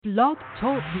Blog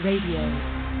Talk Radio.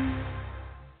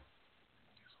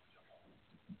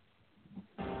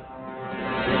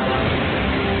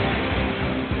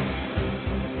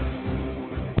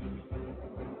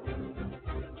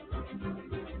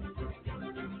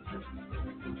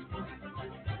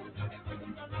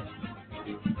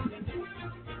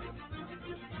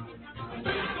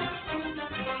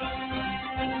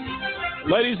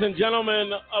 Ladies and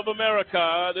gentlemen of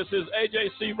America, this is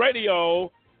AJC Radio,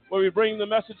 where we bring the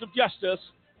message of justice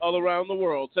all around the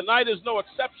world. Tonight is no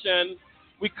exception.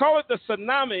 We call it the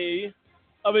tsunami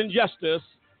of injustice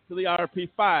to the IRP6.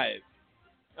 Now,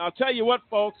 I'll tell you what,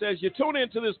 folks, as you tune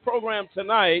into this program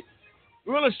tonight,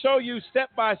 we're going to show you step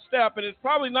by step, and it's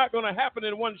probably not going to happen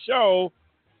in one show,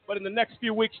 but in the next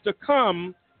few weeks to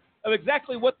come, of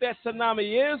exactly what that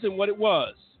tsunami is and what it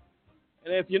was.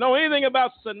 And if you know anything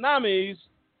about tsunamis,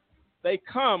 they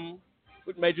come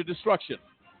with major destruction.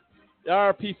 The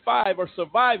IRP5 are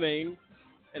surviving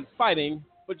and fighting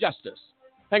for justice.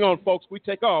 Hang on, folks. We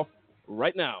take off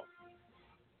right now.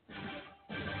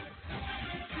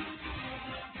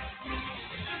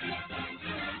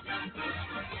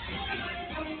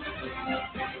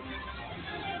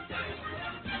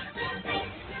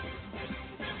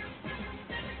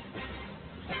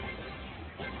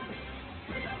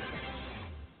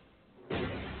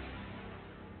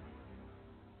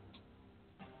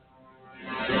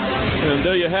 And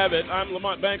there you have it. I'm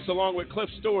Lamont Banks along with Cliff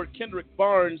Stewart, Kendrick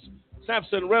Barnes,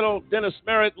 Samson Riddle, Dennis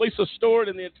Merritt, Lisa Stewart,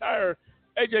 and the entire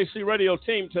AJC Radio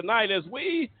team tonight as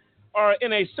we are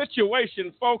in a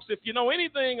situation, folks, if you know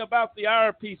anything about the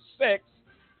IRP6,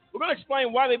 we're going to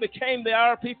explain why they became the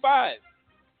IRP5.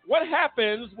 What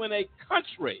happens when a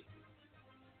country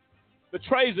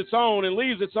betrays its own and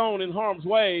leaves its own in harm's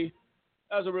way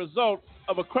as a result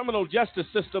of a criminal justice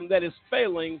system that is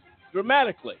failing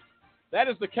dramatically? That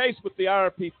is the case with the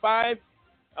IRP5.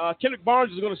 Kendrick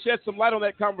Barnes is going to shed some light on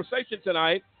that conversation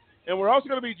tonight. And we're also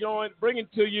going to be joined, bringing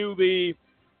to you the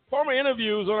former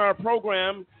interviews on our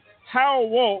program. Hal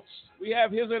Waltz, we have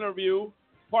his interview,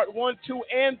 part 1, 2,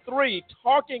 and 3,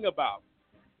 talking about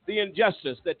the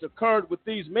injustice that's occurred with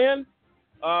these men,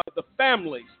 the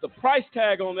families. The price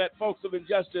tag on that, folks, of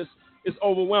injustice is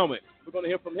overwhelming. We're going to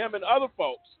hear from him and other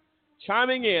folks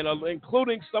chiming in,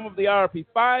 including some of the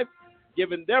IRP5,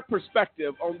 giving their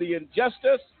perspective on the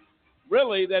injustice,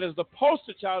 really, that is the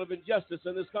poster child of injustice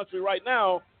in this country right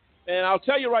now. And I'll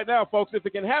tell you right now, folks, if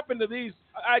it can happen to these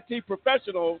IT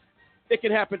professionals, it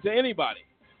can happen to anybody.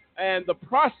 And the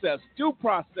process, due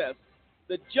process,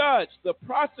 the judge, the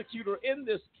prosecutor in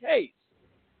this case,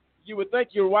 you would think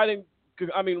you're right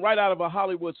out of a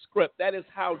Hollywood script. That is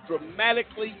how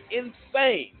dramatically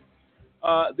insane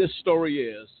this story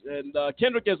is. And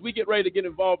Kendrick, as we get ready to get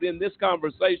involved in this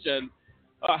conversation,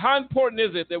 how important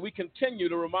is it that we continue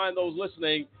to remind those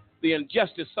listening the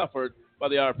injustice suffered by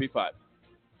the IRP5?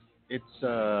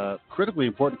 It's critically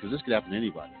important because this could happen to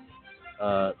anybody.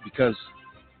 Because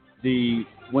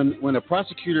when a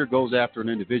prosecutor goes after an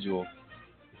individual,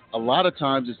 a lot of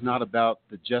times it's not about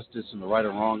the justice and the right or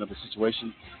wrong of the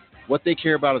situation. What they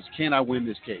care about is, can I win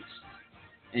this case?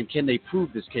 And can they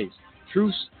prove this case?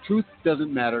 Truth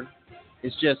doesn't matter.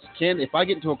 It's just, if I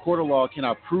get into a court of law, can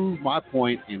I prove my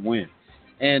point and win?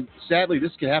 And sadly, this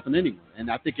could happen anywhere.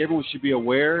 And I think everyone should be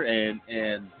aware and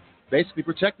basically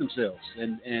protect themselves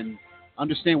and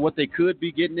understand what they could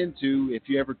be getting into if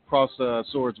you ever cross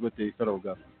swords with the federal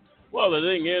government. Well, the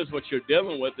thing is, what you're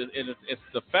dealing with, it's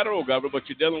the federal government, but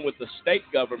you're dealing with the state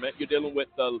government. You're dealing with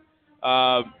the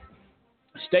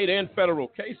state and federal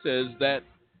cases that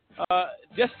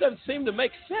just doesn't seem to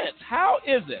make sense. How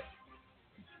is it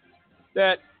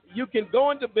that you can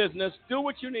go into business, do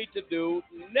what you need to do,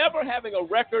 never having a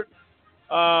record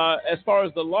as far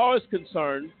as the law is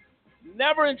concerned,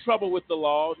 never in trouble with the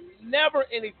law, never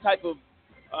any type of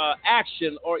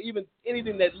action or even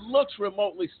anything that looks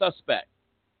remotely suspect?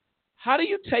 How do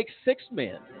you take 6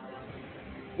 men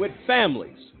with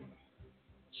families,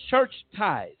 church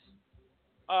ties,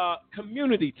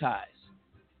 community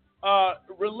ties,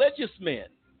 religious men,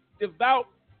 devout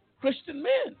Christian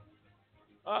men,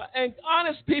 and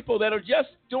honest people that are just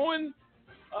doing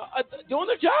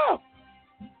their job?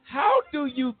 How do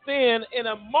you then, in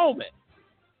a moment,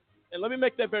 and let me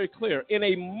make that very clear, in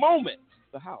a moment,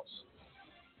 the house,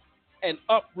 and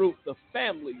uproot the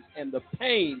families and the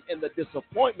pain and the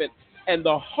disappointment and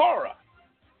the horror?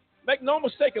 Make no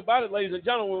mistake about it, ladies and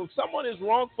gentlemen, when someone is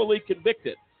wrongfully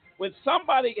convicted, when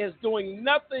somebody is doing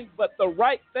nothing but the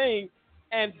right thing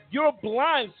and you're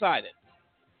blindsided.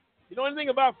 You know anything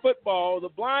about football, the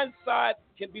blind side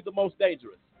can be the most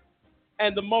dangerous.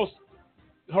 And the most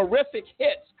horrific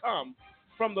hits come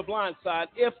from the blind side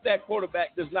if that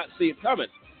quarterback does not see it coming.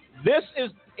 This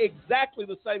is exactly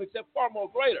the same, except far more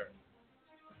greater.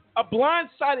 A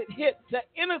blindsided hit to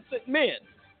innocent men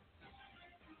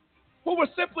who were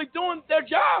simply doing their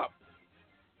job.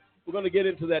 We're going to get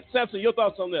into that. Samson, your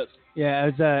thoughts on this? Yeah,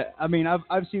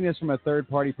 I've seen this from a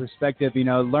third-party perspective,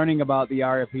 learning about the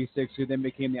IRP6, who then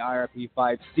became the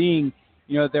IRP5, seeing,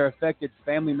 their affected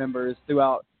family members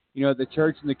throughout, the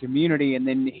church and the community, and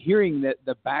then hearing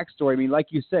the backstory. I mean, like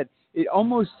you said, it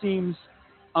almost seems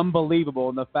unbelievable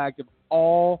in the fact of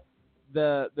all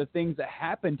the things that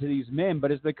happened to these men, but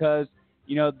it's because,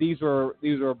 these were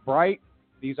bright,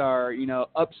 these are,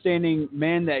 upstanding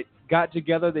men that got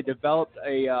together, they developed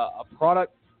a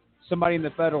product. Somebody in the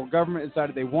federal government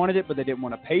decided they wanted it, but they didn't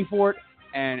want to pay for it.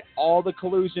 And all the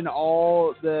collusion,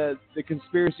 all the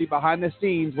conspiracy behind the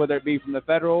scenes, whether it be from the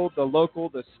federal, the local,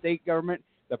 the state government,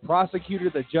 the prosecutor,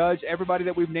 the judge, everybody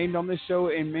that we've named on this show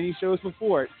and many shows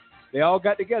before it, they all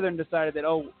got together and decided that,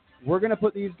 we're going to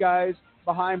put these guys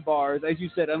behind bars, as you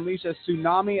said, unleash a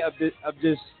tsunami of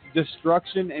this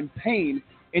destruction and pain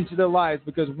into their lives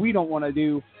because we don't want to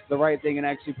do the right thing and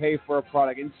actually pay for a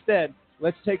product. Instead,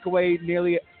 let's take away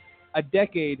nearly a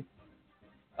decade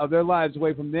of their lives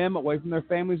away from them, away from their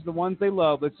families, the ones they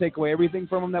love. Let's take away everything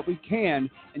from them that we can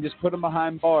and just put them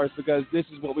behind bars because this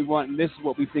is what we want and this is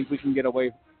what we think we can get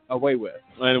away with.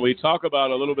 And we talk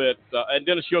about a little bit, and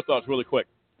Dennis, your thoughts really quick.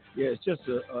 Yeah, it's just,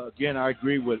 again, I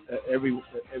agree with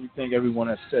everything everyone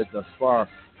has said thus far.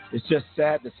 It's just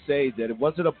sad to say that it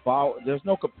wasn't about, there's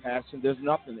no compassion, there's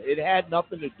nothing. It had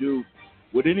nothing to do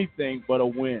with anything but a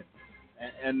win.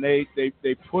 And they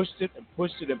pushed it and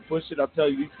pushed it and pushed it. I'll tell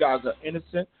you, these guys are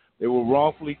innocent. They were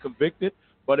wrongfully convicted,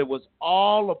 but it was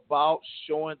all about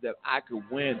showing that I could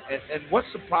win. And what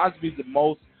surprised me the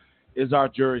most is our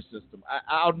jury system.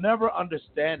 I'll never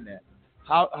understand that.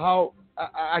 How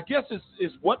I guess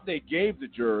it's what they gave the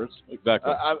jurors.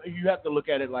 Exactly. You have to look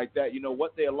at it like that,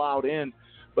 what they allowed in.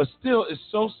 But still, it's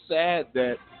so sad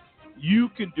that you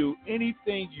can do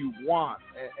anything you want.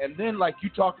 And then, like you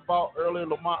talked about earlier,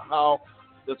 Lamont, how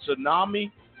the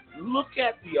tsunami, look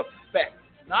at the effect,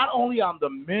 not only on the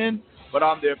men, but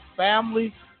on their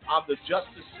family, on the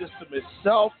justice system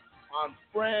itself, on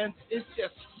friends. It's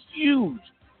just huge,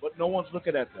 but no one's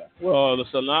looking at that. Well, the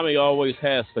tsunami always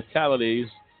has fatalities,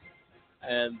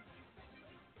 and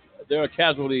there are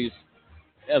casualties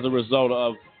as a result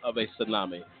of a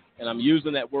tsunami. And I'm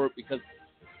using that word because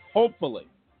hopefully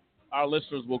our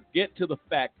listeners will get to the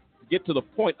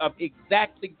point of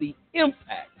exactly the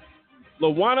impact.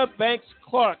 LaWanna Banks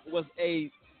Clark was a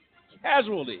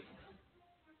casualty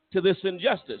to this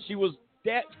injustice. She was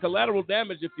collateral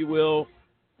damage, if you will,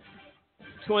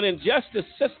 to an injustice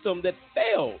system that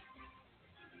failed.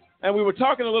 And we were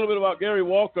talking a little bit about Gary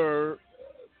Walker,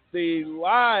 the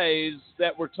lies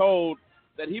that were told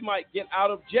that he might get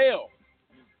out of jail,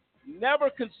 never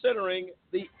considering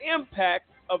the impact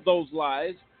of those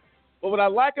lies. But what I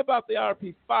like about the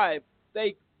IRP5,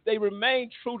 they remain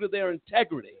true to their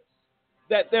integrity,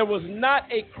 that there was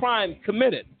not a crime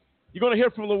committed. You're going to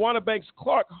hear from LaWanna Banks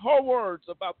Clark, her words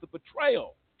about the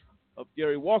betrayal of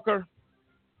Gary Walker,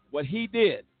 what he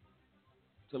did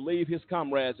to leave his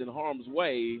comrades in harm's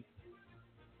way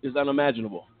is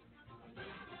unimaginable.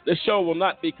 This show will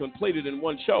not be completed in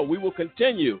one show. We will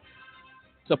continue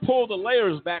to pull the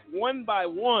layers back one by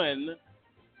one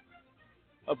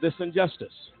of this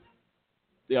injustice.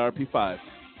 The IRP5.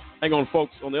 Hang on,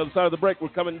 folks. On the other side of the break, we're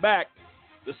coming back.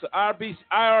 This IRP6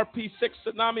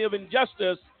 tsunami of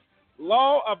injustice,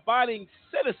 law-abiding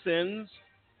citizens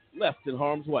left in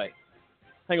harm's way.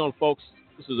 Hang on, folks.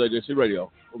 This is AJC Radio.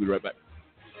 We'll be right back.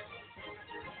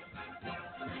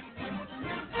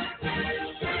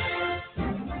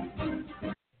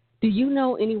 Do you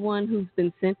know anyone who's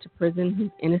been sent to prison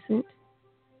who's innocent?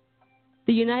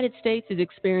 The United States is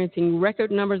experiencing record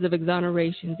numbers of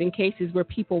exonerations in cases where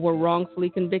people were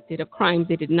wrongfully convicted of crimes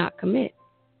they did not commit.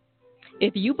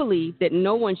 If you believe that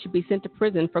no one should be sent to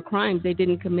prison for crimes they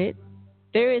didn't commit,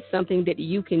 there is something that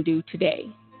you can do today.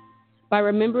 By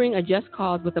remembering a just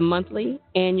cause with a monthly,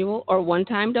 annual, or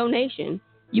one-time donation,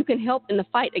 you can help in the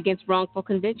fight against wrongful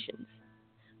convictions.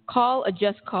 Call a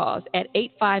just cause at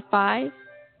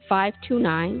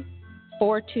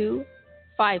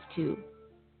 855-529-4252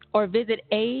 or visit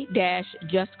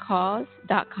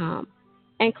a-justcause.com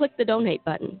and click the donate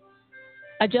button.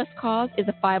 A Just Cause is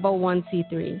a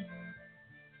 501c3.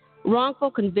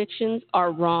 Wrongful convictions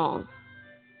are wrong.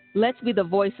 Let's be the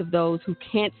voice of those who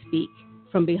can't speak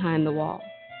from behind the wall.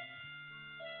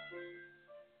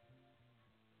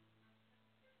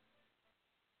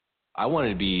 I wanted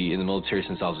to be in the military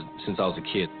since I was a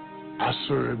kid. I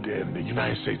served in the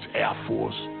United States Air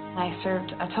Force. I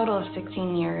served a total of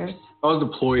 16 years. I was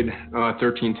deployed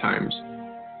 13 times.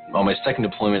 On my second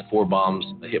deployment, 4 bombs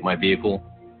hit my vehicle.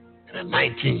 And at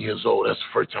 19 years old, that's the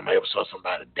first time I ever saw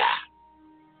somebody die.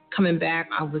 Coming back,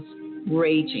 I was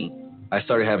raging. I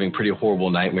started having pretty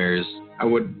horrible nightmares. I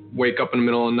would wake up in the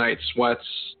middle of the night, sweats.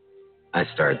 I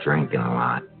started drinking a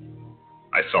lot.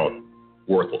 I felt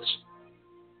worthless.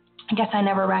 I guess I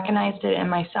never recognized it in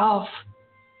myself.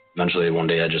 Eventually, one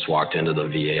day, I just walked into the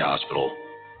VA hospital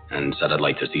and said I'd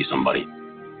like to see somebody.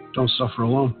 Don't suffer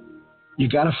alone. You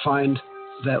got to find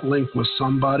that link with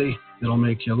somebody that'll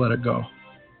make you let it go.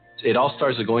 It all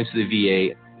starts with going to the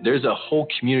VA. There's a whole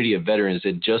community of veterans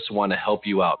that just want to help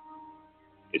you out.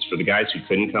 It's for the guys who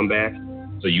couldn't come back,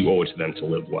 so you owe it to them to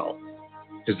live well,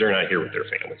 because they're not here with their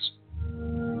families.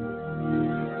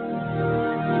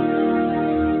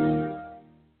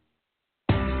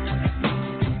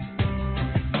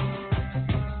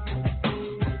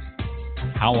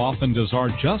 How often does our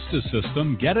justice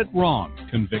system get it wrong,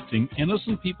 convicting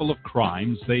innocent people of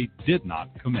crimes they did not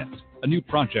commit? A new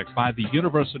project by the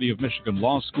University of Michigan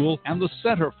Law School and the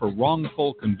Center for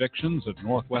Wrongful Convictions at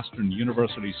Northwestern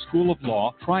University School of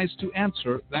Law tries to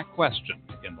answer that question.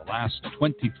 In the last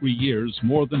 23 years,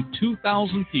 more than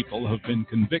 2,000 people have been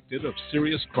convicted of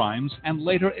serious crimes and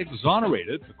later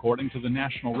exonerated, according to the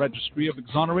National Registry of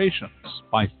Exonerations.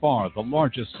 By far, the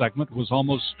largest segment was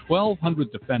almost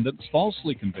 1,200 defendants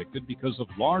falsely convicted because of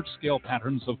large-scale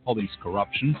patterns of police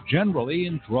corruption, generally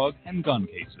in drug and gun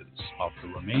cases. Of the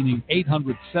remaining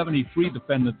 873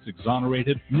 defendants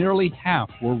exonerated, nearly half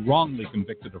were wrongly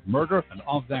convicted of murder, and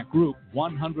of that group,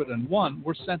 101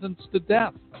 were sentenced to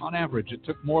death. On average, it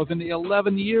took more than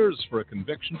 11 years for a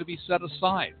conviction to be set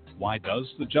aside. Why does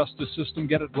the justice system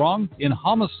get it wrong? In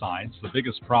homicides, the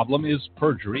biggest problem is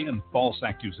perjury and false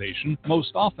accusation,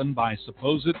 most often by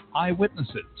supposed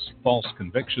eyewitnesses. False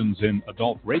convictions in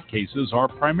adult rape cases are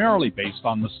primarily based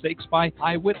on mistakes by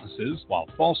eyewitnesses, while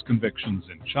false convictions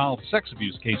in child sex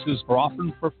abuse cases are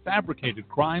often for fabricated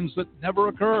crimes that never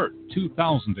occurred.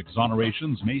 2,000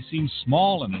 exonerations may seem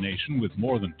small in a nation with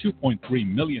more than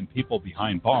 2.3 million people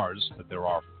behind bars, but there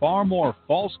are far more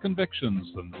false convictions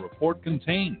than the report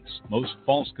contains. Most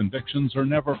false convictions are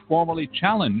never formally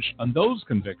challenged, and those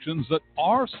convictions that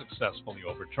are successfully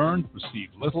overturned receive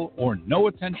little or no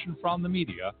attention from the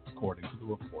media, according to the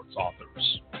report's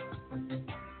authors.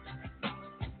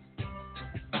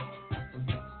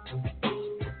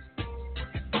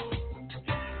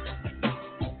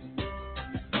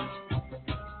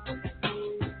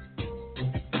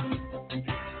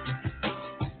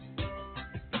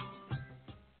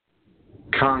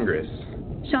 Congress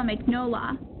shall make no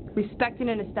law respecting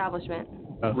an establishment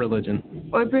of religion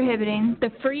or prohibiting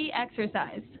the free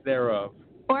exercise thereof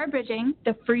or abridging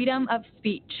the freedom of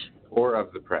speech or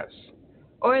of the press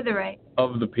or the right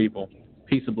of the people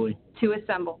peaceably to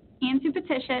assemble and to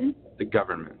petition the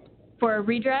government for a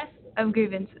redress of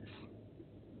grievances.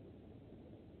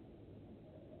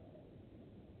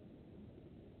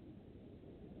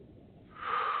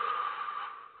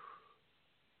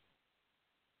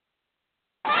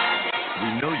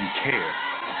 We know you care.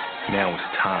 Now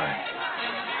it's time.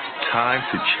 Time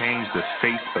to change the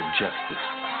face of justice.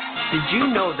 Did you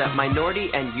know that minority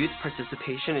and youth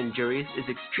participation in juries is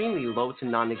extremely low to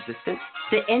non-existent?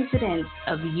 The incidence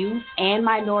of youth and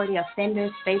minority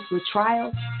offenders faced with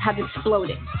trials have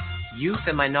exploded. Youth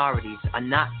and minorities are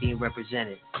not being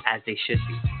represented as they should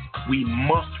be. We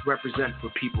must represent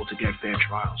for people to get fair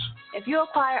trials. If you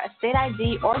acquire a state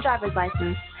ID or driver's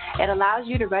license, it allows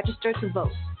you to register to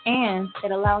vote, and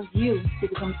it allows you to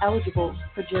become eligible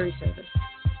for jury service.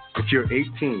 If you're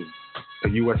 18, a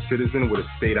U.S. citizen with a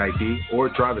state ID or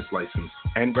driver's license,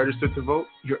 and registered to vote,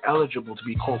 you're eligible to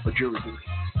be called for jury duty.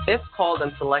 If called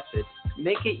and selected,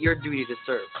 make it your duty to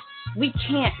serve. We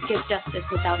can't get justice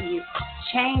without you.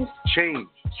 Change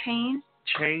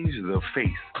the face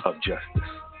of justice.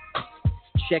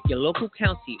 Check your local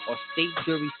county or state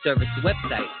jury service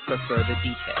website for further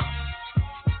details.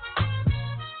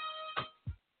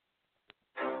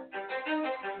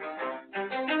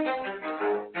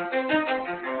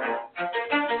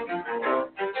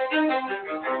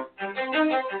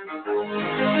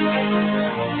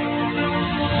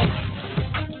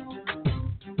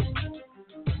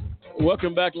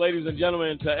 Welcome back, ladies and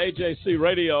gentlemen, to AJC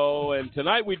Radio. And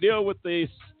tonight we deal with the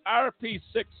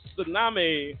IRP6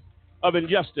 tsunami of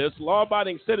injustice,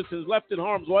 law-abiding citizens left in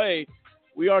harm's way.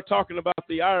 We are talking about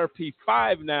the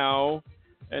IRP5 now,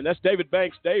 and that's David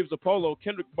Banks, Dave Zappolo,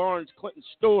 Kendrick Barnes, Clinton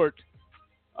Stewart,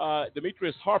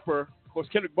 Demetrius Harper. Of course,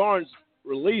 Kendrick Barnes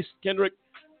released. Kendrick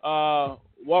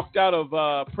walked out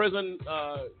of prison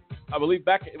I believe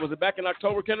back in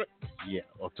October, Kendrick? Yeah,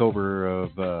 October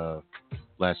of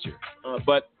last year.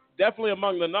 But definitely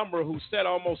among the number who said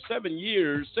almost 7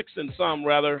 years, 6 and some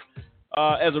rather,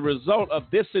 as a result of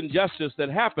this injustice that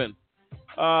happened.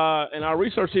 And our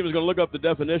research team is going to look up the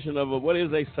definition of what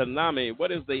is a tsunami.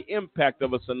 What is the impact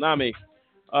of a tsunami?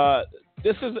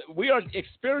 We are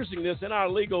experiencing this in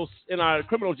our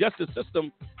criminal justice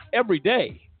system every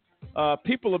day.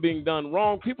 People are being done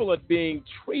wrong. People are being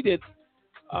treated,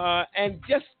 and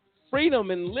just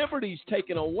freedom and liberties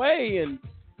taken away. And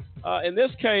in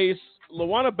this case,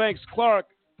 LaWanna Banks Clark,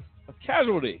 a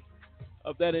casualty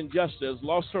of that injustice,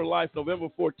 lost her life November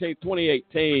 14,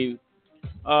 2018.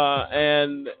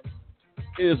 And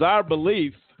it is our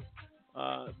belief,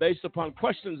 based upon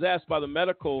questions asked by the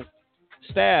medical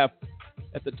staff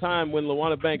at the time when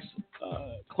LaWanna Banks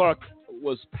Clark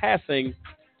was passing,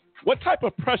 what type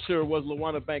of pressure was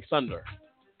LaWanna Banks under?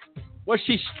 Was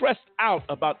she stressed out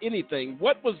about anything?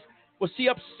 Was she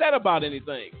upset about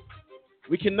anything?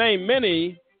 We can name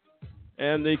many,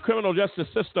 and the criminal justice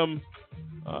system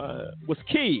was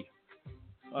key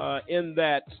in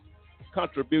that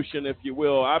contribution, if you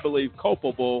will, I believe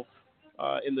culpable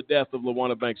in the death of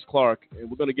LaWanna Banks Clark, and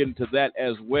we're going to get into that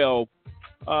as well.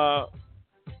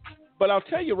 But I'll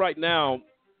tell you right now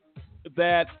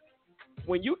that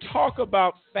when you talk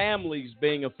about families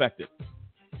being affected,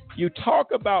 you talk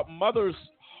about mothers'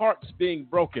 hearts being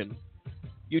broken,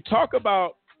 you talk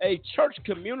about a church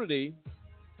community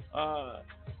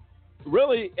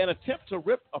really an attempt to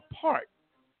rip apart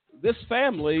this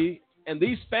family and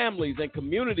these families and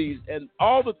communities and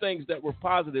all the things that were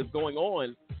positive going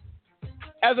on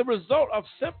as a result of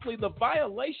simply the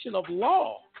violation of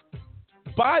law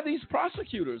by these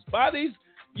prosecutors, by these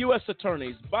U.S.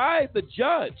 attorneys, by the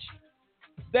judge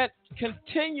that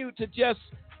continue to just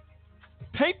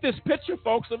paint this picture,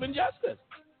 folks, of injustice.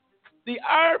 The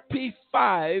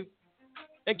IRP5,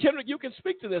 and Kendrick, you can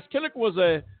speak to this. Kendrick was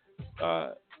a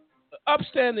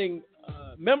upstanding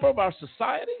member of our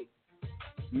society,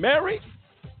 married,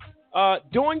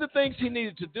 doing the things he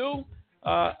needed to do.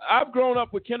 I've grown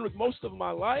up with Kendrick most of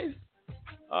my life.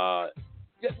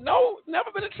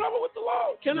 Never been in trouble with the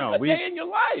law. Kendrick, a day in your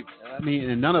life. I mean,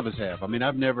 and none of us have. I mean,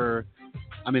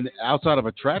 outside of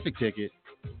a traffic ticket,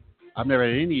 I've never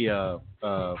had any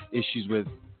issues with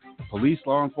police,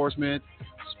 law enforcement,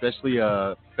 especially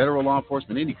federal law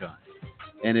enforcement, any kind.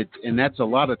 And that's a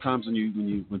lot of times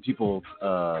when people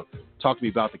talk to me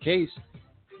about the case,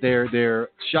 they're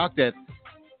shocked at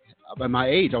my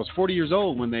age. I was 40 years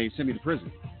old when they sent me to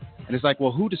prison. And it's like,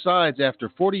 well, who decides after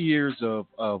 40 years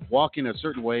of walking a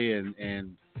certain way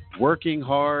and working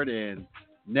hard and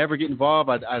never get involved?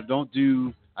 I don't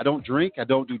drink, I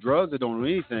don't do drugs, I don't do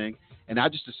anything. And I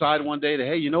just decide one day that,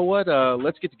 hey, you know what?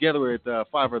 Let's get together with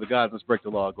 5 other guys. Let's break the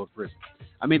law and go to prison.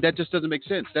 I mean, that just doesn't make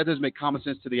sense. That doesn't make common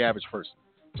sense to the average person.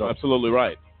 So absolutely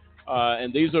right.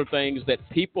 And these are things that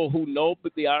people who know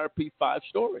the IRP5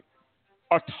 story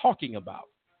are talking about.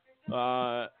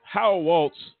 Howard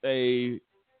Waltz, a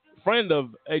friend of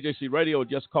AJC Radio,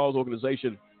 Just Cause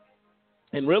organization,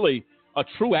 and really a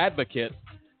true advocate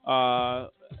of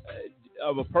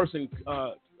a person,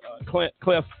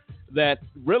 Cliff, that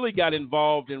really got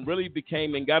involved and really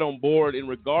became and got on board in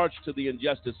regards to the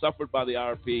injustice suffered by the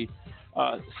IRP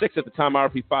 6 at the time,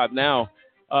 IRP 5 now,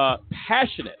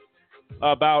 passionate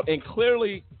about and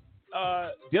clearly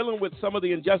dealing with some of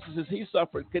the injustices he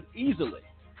suffered, could easily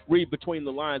read between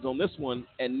the lines on this one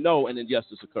and know an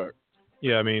injustice occurred.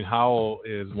 Yeah, I mean, Howell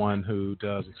is one who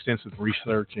does extensive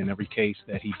research in every case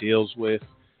that he deals with.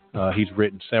 He's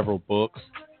written several books,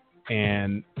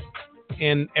 and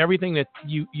in everything that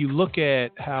you look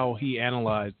at how he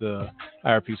analyzed the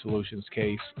IRP Solutions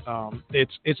case,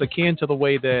 it's akin to the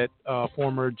way that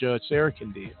former Judge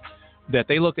Sarakin did. That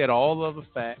they looked at all of the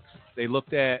facts, they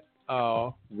looked at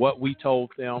what we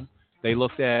told them, they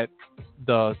looked at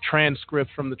the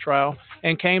transcripts from the trial,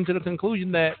 and came to the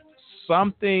conclusion that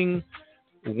something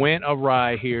went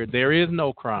awry here. There is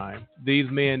no crime. These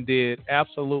men did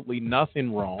absolutely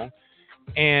nothing wrong.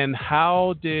 And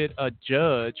how did a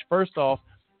judge, first off,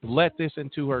 let this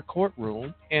into her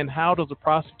courtroom? And how does a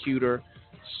prosecutor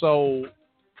so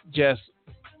just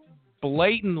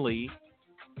blatantly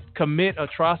commit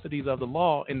atrocities of the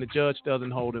law and the judge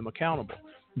doesn't hold him accountable?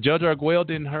 Judge Arguello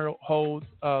didn't hold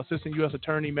Assistant U.S.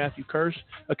 Attorney Matthew Kirsch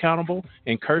accountable,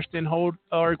 and Kirsch didn't hold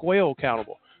Arguello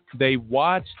accountable. They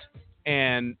watched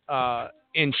and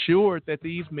ensured that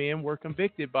these men were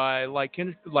convicted by, like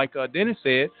Dennis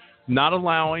said, not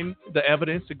allowing the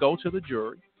evidence to go to the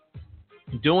jury,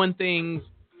 doing things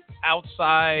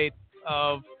outside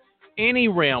of any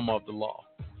realm of the law,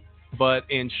 but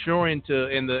ensuring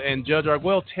and Judge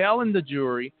Arguello telling the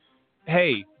jury,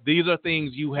 hey, these are things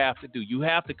you have to do. You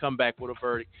have to come back with a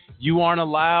verdict. You aren't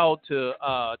allowed to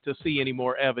see any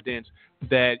more evidence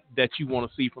that you want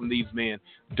to see from these men.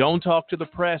 Don't talk to the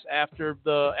press after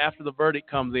the verdict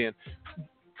comes in.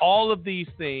 All of these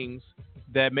things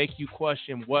that make you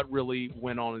question what really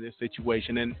went on in this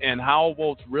situation. And Howell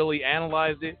Woltz really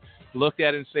analyzed it, looked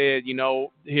at it and said,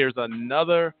 here's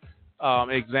another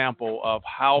example of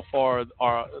how far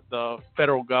the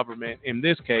federal government, in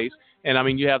this case, and I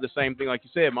mean, you have the same thing, like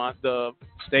you said, the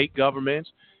state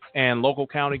governments and local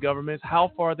county governments,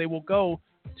 how far they will go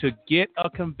to get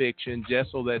a conviction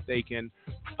just so that they can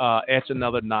etch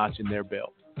another notch in their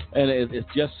belt. And it's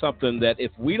just something that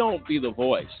if we don't be the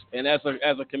voice, and as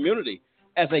a community,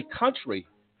 as a country,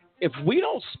 if we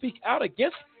don't speak out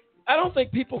against, I don't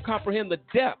think people comprehend the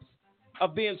depth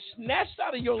of being snatched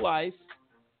out of your life,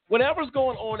 whatever's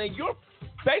going on, and you're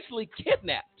basically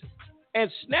kidnapped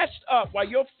and snatched up while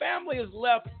your family is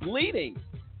left bleeding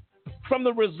from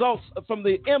the results, from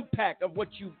the impact of what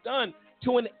you've done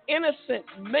to an innocent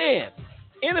man,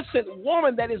 innocent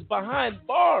woman that is behind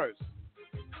bars.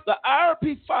 The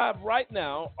IRP5 right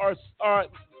now are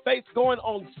going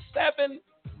on 7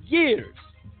 years.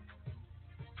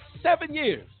 7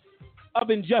 years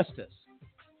of injustice,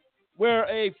 where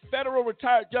a federal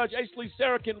retired judge, Ashley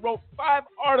Sarakin, wrote 5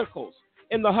 articles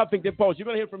in the Huffington Post. You're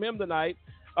going to hear from him tonight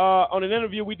on an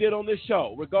interview we did on this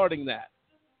show regarding that.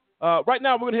 Right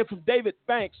now, we're going to hear from David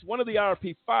Banks, one of the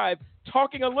IRP5,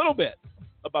 talking a little bit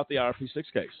about the IRP6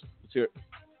 case. Let's hear it.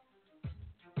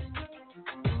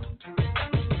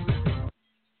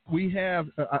 We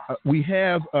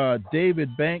have David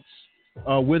Banks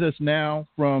with us now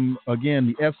from,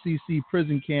 again, the FCC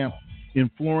prison camp in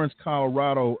Florence,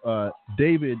 Colorado.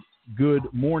 David, good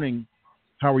morning.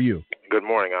 How are you? Good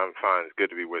morning. I'm fine. It's good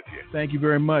to be with you. Thank you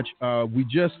very much. We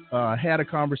just had a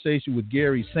conversation with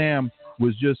Gary. Sam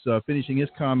was just finishing his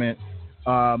comment.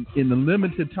 In the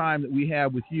limited time that we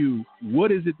have with you,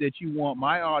 what is it that you want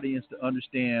my audience to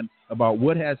understand about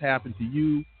what has happened to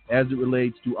you as it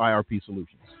relates to IRP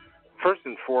Solutions? First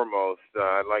and foremost,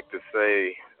 I'd like to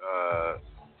say,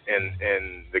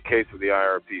 in the case of the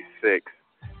IRP6,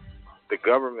 the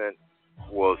government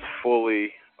was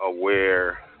fully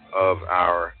aware of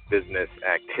our business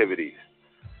activities.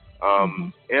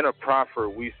 In a proffer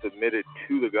we submitted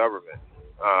to the government,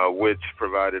 which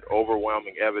provided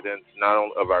overwhelming evidence not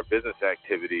only of our business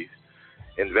activities,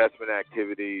 investment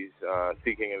activities,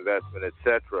 seeking investment,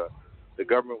 etc. The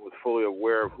government was fully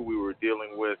aware of who we were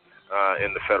dealing with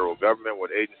in the federal government,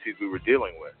 what agencies we were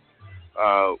dealing with.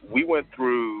 We went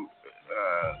through,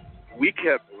 we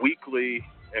kept weekly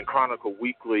and chronicle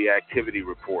weekly activity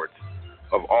reports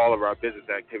of all of our business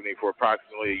activity for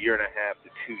approximately 1.5 to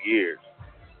 2 years.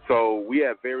 So we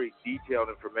have very detailed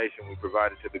information we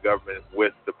provided to the government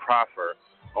with the proffer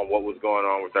on what was going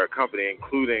on with our company,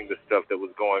 including the stuff that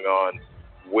was going on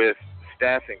with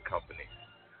staffing companies.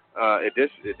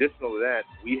 Additional to that,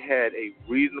 we had a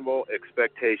reasonable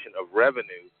expectation of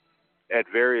revenue at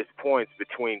various points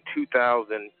between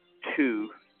 2002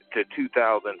 to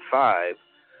 2005,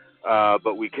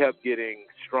 but we kept getting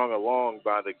strung along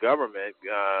by the government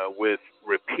with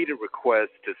repeated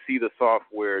requests to see the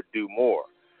software do more.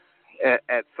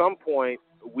 At some point,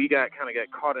 we got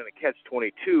caught in a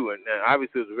catch-22, and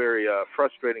obviously it was a very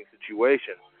frustrating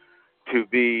situation to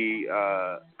be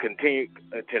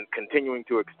continuing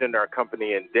to extend our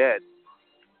company in debt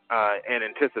in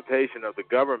anticipation of the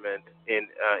government in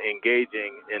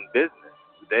engaging in business.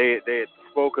 They had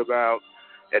spoke about,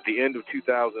 at the end of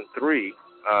 2003,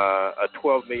 a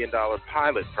 $12 million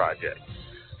pilot project.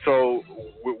 So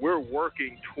we're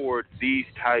working towards these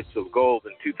types of goals.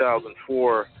 In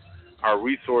 2004, our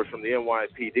resource from the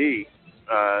NYPD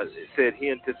said he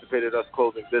anticipated us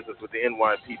closing business with the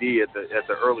NYPD at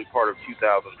the early part of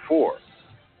 2004.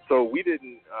 So we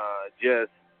didn't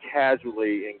just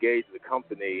casually engage the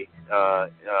company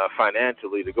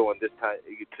financially to go into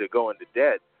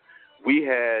debt. We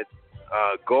had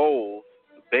goals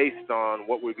based on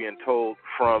what we're being told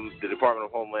from the Department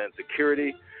of Homeland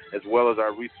Security, as well as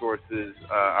our resource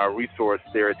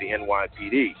there at the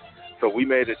NYPD. So we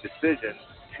made a decision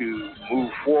to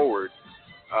move forward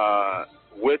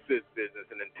with this business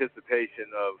in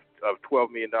anticipation of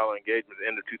 $12 million engagement at the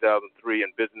end of 2003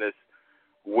 and business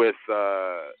with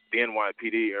the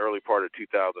NYPD early part of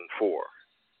 2004.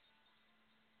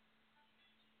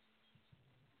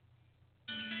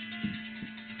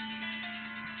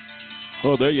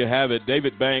 Well, there you have it.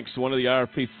 David Banks, one of the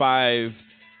IRP5.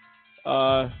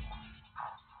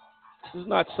 This is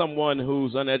not someone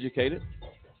who's uneducated.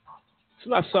 It's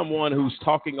not someone who's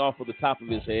talking off of the top of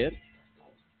his head.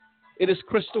 it is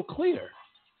crystal clear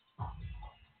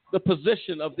the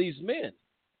position of these men.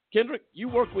 Kendrick, you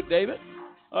work with David.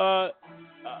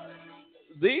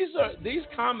 These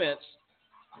comments,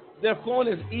 they're flowing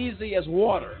as easy as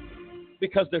water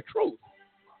because they're truth.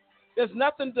 There's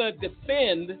nothing to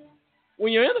defend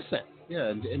when you're innocent. Yeah,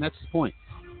 and that's the point.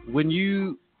 When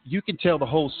you can tell the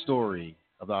whole story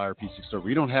of the IRP6 story.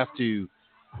 You don't have to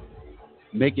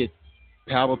make it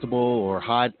palatable or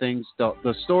hide things.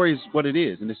 The story is what it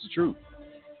is, and it's the truth.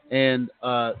 And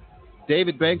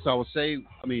David Banks, I will say,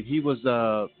 I mean, he was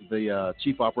the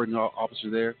chief operating officer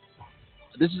there.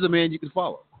 This is a man you can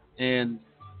follow. And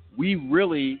we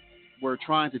really were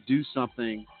trying to do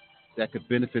something that could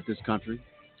benefit this country.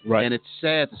 Right. And it's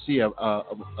sad to see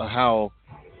how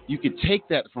you could take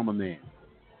that from a man.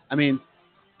 I mean,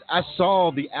 I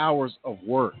saw the hours of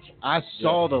work. I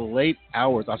saw the late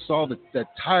hours. I saw the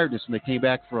tiredness when they came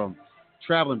back from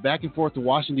traveling back and forth to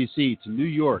Washington, D.C., to New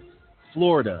York,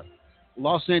 Florida,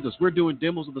 Los Angeles. We're doing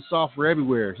demos of the software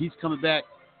everywhere. He's coming back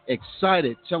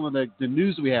excited, telling the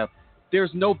news we have.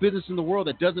 There's no business in the world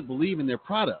that doesn't believe in their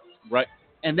product. Right.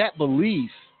 And that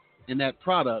belief in that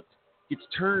product gets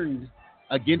turned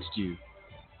against you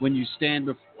when you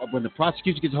when the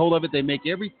prosecution gets a hold of it. They make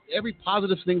every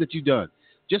positive thing that you've done.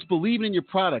 Just believing in your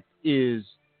product is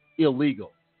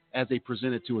illegal as they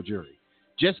present it to a jury.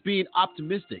 Just being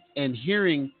optimistic and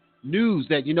hearing news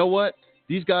that, you know what,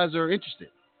 these guys are interested,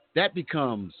 that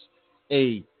becomes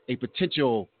a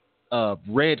potential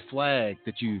red flag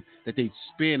that they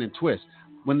spin and twist.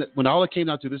 When all it came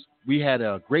down to this, we had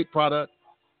a great product.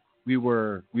 We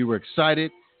were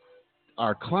excited.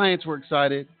 Our clients were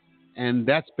excited, and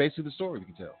that's basically the story we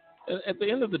can tell. At the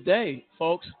end of the day,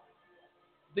 folks,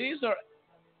 these are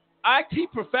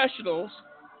IT professionals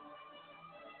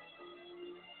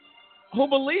who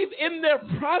believe in their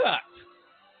product.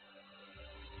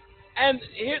 And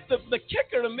here, the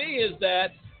kicker to me is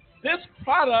that this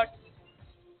product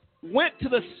went to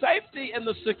the safety and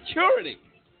the security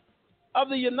of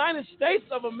the United States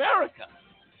of America.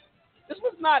 This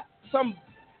was not some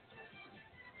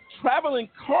traveling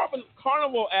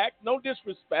carnival act, no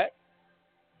disrespect,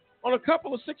 on a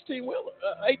couple of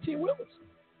 18-wheelers.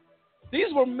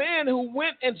 These were men who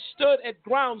went and stood at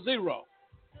ground zero,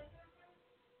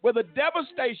 where the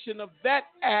devastation of that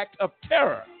act of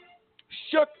terror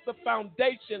shook the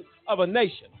foundation of a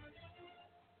nation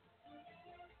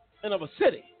and of a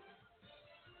city.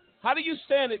 How do you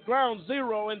stand at ground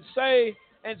zero and see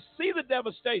the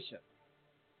devastation?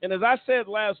 And as I said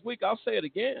last week, I'll say it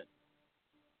again.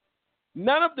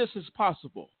 None of this is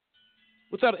possible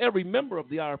without every member of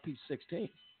the IRP6 team.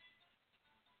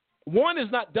 One is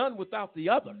not done without the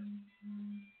other.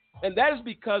 And that is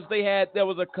because there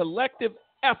was a collective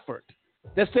effort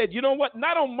that said, you know what,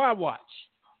 not on my watch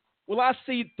will I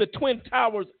see the Twin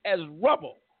Towers as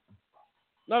rubble.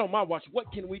 Not on my watch.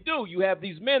 What can we do? You have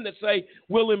these men that say,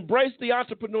 we'll embrace the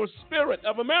entrepreneur spirit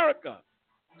of America.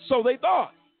 So they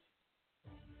thought.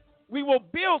 We will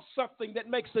build something that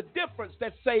makes a difference,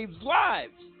 that saves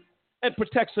lives and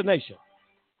protects the nation.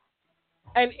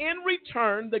 And in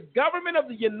return, the government of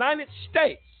the United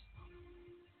States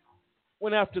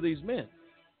went after these men.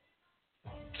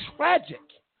 Tragic.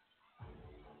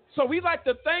 So we'd like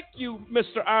to thank you,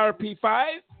 Mr. IRP5,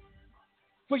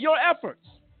 for your efforts.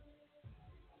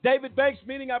 David Banks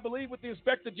meeting, I believe, with the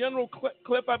Inspector General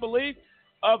Cliff, I believe,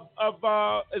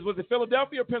 was it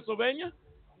Philadelphia or Pennsylvania?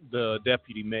 The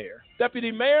deputy mayor.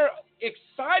 Deputy mayor,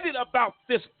 excited about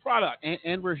this product.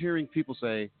 And we're hearing people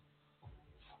say,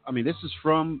 I mean, this is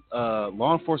from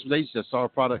law enforcement agencies that saw a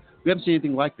product. We haven't seen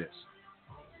anything like this.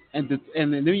 And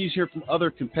then you hear from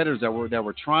other competitors that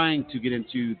were trying to get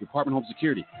into the Department of Homeland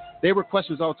Security. They were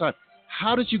questions all the time.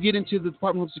 How did you get into the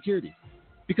Department of Homeland Security?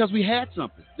 Because we had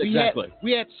something. Exactly.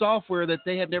 We had software that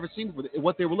they had never seen before,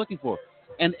 what they were looking for.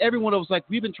 And everyone was like,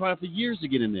 we've been trying for years to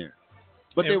get in there.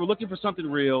 But they were looking for something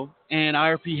real, and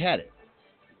IRP had it.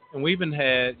 And we even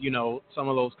had, some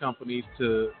of those companies,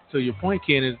 to your point,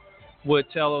 Ken, would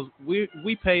tell us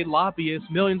we pay lobbyists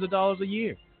millions of dollars a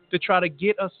year to try to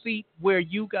get a seat where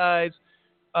you guys,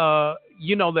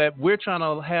 that we're trying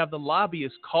to have the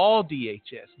lobbyists call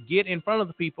DHS, get in front of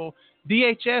the people.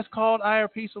 DHS called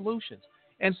IRP Solutions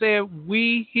and said,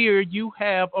 we hear you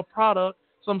have a product,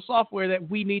 some software that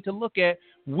we need to look at.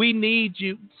 We need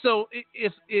you. So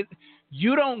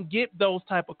you don't get those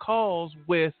type of calls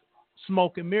with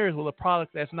smoke and mirrors with a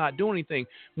product that's not doing anything.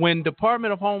 When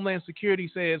Department of Homeland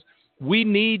Security says, we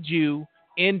need you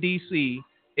in D.C.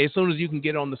 as soon as you can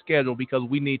get on the schedule because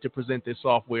we need to present this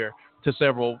software to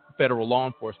several federal law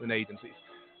enforcement agencies.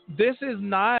 This is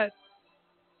not,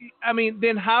 I mean,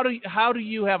 then how do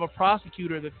you have a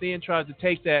prosecutor that then tries to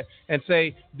take that and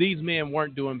say these men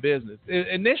weren't doing business? It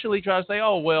initially tries to say,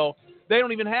 oh, well, they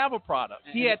don't even have a product.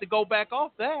 He had to go back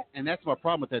off that. And that's my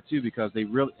problem with that, too, because they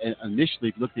really initially,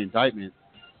 if you look at the indictment,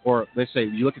 or let's say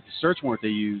you look at the search warrant they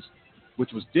used,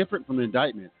 which was different from the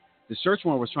indictment. The search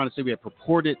warrant was trying to say we had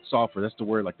purported software. That's the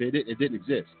word. Like it didn't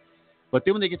exist. But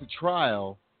then when they get to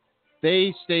trial,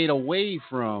 they stayed away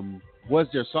from was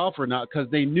there software or not because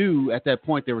they knew at that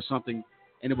point there was something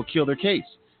and it would kill their case.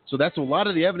 So that's a lot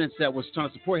of the evidence that was trying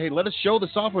to support, hey, let us show the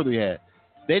software we had.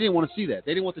 They didn't want to see that.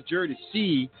 They didn't want the jury to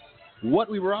see what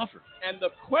we were offering. And the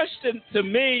question to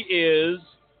me is,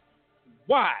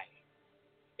 why?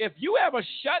 If you have a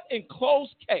shut and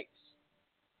closed case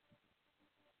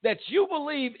that you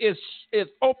believe is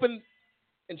open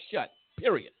and shut,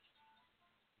 period,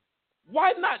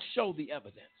 why not show the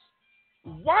evidence?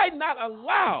 Why not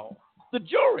allow the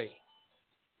jury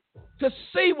to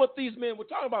see what these men were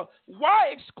talking about?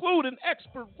 Why exclude an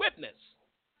expert witness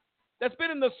that's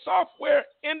been in the software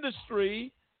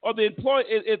industry or the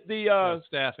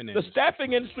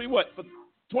staffing industry, what, for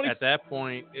 20? At that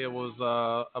point, it was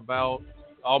about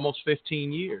almost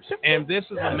 15 years. And this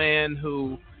is a man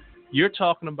who, you're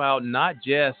talking about not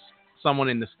just someone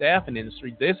in the staffing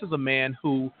industry. This is a man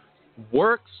who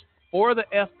works for the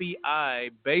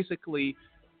FBI, basically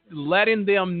letting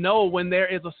them know when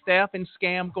there is a staffing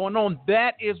scam going on.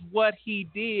 That is what he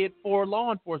did for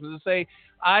law enforcement, to say,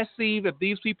 I see that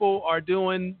these people are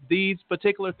doing these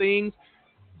particular things.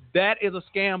 That is a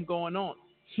scam going on.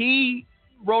 He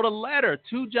wrote a letter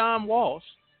to John Walsh,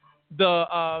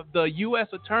 the U.S.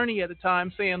 attorney at the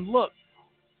time, saying, look,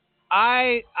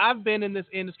 I've been in this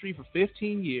industry for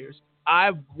 15 years.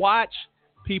 I've watched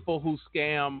people who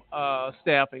scam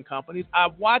staffing companies.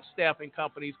 I've watched staffing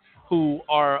companies who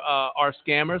are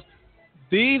scammers.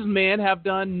 These men have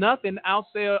done nothing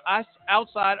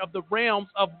outside of the realms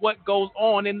of what goes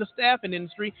on in the staffing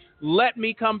industry. Let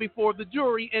me come before the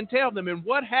jury and tell them. And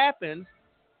what happens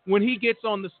when he gets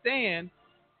on the stand,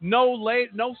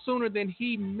 no sooner than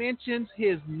he mentions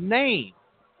his name,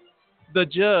 the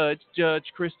Judge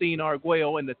Christine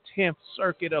Arguello in the 10th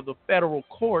Circuit of the federal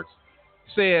courts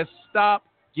says, stop,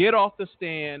 get off the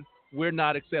stand. We're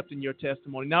not accepting your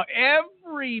testimony. Now,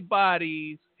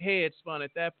 everybody's head spun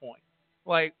at that point.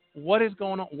 Like, what is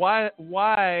going on?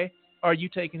 Why are you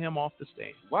taking him off the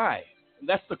stand? Why?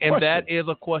 That's the question. And that is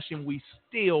a question we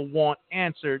still want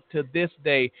answered to this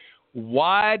day.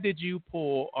 Why did you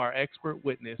pull our expert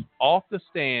witness off the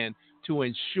stand to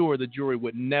ensure the jury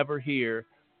would never hear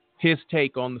his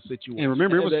take on the situation? And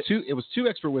remember, it was two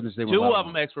expert witnesses. Two of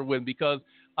them expert witnesses, because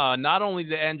not only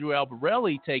did Andrew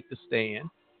Albarelli take the stand,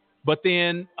 but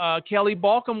then Kelly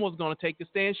Balcom was going to take the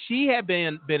stand. She had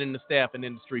been in the staffing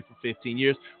industry for 15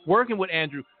 years, working with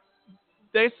Andrew.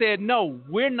 They said, no,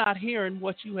 we're not hearing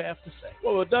what you have to say.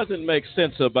 Well, what doesn't make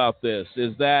sense about this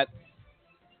is that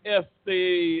if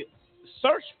the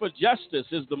search for justice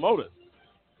is the motive,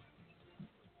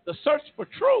 the search for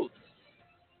truth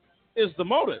is the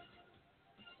motive,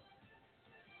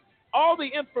 all the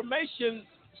information.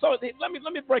 So let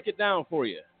me break it down for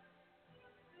you.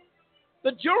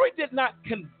 The jury did not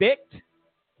convict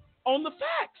on the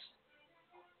facts.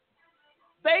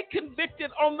 They convicted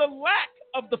on the lack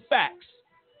of the facts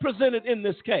presented in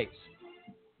this case.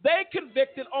 They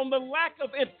convicted on the lack of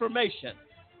information.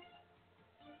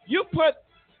 You put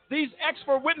these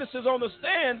expert witnesses on the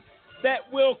stand that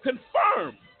will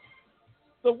confirm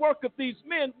the work of these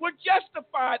men were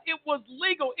justified. It was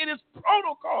legal. It is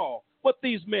protocol what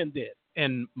these men did.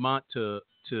 And Mont,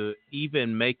 to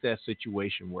even make that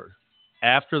situation worse,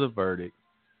 after the verdict,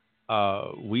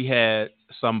 we had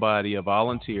somebody, a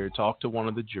volunteer, talk to one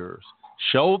of the jurors,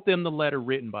 showed them the letter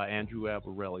written by Andrew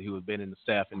Albarelli, who had been in the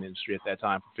staffing industry at that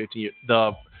time for 15 years.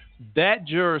 That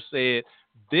juror said,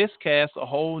 this casts a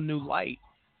whole new light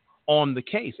on the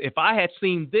case. If I had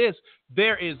seen this,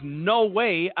 there is no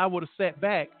way I would have sat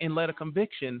back and let a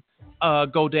conviction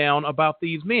go down about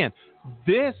these men.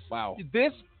 This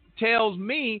tells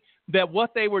me that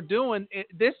what they were doing,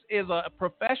 this is a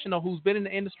professional who's been in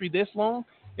the industry this long.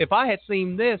 If I had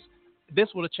seen this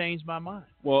would have changed my mind.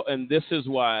 Well, and this is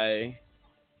why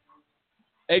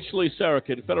H. Lee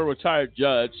Sarakin, federal retired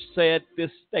judge, said this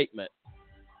statement.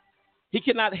 He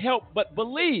cannot help but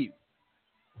believe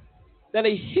that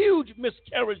a huge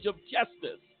miscarriage of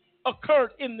justice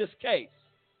occurred in this case.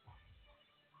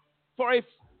 For a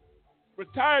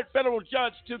retired federal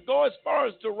judge to go as far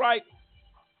as to write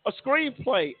a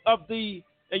screenplay of and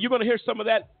you're going to hear some of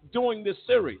that during this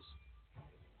series,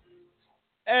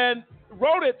 and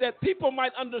wrote it that people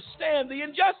might understand the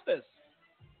injustice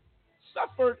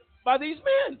suffered by these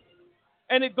men.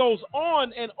 And it goes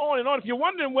on and on and on. If you're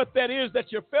wondering what that is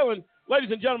that you're feeling,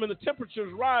 ladies and gentlemen, the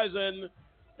temperature's rising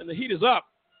and the heat is up.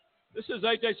 This is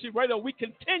AJC Radio. We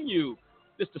continue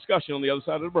this discussion on the other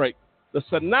side of the break. The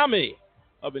tsunami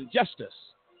of injustice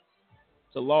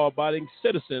to law-abiding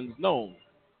citizens known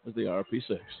as the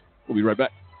IRP6. We'll be right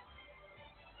back.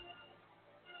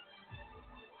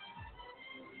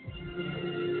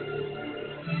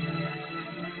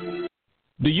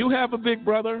 Do you have a big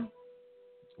brother?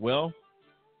 Well,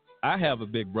 I have a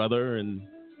big brother, and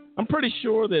I'm pretty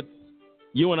sure that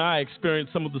you and I experience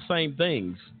some of the same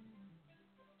things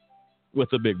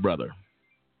with a big brother.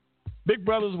 Big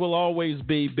brothers will always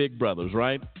be big brothers,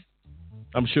 right?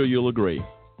 I'm sure you'll agree.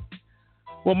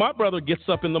 Well, my brother gets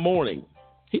up in the morning.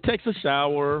 He takes a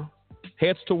shower,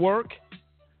 heads to work,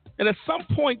 and at some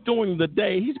point during the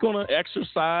day, he's going to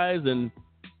exercise and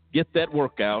get that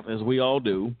workout, as we all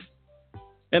do.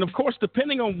 And, of course,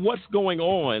 depending on what's going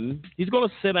on, he's going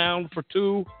to sit down for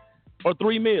 2 or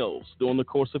 3 meals during the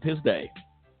course of his day.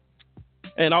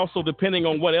 And also, depending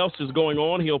on what else is going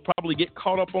on, he'll probably get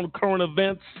caught up on current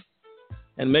events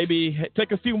and maybe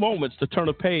take a few moments to turn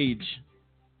a page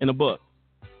in a book.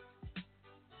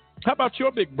 How about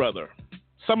your big brother?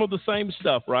 Some of the same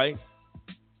stuff, right?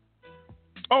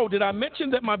 Oh, did I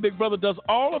mention that my big brother does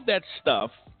all of that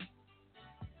stuff,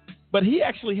 but he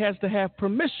actually has to have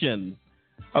permission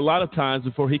a lot of times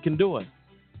before he can do it?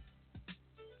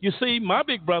 You see, my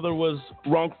big brother was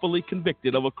wrongfully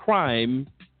convicted of a crime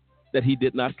that he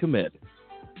did not commit.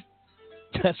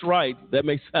 That's right. That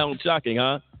may sound shocking,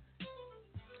 huh?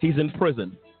 He's in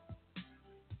prison.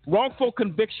 Wrongful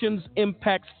convictions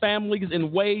impact families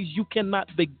in ways you cannot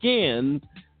begin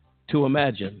to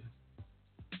imagine.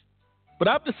 But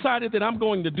I've decided that I'm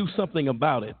going to do something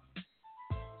about it.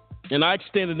 And I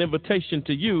extend an invitation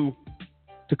to you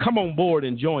to come on board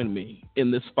and join me in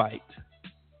this fight.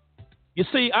 You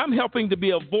see, I'm helping to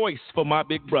be a voice for my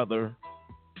big brother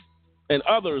and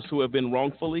others who have been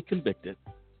wrongfully convicted.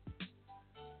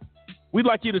 We'd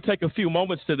like you to take a few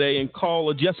moments today and call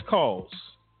a Just Cause,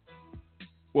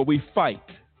 where we fight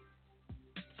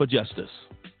for justice.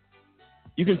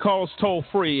 You can call us toll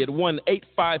free at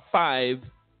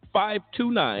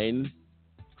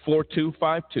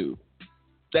 1-855-529-4252.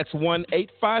 That's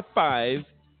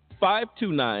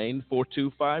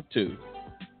 1-855-529-4252.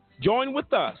 Join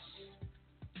with us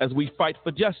as we fight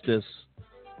for justice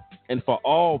and for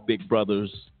all big brothers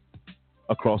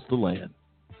across the land.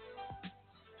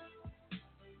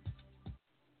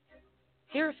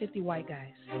 Here are 50 white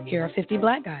guys. Here are 50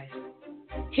 black guys.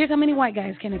 Here's how many white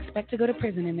guys can expect to go to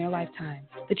prison in their lifetime.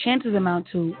 The chances amount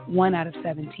to 1 out of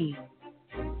 17.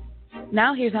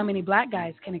 Now here's how many black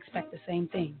guys can expect the same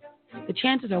thing. The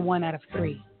chances are 1 out of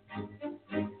 3.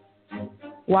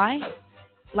 Why?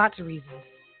 Lots of reasons.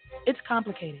 It's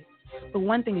complicated, but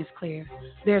one thing is clear.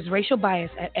 There's racial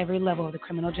bias at every level of the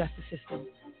criminal justice system.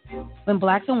 When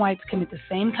blacks and whites commit the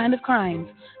same kind of crimes,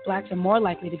 blacks are more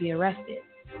likely to be arrested.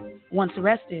 Once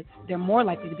arrested, they're more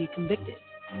likely to be convicted.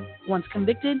 Once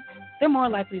convicted, they're more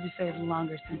likely to serve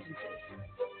longer sentences.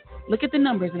 Look at the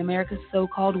numbers in America's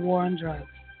so-called war on drugs.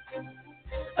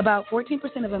 About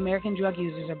 14% of American drug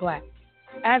users are black,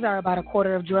 as are about a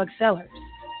quarter of drug sellers.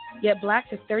 Yet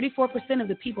blacks are 34% of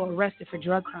the people arrested for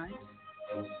drug crimes.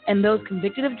 And those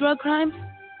convicted of drug crimes,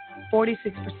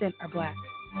 46% are black.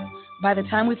 By the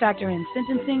time we factor in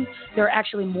sentencing, there are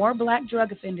actually more black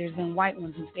drug offenders than white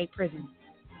ones in state prison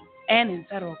and in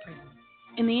federal prison.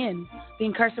 In the end, the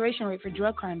incarceration rate for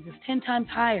drug crimes is 10 times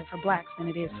higher for blacks than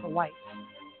it is for whites.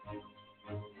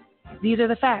 These are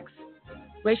the facts.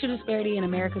 Racial disparity in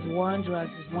America's war on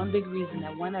drugs is one big reason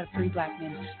that 1 out of 3 black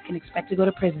men can expect to go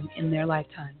to prison in their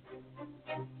lifetime.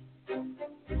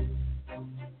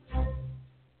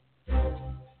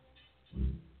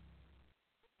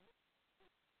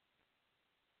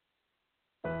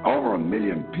 Over 1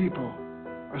 million people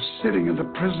are sitting in the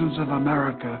prisons of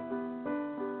America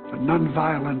for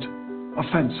nonviolent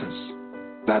offenses.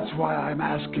 That's why I'm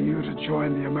asking you to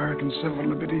join the American Civil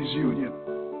Liberties Union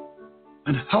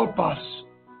and help us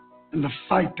in the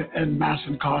fight to end mass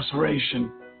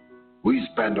incarceration. We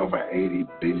spend over $80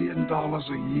 billion a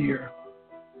year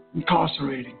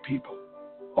incarcerating people.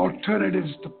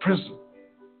 Alternatives to prison,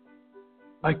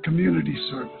 like community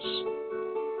service,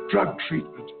 drug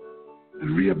treatment,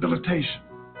 and rehabilitation,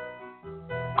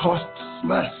 costs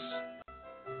less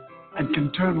and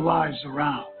can turn lives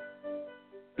around.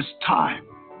 It's time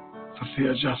for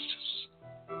fair justice.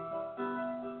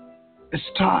 It's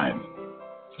time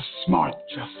for smart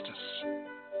justice.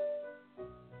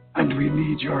 And we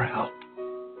need your help.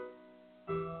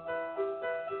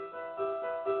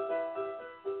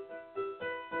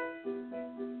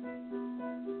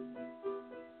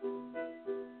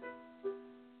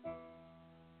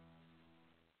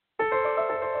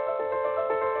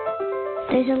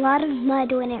 There's a lot of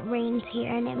mud when it rains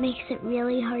here, and it makes it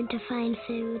really hard to find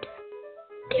food.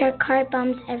 There are car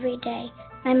bombs every day.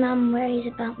 My mom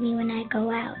worries about me when I go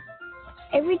out.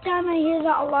 Every time I hear the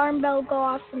alarm bell go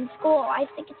off from school, I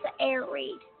think it's an air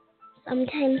raid.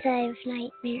 Sometimes I have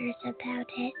nightmares about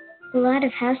it. A lot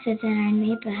of houses in our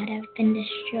neighborhood have been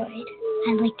destroyed.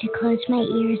 I like to close my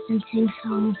ears and sing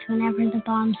songs whenever the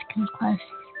bombs come close.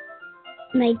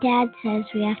 My dad says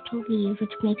we have to leave,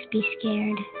 which makes me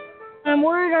scared. I'm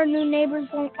worried our new neighbors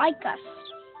won't like us.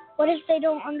 What if they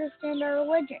don't understand our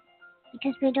religion?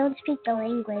 Because we don't speak the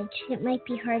language, it might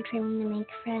be hard for me to make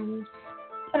friends.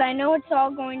 But I know it's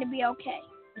all going to be okay.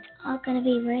 It's all going to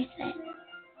be worth it.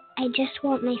 I just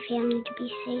want my family to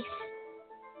be safe.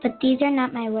 But these are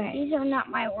not my words. These are not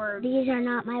my words. These are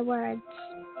not my words.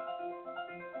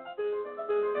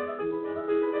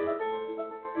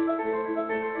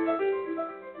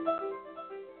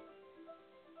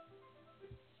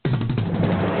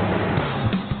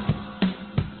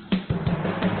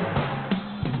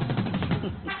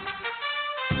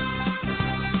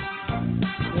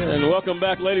 And welcome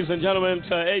back, ladies and gentlemen, to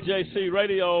AJC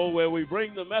Radio, where we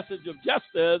bring the message of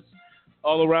justice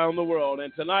all around the world.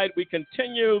 And tonight we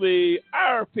continue the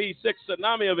IRP6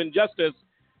 Tsunami of Injustice,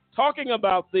 talking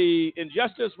about the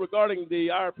injustice regarding the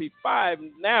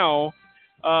IRP5 now,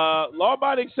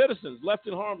 law-abiding citizens left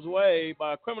in harm's way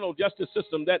by a criminal justice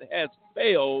system that has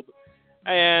failed.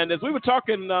 And as we were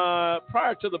talking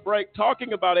prior to the break,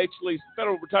 talking about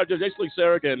Federal Retired Judge H. Lee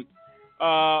Sarragan,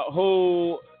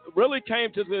 who really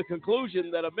came to the conclusion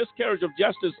that a miscarriage of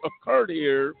justice occurred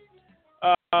here.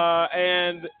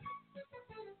 And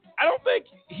I don't think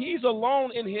he's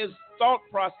alone in his thought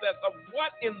process of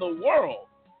what in the world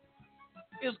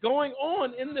is going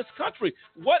on in this country.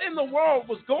 What in the world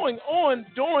was going on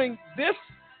during this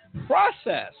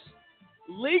process,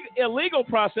 illegal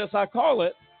process, I call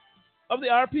it, of the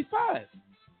IRP5.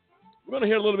 We're going to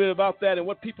hear a little bit about that and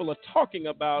what people are talking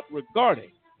about regarding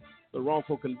the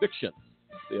wrongful conviction,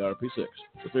 the IRP6.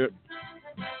 Let's hear it.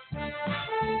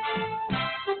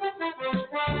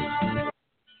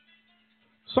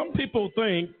 Some people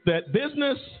think that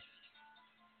business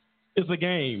is a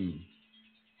game.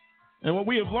 And what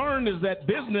we have learned is that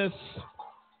business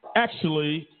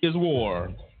actually is war.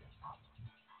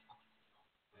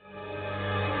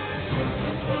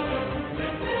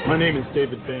 My name is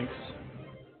David Banks,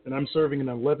 and I'm serving an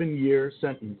 11-year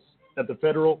sentence at the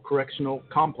Federal Correctional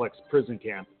Complex Prison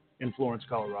Camp in Florence,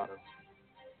 Colorado.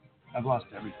 I've lost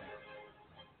everything.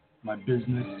 My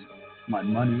business, my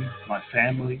money, my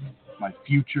family, my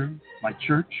future, my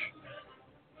church,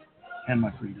 and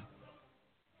my freedom.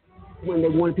 When they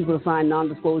wanted people to sign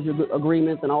non-disclosure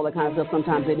agreements and all that kind of stuff,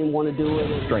 sometimes they didn't want to do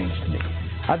it. Strange to me.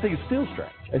 I think it's still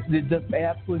strange. It just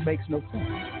absolutely makes no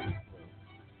sense.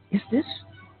 Is this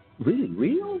really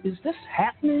real? Is this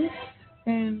happening?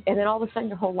 And then all of a sudden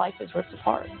your whole life is ripped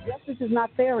apart. Justice is not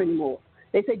fair anymore.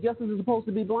 They say justice is supposed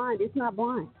to be blind. It's not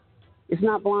blind. It's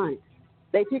not blind.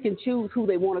 They pick and choose who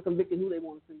they want to convict and who they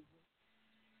want to sentence.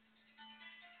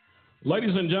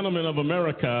 Ladies and gentlemen of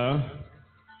America,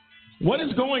 what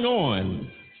is going on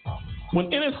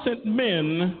when innocent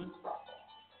men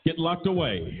get locked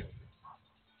away?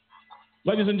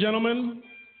 Ladies and gentlemen,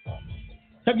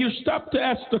 have you stopped to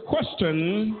ask the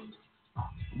question,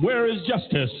 where is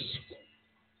justice?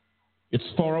 It's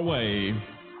far away.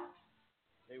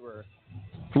 They were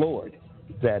floored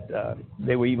that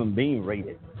they were even being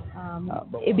raided.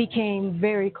 It became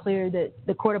very clear that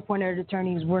the court-appointed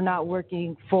attorneys were not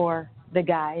working for the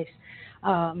guys.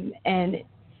 And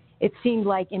it seemed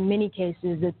like in many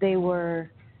cases that they were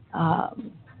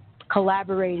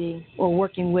collaborating or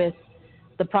working with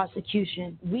the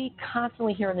prosecution. We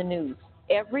constantly hear in the news,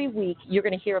 every week you're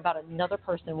going to hear about another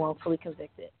person wrongfully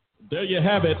convicted. There you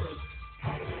have it.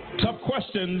 Tough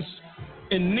questions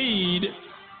in need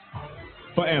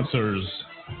for answers.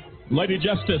 Lady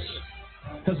Justice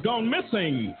has gone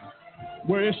missing.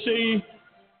 Where is she?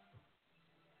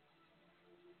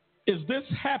 Is this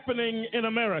happening in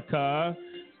America?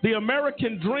 The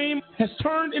American dream has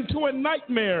turned into a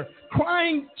nightmare.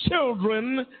 Crying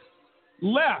children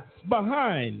left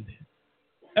behind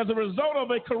as a result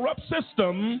of a corrupt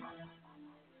system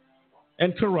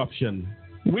and corruption.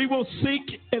 We will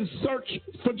seek and search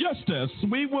for justice.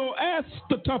 We will ask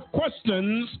the tough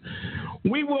questions.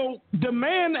 We will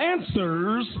demand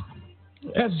answers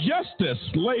as justice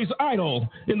lays idle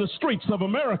in the streets of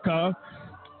America.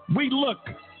 We look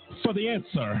for the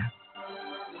answer.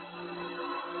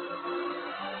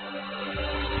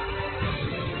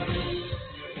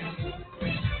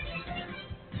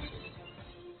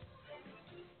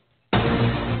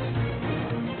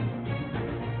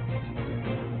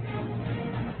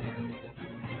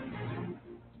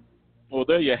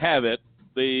 there you have it.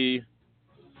 The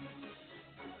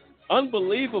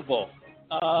unbelievable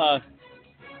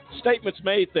statements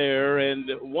made there, and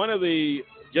one of the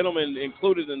gentlemen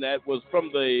included in that was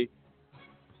from the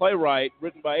playwright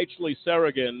written by H. Lee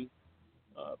Sarragan,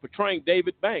 portraying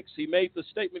David Banks. He made the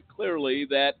statement clearly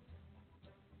that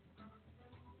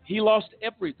he lost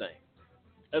everything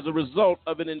as a result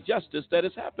of an injustice that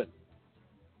has happened.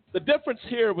 The difference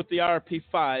here with the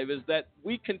IRP5 is that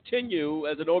we continue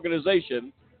as an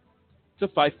organization to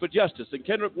fight for justice. And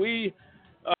Kendrick, we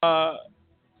are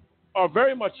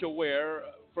very much aware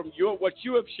from what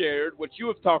you have shared, what you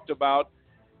have talked about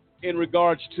in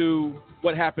regards to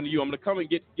what happened to you. I'm going to come and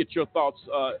get your thoughts,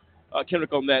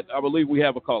 Kendrick, on that. I believe we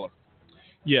have a caller.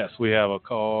 Yes, we have a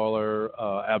caller.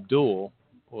 Abdul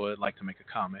would like to make a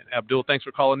comment. Abdul, thanks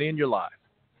for calling in. You're live.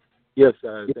 Yes,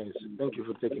 thanks. Thank you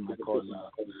for taking my call.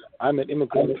 I'm an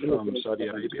immigrant from Saudi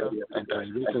Arabia, and I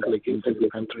recently came to the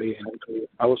country. And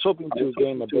I was hoping to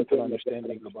gain a better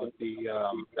understanding about the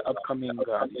upcoming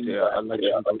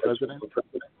election for president.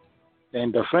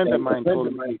 And a friend of mine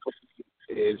told me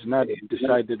it's not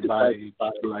decided by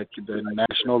like the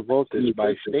national vote, it's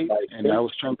by state. And I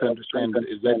was trying to understand,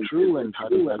 is that true, and how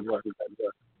does that work?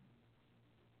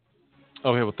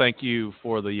 Okay, well, thank you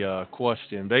for the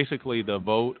question. Basically, the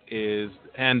vote is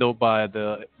handled by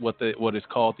what is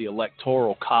called the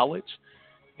Electoral College,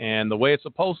 and the way it's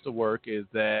supposed to work is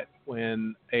that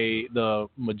when the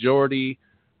majority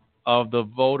of the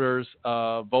voters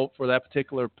vote for that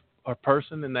particular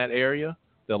person in that area,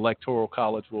 the Electoral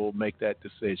College will make that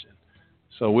decision.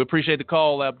 So we appreciate the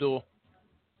call, Abdul.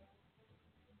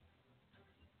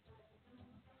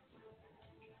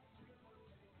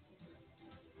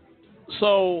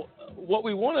 So what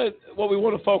we want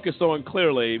to focus on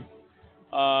clearly,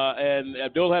 and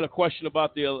Abdul had a question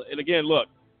about and again, look,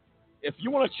 if you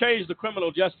want to change the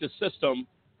criminal justice system,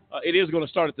 it is going to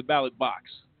start at the ballot box.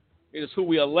 It is who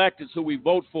we elect, it's who we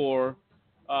vote for,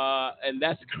 and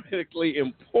that's critically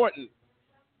important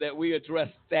that we address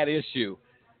that issue.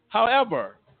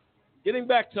 However, getting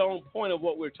back to the on point of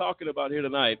what we're talking about here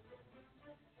tonight,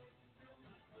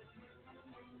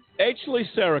 H. Lee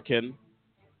Sarragan,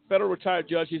 federal retired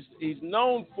judge, he's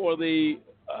known for the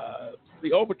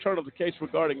overturn of the case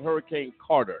regarding Hurricane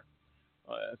Carter.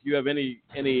 If you have any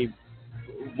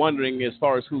wondering as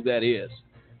far as who that is,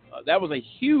 that was a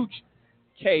huge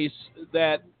case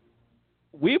that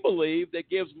we believe that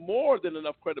gives more than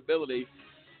enough credibility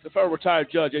to federal retired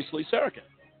judge H. Lee Sarragan,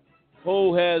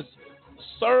 who has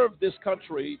served this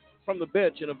country from the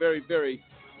bench in a very, very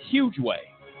huge way.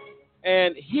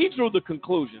 And he drew the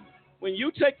conclusion, when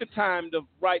you take the time to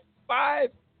write 5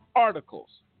 articles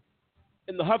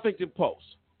in the Huffington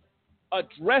Post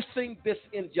addressing this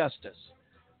injustice,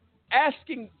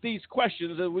 asking these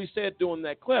questions, as we said during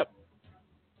that clip,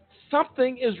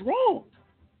 something is wrong.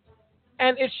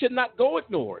 And it should not go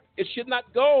ignored. It should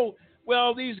not go,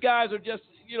 well, these guys are just,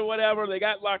 whatever, they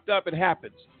got locked up, it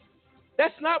happens.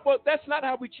 That's not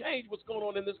how we change what's going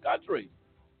on in this country.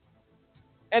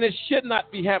 And it should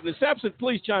not be happening. Sampson,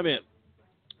 please chime in.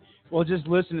 Well, just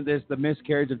listen to this, the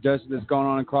miscarriage of justice that's going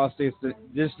on across this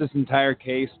entire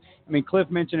case. I mean, Cliff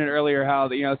mentioned it earlier how,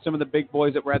 some of the big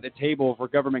boys that were at the table for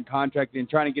government contracting and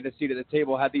trying to get a seat at the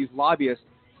table had these lobbyists,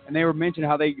 and they were mentioning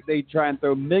how they try and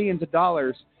throw millions of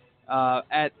dollars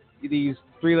at these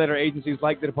 3-letter agencies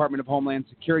like the Department of Homeland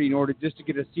Security in order just to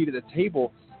get a seat at the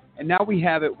table. And now we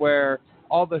have it where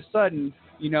all of a sudden,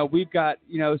 we've got,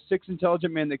 6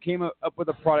 intelligent men that came up with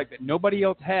a product that nobody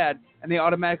else had, and they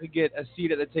automatically get a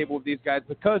seat at the table with these guys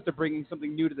because they're bringing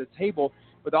something new to the table.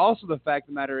 But also the fact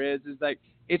of the matter is that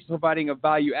it's providing a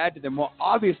value add to them. Well,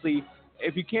 obviously,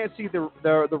 if you can't see the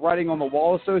writing on the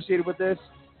wall associated with this,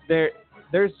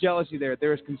 there's jealousy there.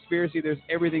 There's conspiracy. There's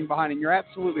everything behind it. And you're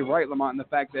absolutely right, Lamont, in the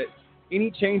fact that any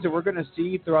change that we're going to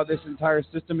see throughout this entire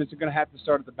system is going to have to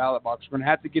start at the ballot box. We're going to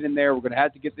have to get in there. We're going to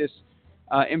have to get this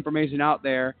information out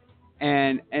there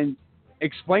and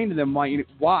explain to them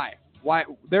why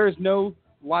there is no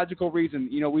logical reason.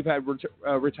 We've had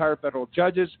retired federal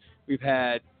judges. We've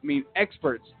had,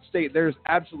 experts state there's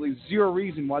absolutely zero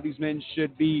reason why these men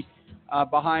should be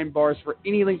behind bars for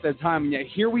any length of time. And yet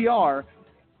here we are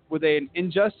with an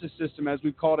injustice system, as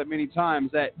we've called it many times,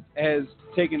 that has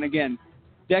taken, again,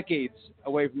 decades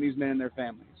away from these men and their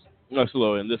families.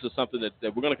 Absolutely, and this is something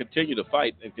that we're going to continue to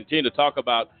fight and continue to talk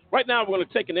about. Right now, we're going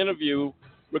to take an interview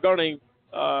regarding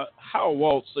Howard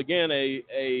Waltz, again,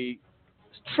 a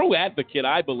true advocate,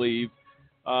 I believe,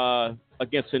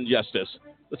 against injustice.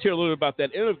 Let's hear a little bit about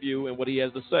that interview and what he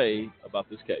has to say about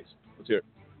this case. Let's hear it.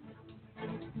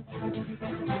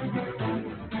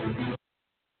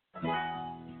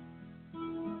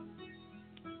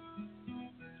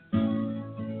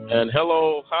 And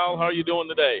hello, Hal, how are you doing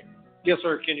today? Yes,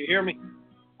 sir. Can you hear me?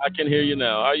 I can hear you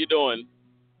now. How are you doing?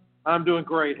 I'm doing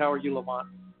great. How are you, Lamont?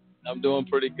 I'm doing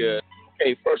pretty good.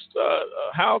 Okay, first,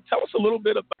 Hal, tell us a little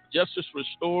bit about Justice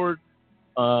Restored.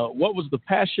 What was the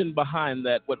passion behind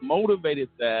that? What motivated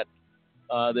that?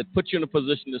 That put you in a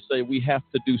position to say we have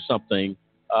to do something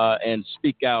and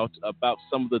speak out about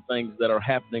some of the things that are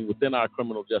happening within our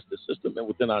criminal justice system and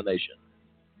within our nation?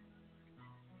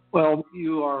 Well,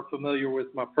 you are familiar with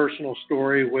my personal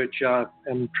story, which I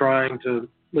am trying to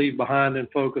leave behind and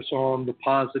focus on the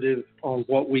positive, on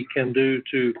what we can do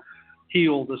to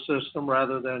heal the system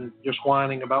rather than just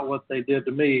whining about what they did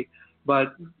to me.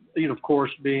 But, of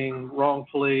course, being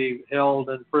wrongfully held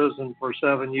in prison for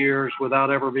 7 years without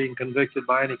ever being convicted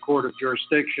by any court of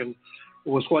jurisdiction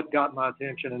was what got my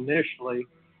attention initially.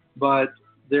 But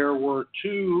there were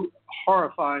two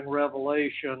horrifying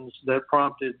revelations that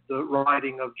prompted the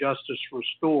writing of Justice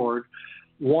Restored.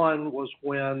 One was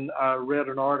when I read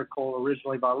an article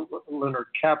originally by Leonard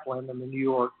Kaplan in the New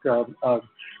York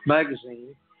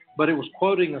magazine, but it was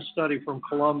quoting a study from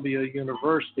Columbia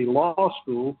University Law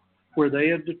School where they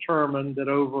had determined that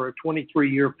over a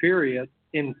 23-year period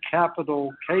in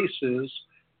capital cases,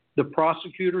 the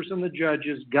prosecutors and the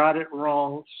judges got it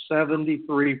wrong 73%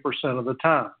 of the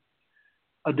time.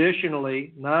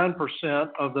 Additionally,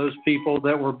 9% of those people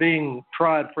that were being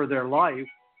tried for their life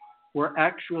were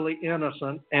actually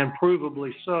innocent and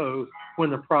provably so when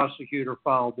the prosecutor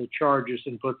filed the charges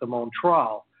and put them on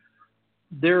trial.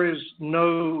 There is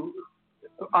no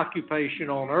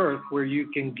occupation on earth where you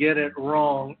can get it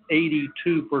wrong 82%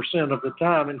 of the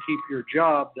time and keep your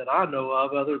job that I know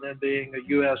of other than being a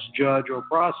U.S. judge or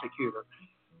prosecutor.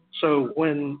 So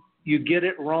when you get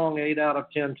it wrong 8 out of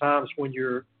 10 times when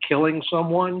you're killing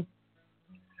someone,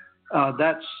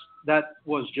 that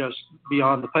was just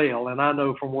beyond the pale. And I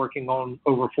know from working on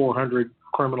over 400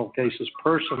 criminal cases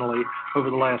personally over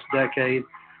the last decade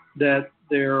that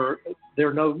they're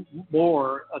no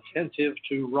more attentive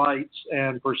to rights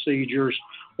and procedures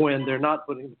when they're not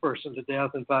putting the person to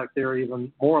death. In fact, they're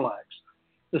even more lax.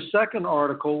 The second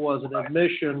article was an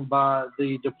admission by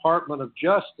the Department of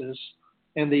Justice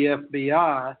and the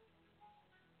FBI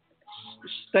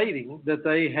stating that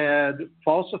they had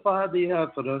falsified the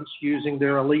evidence using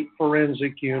their elite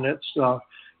forensic units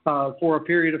for a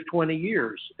period of 20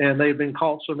 years. And they've been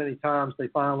caught so many times they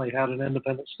finally had an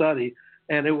independent study,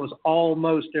 and it was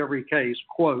almost every case,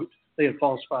 quote, they had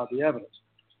falsified the evidence.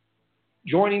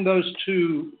 Joining those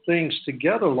two things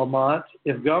together, Lamont,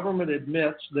 if government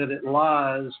admits that it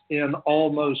lies in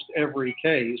almost every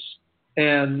case,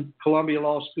 and Columbia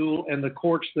Law School and the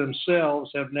courts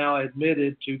themselves have now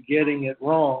admitted to getting it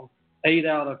wrong 8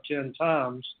 out of 10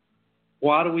 times,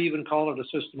 why do we even call it a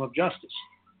system of justice?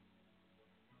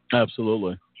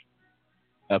 Absolutely.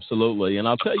 Absolutely. And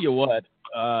I'll tell you what,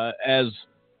 as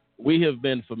we have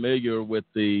been familiar with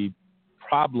the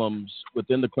problems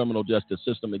within the criminal justice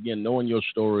system, again, knowing your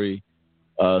story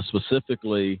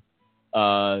specifically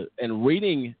and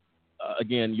reading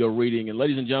again, your reading. And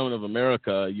ladies and gentlemen of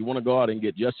America, you want to go out and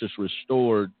get Justice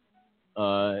Restored.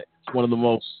 It's one of the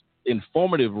most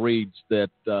informative reads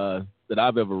that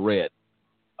I've ever read.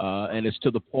 And it's to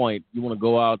the point. You want to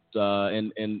go out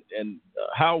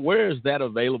where is that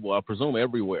available? I presume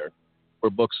everywhere where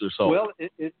books are sold. Well,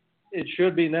 it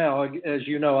should be now. As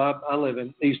you know, I live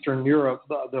in Eastern Europe.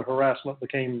 The harassment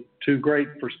became too great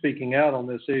for speaking out on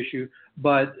this issue.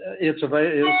 But it's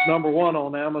number one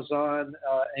on Amazon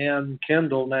and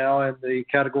Kindle now in the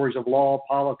categories of law,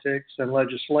 politics, and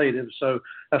legislative. So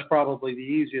that's probably the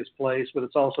easiest place. But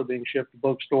it's also being shipped to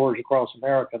bookstores across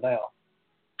America now.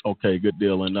 Okay, good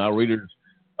deal. And our readers,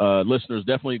 listeners,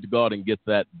 definitely need to go out and get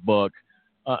that book.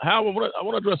 Hal, I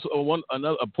want to address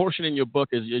a portion in your book.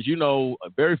 As you know,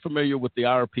 very familiar with the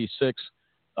IRP6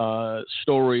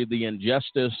 story, the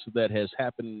injustice that has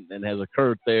happened and has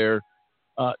occurred there.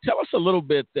 Tell us a little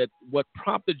bit that what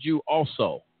prompted you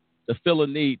also to feel a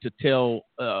need to tell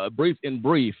in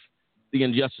brief the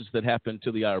injustice that happened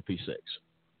to the IRP6.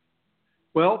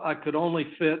 Well, I could only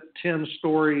fit 10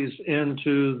 stories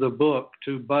into the book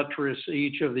to buttress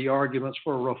each of the arguments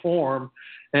for reform.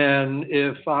 And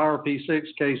if IRP6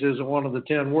 case isn't one of the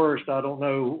 10 worst, I don't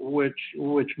know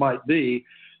which might be.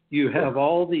 You have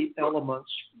all the elements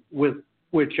with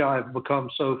which I've become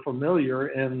so familiar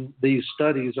in these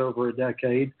studies over a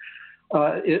decade.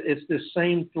 It's the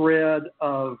same thread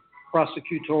of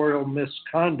prosecutorial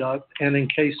misconduct, and in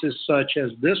cases such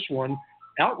as this one,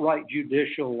 outright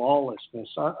judicial lawlessness.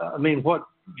 I mean, what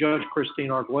Judge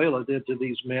Christine Arguello did to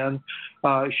these men,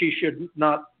 she should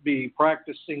not be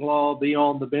practicing law, be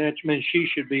on the bench. I mean, she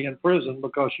should be in prison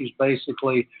because she's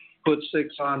basically put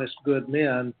 6 honest, good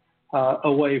men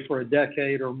away for a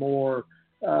decade or more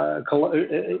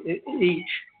each,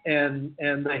 and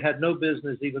they had no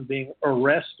business even being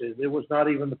arrested. It was not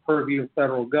even the purview of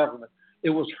federal government. It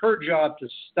was her job to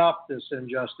stop this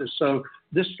injustice. So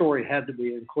this story had to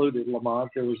be included,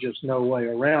 Lamont. There was just no way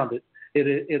around it. It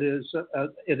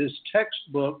is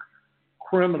textbook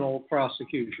criminal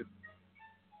prosecution.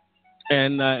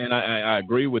 And I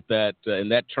agree with that.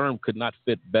 And that term could not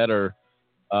fit better.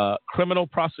 Criminal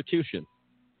prosecution.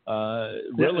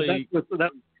 Really,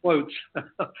 that's quotes,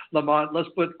 Lamont. Let's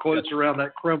put quotes around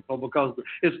that criminal, because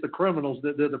it's the criminals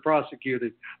that did the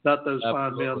prosecuting, not those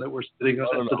fine men that were sitting at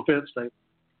the defense table.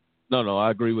 No, I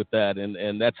agree with that,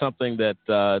 and that's something that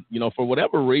for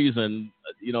whatever reason,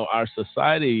 our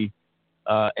society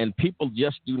and people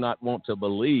just do not want to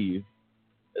believe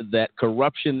that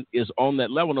corruption is on that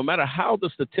level. No matter how the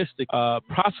statistics,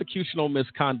 prosecutional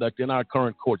misconduct in our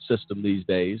current court system these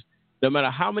days, no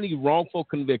matter how many wrongful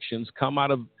convictions come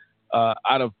out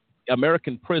of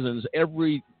American prisons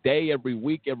every day, every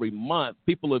week, every month,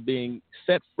 people are being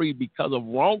set free because of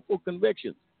wrongful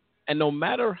convictions. And no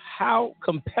matter how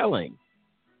compelling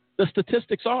the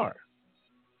statistics are,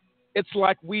 it's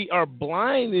like we are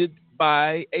blinded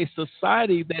by a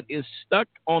society that is stuck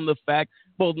on the fact,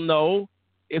 well, no,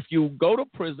 if you go to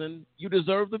prison, you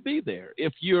deserve to be there.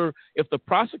 If the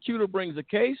prosecutor brings a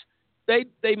case,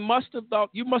 they must have thought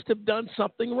you must have done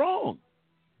something wrong.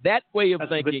 That way of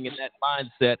thinking and that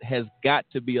mindset has got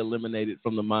to be eliminated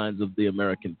from the minds of the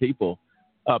American people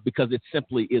because it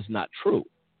simply is not true.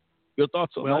 Your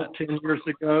thoughts on that?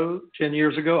 10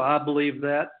 years ago, I believed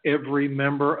that. Every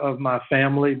member of my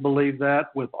family believed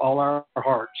that with all our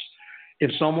hearts.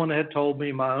 If someone had told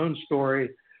me my own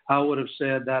story, I would have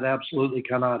said that absolutely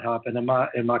cannot happen in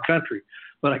my country.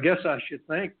 But I guess I should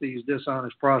thank these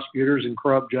dishonest prosecutors and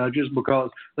corrupt judges,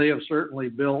 because they have certainly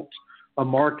built a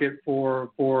market for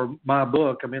my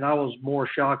book. I mean, I was more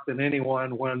shocked than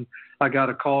anyone when I got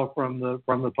a call from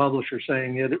the publisher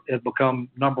saying it had become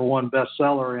 #1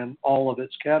 bestseller in all of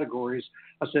its categories.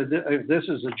 I said, if this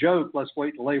is a joke, let's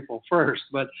wait till April 1st.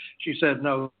 But she said,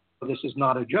 no, this is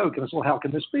not a joke. And I said, well, how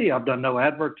can this be? I've done no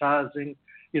advertising.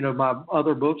 My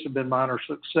other books have been minor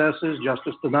successes.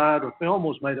 Justice Denied, a film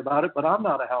was made about it, but I'm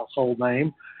not a household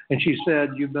name. And she said,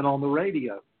 you've been on the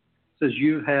radio. Says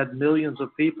you've had millions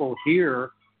of people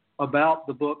hear about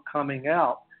the book coming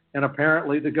out. And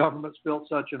apparently the government's built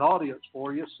such an audience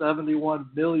for you, 71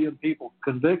 million people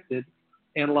convicted.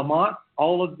 And Lamont,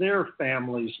 all of their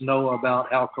families know about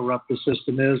how corrupt the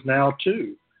system is now,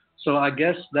 too. So I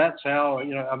guess that's how,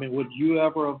 would you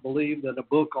ever have believed that a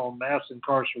book on mass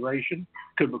incarceration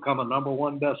could become a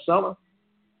 #1 bestseller?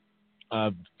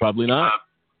 Probably not.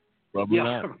 Probably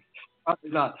not.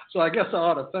 Probably not. So I guess I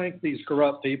ought to thank these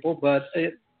corrupt people, but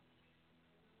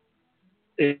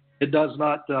it does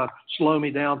not slow me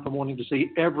down from wanting to see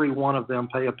every one of them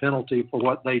pay a penalty for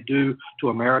what they do to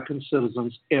American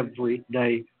citizens every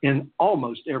day in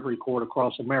almost every court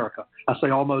across America. I say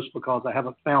almost because I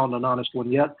haven't found an honest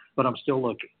one yet, but I'm still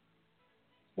looking.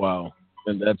 Wow.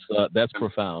 And that's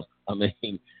profound. I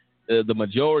mean, the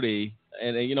majority,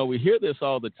 and we hear this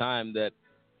all the time, that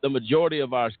the majority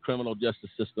of our criminal justice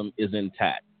system is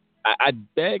intact. I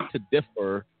beg to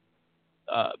differ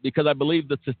because I believe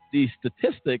that the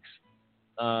statistics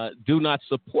do not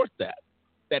support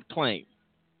that claim.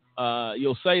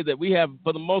 You'll say that we have,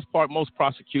 for the most part, most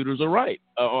prosecutors are right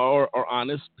or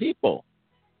honest people.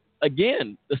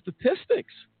 Again, the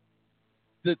statistics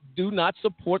that do not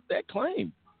support that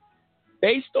claim.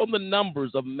 Based on the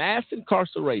numbers of mass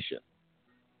incarceration,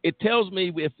 it tells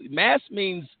me if mass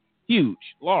means huge,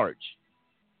 large,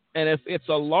 and if it's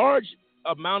a large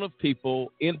amount of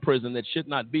people in prison that should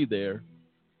not be there,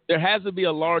 there has to be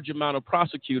a large amount of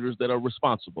prosecutors that are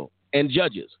responsible and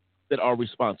judges that are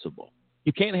responsible.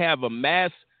 You can't have a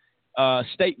mass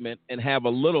statement and have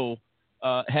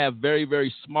have very,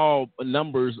 very small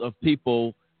numbers of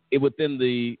people within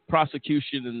the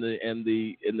prosecution and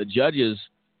the judges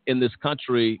in this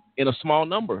country in a small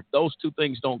number. Those two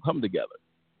things don't come together.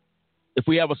 If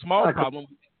we have a small problem,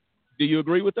 do you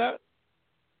agree with that?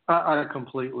 I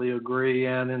completely agree.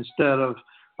 And instead of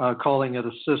calling it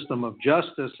a system of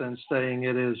justice and saying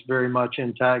it is very much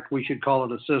intact, we should call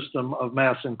it a system of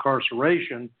mass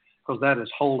incarceration, because that is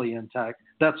wholly intact.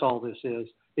 That's all this is.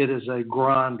 It is a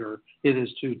grinder. It is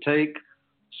to take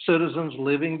citizens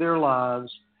living their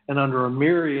lives, and under a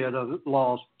myriad of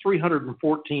laws,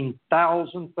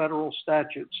 314,000 federal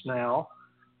statutes now.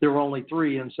 There were only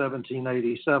 3 in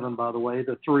 1787, by the way,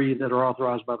 the 3 that are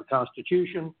authorized by the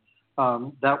Constitution.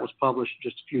 That was published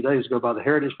just a few days ago by the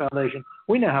Heritage Foundation.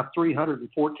 We now have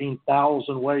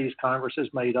 314,000 ways Congress has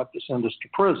made up to send us to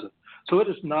prison. So it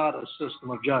is not a system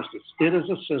of justice. It is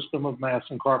a system of mass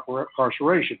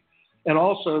incarceration. And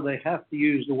also they have to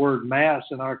use the word mass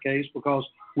in our case because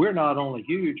we're not only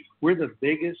huge, we're the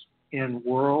biggest in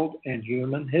world and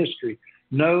human history.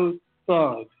 No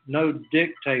thug, no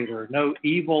dictator, no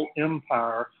evil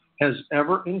empire has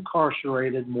ever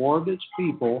incarcerated more of its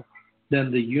people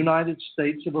than the United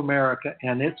States of America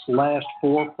and its last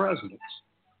 4 presidents.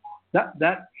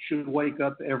 That should wake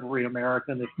up every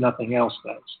American if nothing else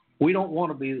does. We don't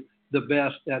want to be the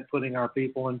best at putting our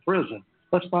people in prison.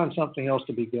 Let's find something else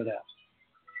to be good at.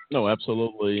 No,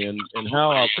 absolutely. And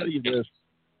Hal, I'll tell you this.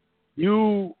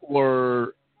 You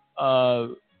were,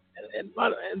 and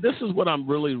this is what I'm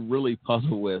really, really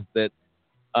puzzled with, that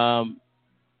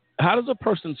how does a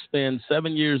person spend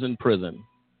 7 years in prison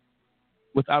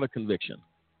without a conviction?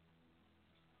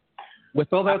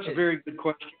 Well, that's a very good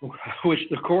question, which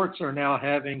the courts are now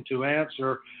having to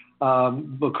answer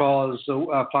because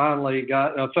I finally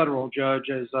got a federal judge,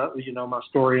 as you know, my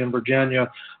story in Virginia,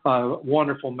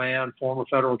 wonderful man, former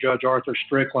federal judge Arthur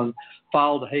Strickland,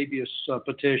 filed a habeas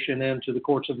petition into the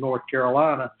courts of North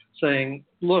Carolina saying,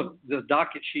 look, the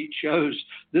docket sheet shows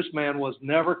this man was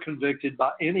never convicted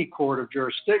by any court of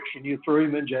jurisdiction. You threw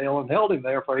him in jail and held him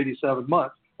there for 87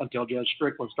 months until Judge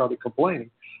Strickland started complaining.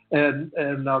 And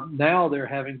now they're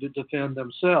having to defend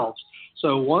themselves.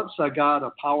 So once I got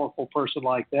a powerful person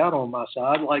like that on my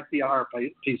side, like the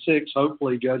IRP6,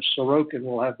 hopefully Judge Sorokin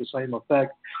will have the same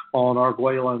effect on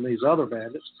Arguello and these other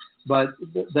bandits. But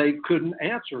they couldn't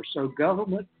answer, so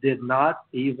government did not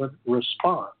even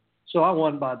respond. So I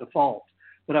won by default.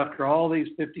 But after all these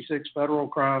 56 federal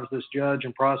crimes this judge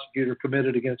and prosecutor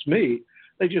committed against me,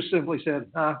 they just simply said,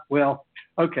 well,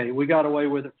 okay, we got away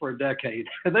with it for a decade.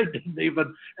 And they didn't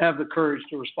even have the courage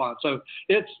to respond. So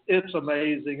it's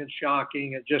amazing and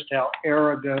shocking at just how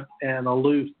arrogant and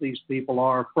aloof these people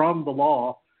are from the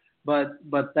law. But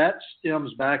that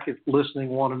stems back, if listening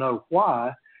want to know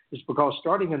why, is because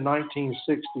starting in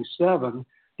 1967,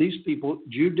 these people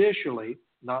judicially,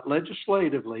 not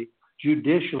legislatively,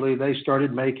 judicially, they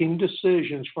started making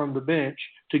decisions from the bench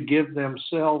to give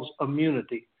themselves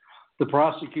immunity. The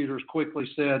prosecutors quickly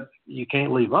said, you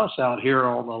can't leave us out here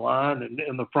on the line and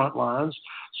in the front lines.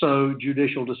 So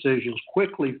judicial decisions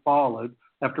quickly followed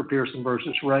after Pearson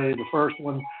versus Ray, the first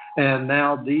one. And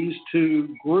now these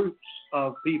two groups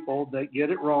of people that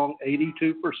get it wrong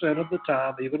 82% of the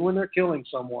time, even when they're killing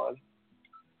someone,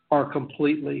 are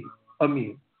completely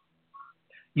immune.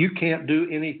 You can't do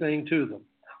anything to them.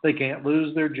 They can't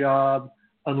lose their job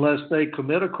unless they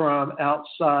commit a crime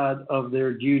outside of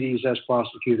their duties as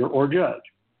prosecutor or judge.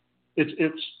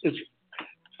 It's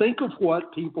think of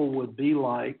what people would be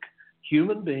like,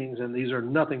 human beings, and these are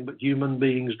nothing but human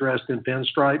beings dressed in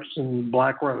pinstripes and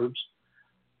black robes.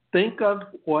 Think of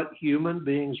what human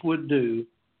beings would do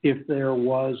if there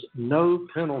was no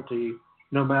penalty,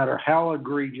 no matter how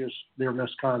egregious their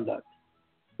misconduct.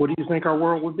 What do you think our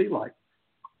world would be like?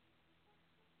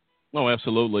 Oh,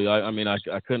 absolutely.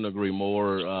 I couldn't agree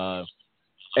more.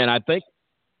 And I think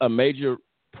a major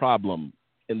problem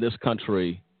in this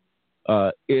country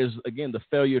is, again, the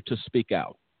failure to speak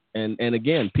out. And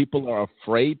again, people are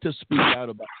afraid to speak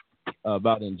out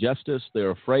about injustice.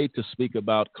 They're afraid to speak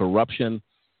about corruption.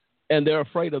 And they're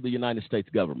afraid of the United States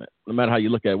government. No matter how you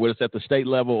look at it, whether it's at the state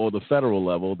level or the federal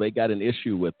level, they got an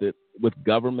issue with it, with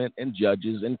government and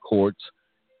judges and courts.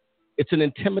 It's an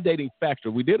intimidating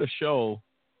factor. We did a show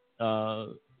a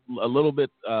little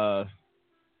bit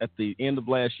at the end of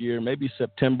last year, maybe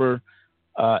September,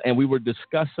 and we were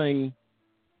discussing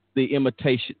the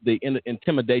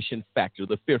intimidation factor,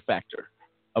 the fear factor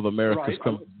of America's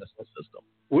criminal justice system.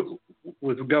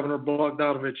 With Governor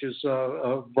Bogdanovich's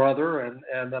brother,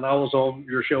 and then I was on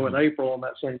your show in April on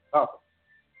that same topic.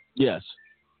 Yes.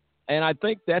 And I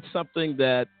think that's something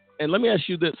that, and let me ask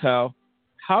you this, Hal,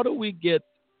 how do we get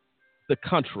the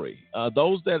country,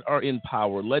 those that are in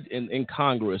power, in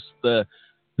Congress,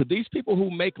 these people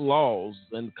who make laws,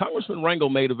 and Congressman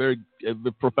Rangel made a very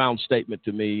profound statement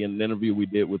to me in an interview we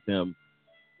did with him.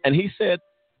 And he said,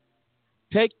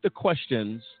 take the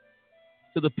questions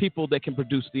to the people that can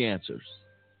produce the answers,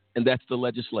 and that's the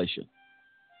legislation.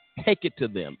 Take it to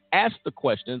them. Ask the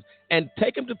questions, and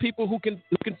take them to people who can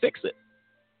fix it.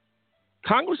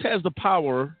 Congress has the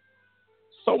power,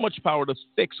 so much power, to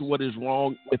fix what is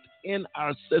wrong within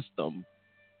our system.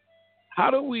 How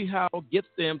do we get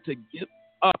them to get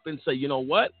up and say, you know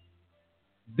what?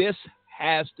 This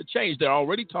has to change. They're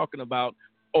already talking about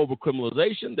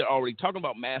overcriminalization. They're already talking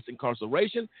about mass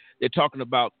incarceration. They're talking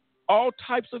about all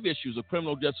types of issues of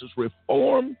criminal justice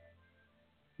reform.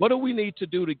 What do we need to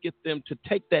do to get them to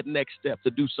take that next step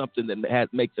to do something that has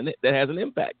an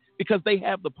impact? Because they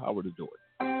have the power to do it.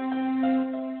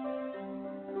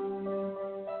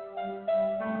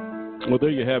 Well, there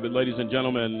you have it, ladies and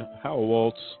gentlemen. Howard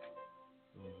Waltz,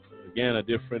 again, a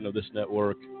dear friend of this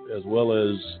network, as well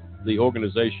as the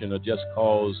organization, A Just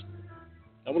Cause.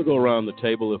 I want to go around the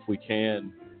table if we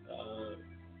can.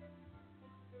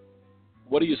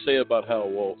 What do you say about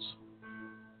Howard Waltz?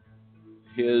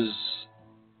 He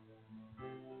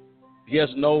has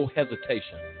no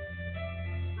hesitation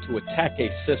to attack the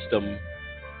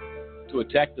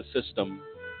system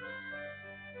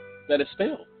that has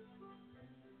failed.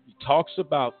 He talks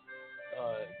about,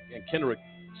 and Kendrick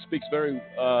speaks very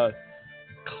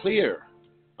clear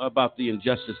about the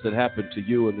injustice that happened to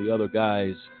you and the other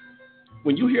guys.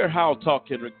 When you hear Howard talk,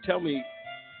 Kendrick, tell me,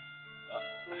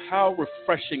 how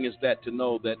refreshing is that to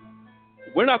know that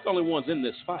we're not the only ones in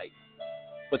this fight,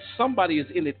 but somebody is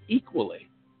in it equally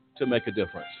to make a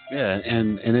difference? Yeah,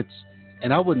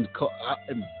 and I wouldn't call,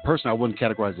 personally, I wouldn't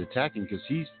categorize it attacking, because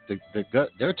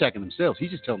they're attacking themselves.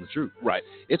 He's just telling the truth. Right.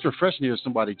 It's refreshing to hear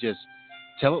somebody just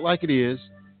tell it like it is.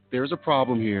 There's a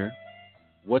problem here.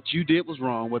 What you did was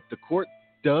wrong. What the court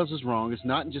does is wrong. It's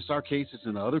not in just our case; it's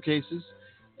in other cases.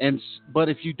 But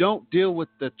if you don't deal with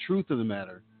the truth of the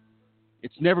matter,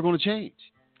 it's never going to change.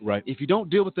 Right. If you don't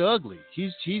deal with the ugly,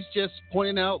 he's just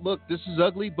pointing out, look, this is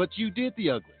ugly, but you did the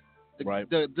ugly. Right.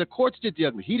 The courts did the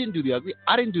ugly. He didn't do the ugly.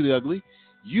 I didn't do the ugly.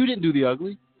 You didn't do the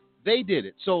ugly. They did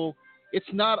it. So it's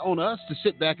not on us to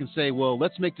sit back and say, well,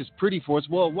 let's make this pretty for us.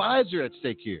 Well, lives are at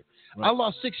stake here. Right. I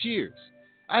lost 6 years.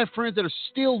 I have friends that are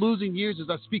still losing years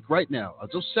as I speak right now. As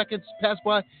those seconds pass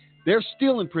by, they're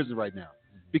still in prison right now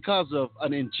because of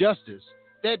an injustice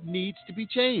that needs to be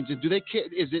changed. And do they care?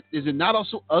 Is it not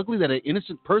also ugly that an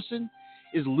innocent person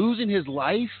is losing his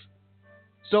life?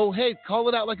 So, hey, call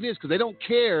it out like it is, because they don't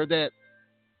care that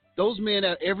those men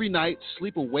every night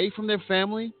sleep away from their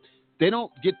family. They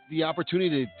don't get the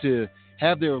opportunity to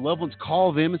have their loved ones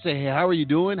call them and say, hey, how are you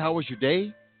doing? How was your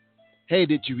day? Hey,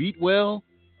 did you eat well?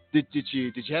 Did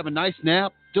you have a nice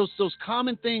nap? Those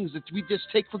common things that we just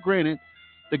take for granted,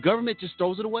 the government just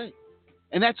throws it away.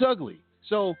 And that's ugly.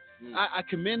 So I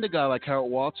commend a guy like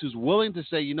Howard Waltz who's willing to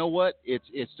say, you know what,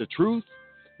 it's the truth.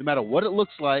 No matter what it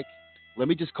looks like, let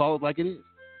me just call it like it is.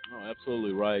 Oh,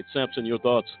 absolutely right. Sampson, your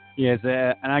thoughts? Yes,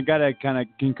 and I got to kind of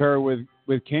concur with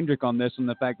Kendrick on this, on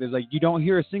the fact that like you don't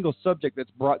hear a single subject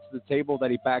that's brought to the table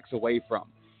that he backs away from.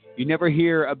 You never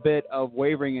hear a bit of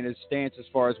wavering in his stance as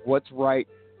far as what's right,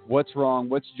 what's wrong,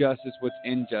 what's justice, what's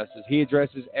injustice. He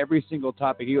addresses every single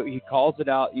topic. He calls it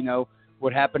out. You know,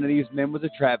 what happened to these men was a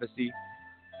travesty.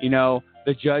 You know,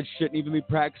 the judge shouldn't even be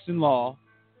practicing law.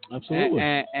 Absolutely.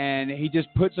 And he just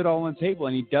puts it all on the table,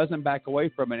 and he doesn't back away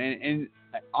from it. And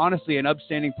honestly, an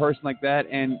upstanding person like that,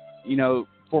 and, you know,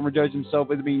 former judge himself,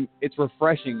 I mean, it's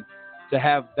refreshing to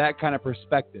have that kind of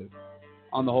perspective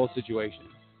on the whole situation.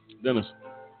 Dennis.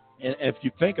 And if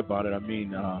you think about it, I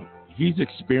mean, he's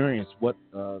experienced what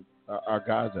our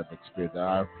guys have experienced,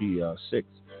 the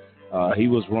IRP6. He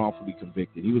was wrongfully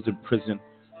convicted. He was in prison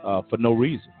for no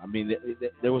reason. I mean,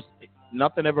 there was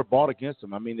nothing ever brought against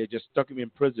him. I mean, they just stuck him in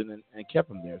prison and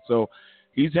kept him there. So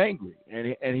he's angry,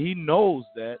 and he knows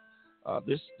that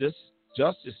this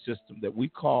justice system that we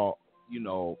call, you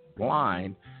know,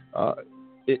 blind,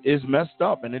 is messed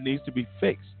up, and it needs to be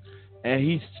fixed. And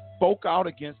he spoke out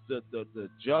against the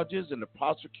judges and the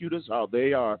prosecutors, how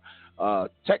they are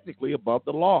technically above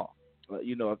the law.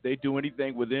 You know, if they do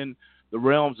anything within the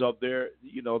realms of their,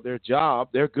 you know, their job,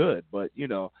 they're good. But, you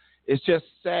know, it's just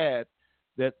sad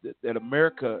that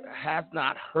America has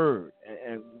not heard.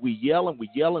 And we yell and we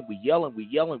yell and we yell and we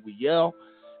yell and we yell.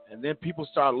 And then people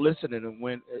start listening, and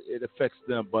when it affects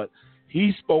them. But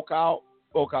he spoke out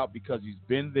because he's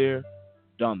been there,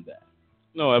 done that.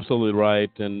 No, absolutely right.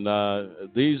 And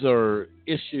these are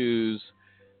issues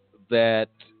that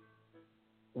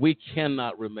we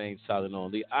cannot remain silent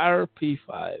on. The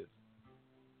IRP5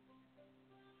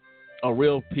 are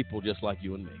real people just like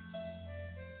you and me.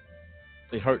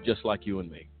 They hurt just like you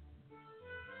and me.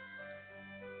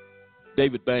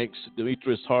 David Banks,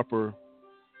 Demetrius Harper,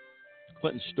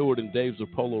 Clinton Stewart, and Dave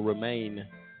Zerpolo remain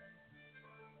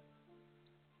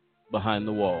behind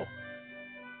the wall.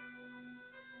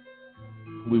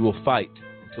 We will fight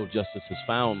until justice is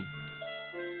found.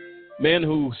 Men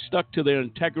who stuck to their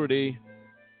integrity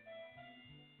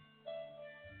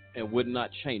and would not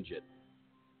change it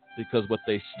because what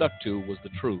they stuck to was the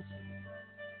truth.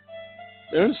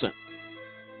 They're innocent.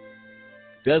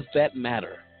 Does that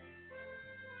matter?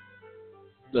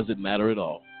 Does it matter at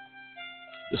all?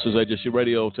 This is AJC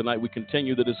Radio. Tonight we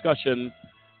continue the discussion,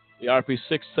 the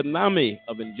IRP6 tsunami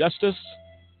of injustice,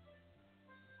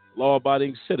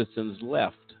 law-abiding citizens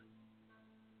left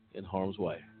in harm's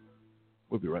way.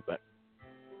 We'll be right back.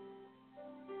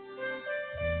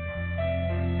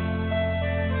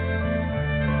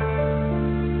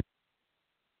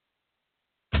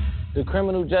 The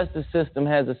criminal justice system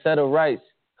has a set of rights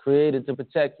created to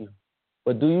protect you.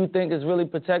 But do you think it's really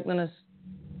protecting us?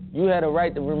 You had a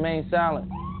right to remain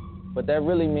silent, but that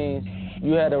really means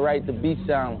you had a right to be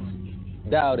silenced,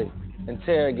 doubted,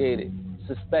 interrogated,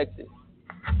 suspected.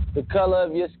 The color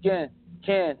of your skin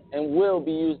can and will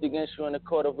be used against you in the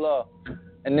court of law.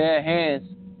 In their hands,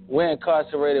 we're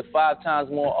incarcerated 5 times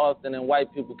more often than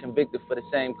white people convicted for the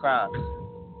same crimes.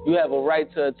 You have a right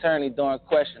to attorney during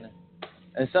questioning.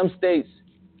 In some states,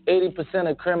 80%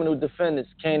 of criminal defendants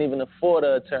can't even afford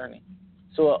an attorney.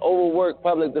 So an overworked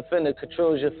public defender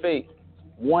controls your fate.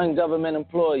 One government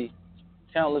employee,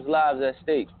 countless lives at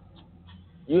stake.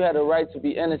 You had a right to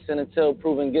be innocent until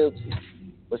proven guilty.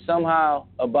 But somehow,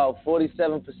 about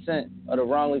 47% of the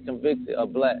wrongly convicted are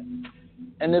black.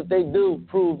 And if they do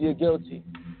prove you're guilty,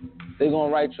 they're going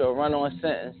to write you a run-on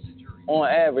sentence, on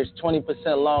average 20%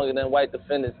 longer than white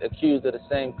defendants accused of the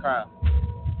same crime.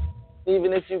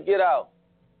 Even if you get out,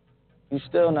 you're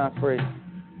still not free.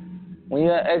 When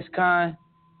you're an ex-con,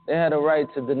 they had a right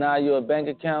to deny you a bank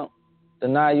account,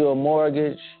 deny you a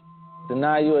mortgage,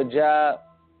 deny you a job,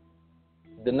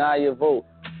 deny your vote.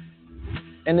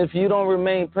 And if you don't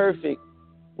remain perfect,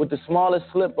 with the smallest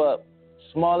slip-up,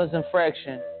 smallest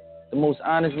infraction, the most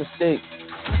honest mistake,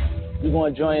 you're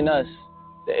going to join us,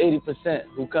 the 80%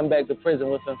 who come back to prison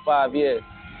within 5 years,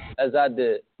 as I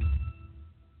did.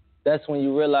 That's when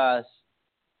you realize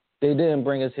they didn't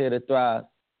bring us here to thrive.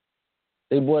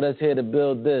 They brought us here to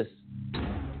build this.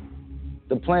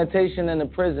 The plantation and the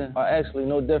prison are actually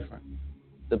no different.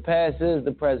 The past is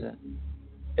the present.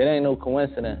 It ain't no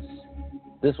coincidence.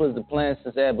 This was the plan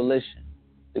since abolition,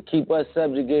 to keep us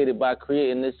subjugated by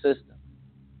creating this system.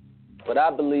 But I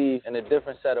believe in a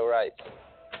different set of rights.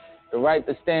 The right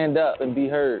to stand up and be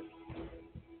heard.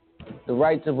 The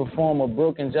right to reform a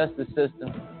broken justice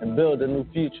system and build a new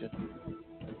future.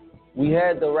 We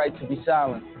had the right to be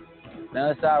silent.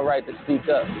 Now it's our right to speak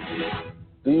up.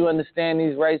 Do you understand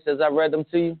these rights as I read them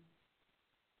to you?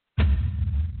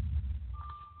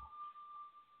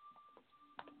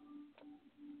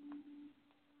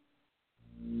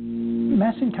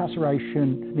 Mass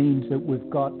incarceration means that we've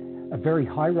got a very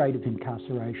high rate of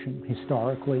incarceration,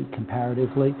 historically,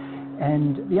 comparatively.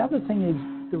 And the other thing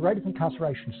is the rate of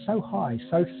incarceration is so high,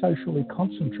 so socially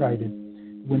concentrated,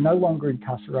 we're no longer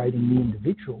incarcerating the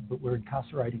individual, but we're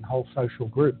incarcerating whole social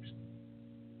groups.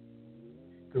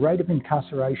 The rate of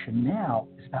incarceration now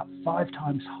is about 5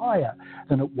 times higher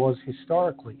than it was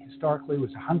historically. Historically, it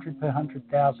was 100 per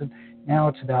 100,000. Now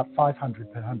it's about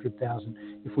 500 per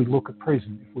 100,000. If we look at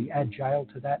prison, if we add jail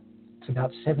to that, it's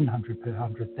about 700 per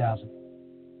 100,000.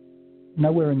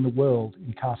 Nowhere in the world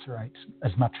incarcerates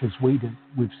as much as we do.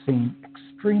 We've seen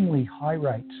extremely high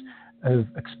rates of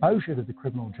exposure to the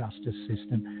criminal justice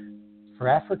system for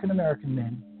African American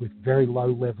men with very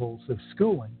low levels of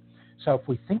schooling. So if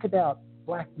we think about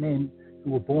black men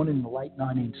who were born in the late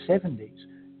 1970s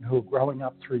and who are growing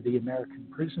up through the American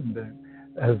prison boom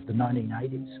of the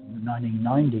 1980s and the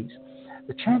 1990s,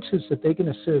 the chances that they're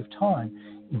going to serve time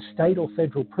in state or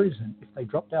federal prison if they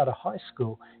dropped out of high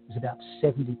school is about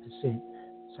 70%.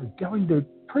 So going to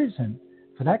prison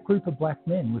for that group of black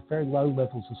men with very low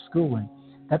levels of schooling,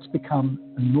 that's become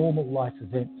a normal life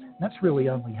event. And that's really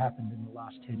only happened in the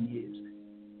last 10 years.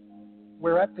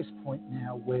 We're at this point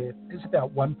now where there's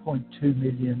about 1.2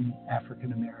 million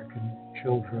African American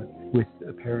children with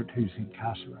a parent who's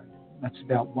incarcerated. That's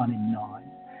about 1 in 9.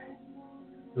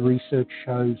 The research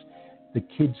shows the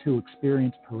kids who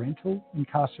experience parental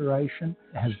incarceration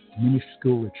have diminished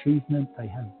school achievement, they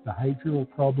have behavioral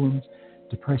problems,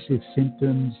 depressive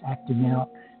symptoms, acting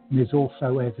out, and there's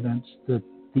also evidence that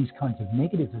these kinds of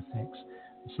negative effects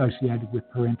associated with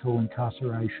parental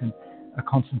incarceration are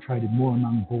concentrated more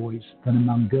among boys than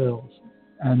among girls.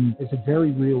 And there's a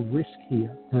very real risk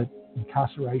here that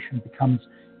incarceration becomes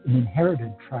an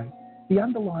inherited trait. The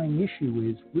underlying issue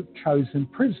is we've chosen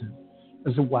prison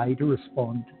as a way to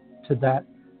respond to that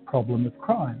problem of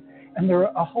crime. And there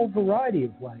are a whole variety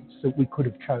of ways that we could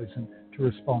have chosen to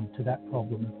respond to that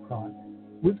problem of crime.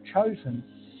 We've chosen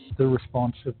the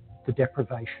response of the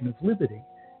deprivation of liberty.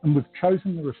 And we've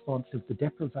chosen the response of the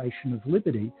deprivation of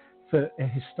liberty for a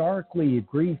historically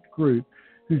aggrieved group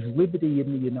whose liberty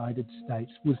in the United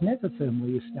States was never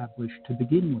firmly established to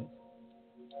begin with.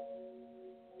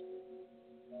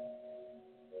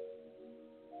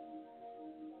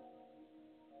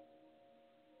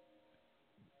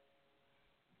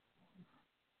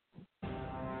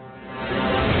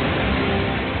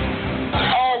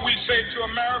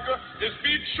 America is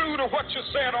be true to what you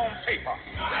said on paper.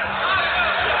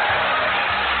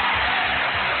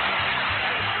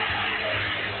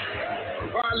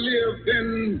 If I lived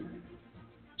in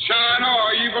China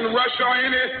or even Russia or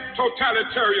any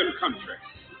totalitarian country,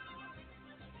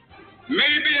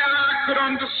 maybe I could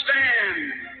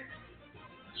understand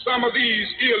some of these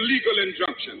illegal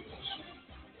injunctions.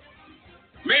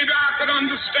 Maybe I could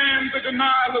understand the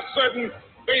denial of certain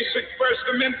basic First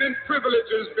Amendment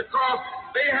privileges because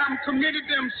they haven't committed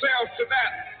themselves to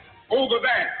that over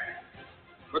that.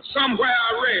 But somewhere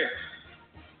I read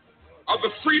of the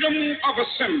freedom of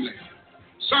assembly.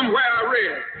 Somewhere I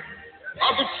read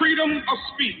of the freedom of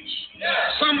speech.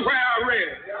 Somewhere I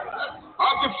read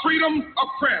of the freedom of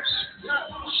press.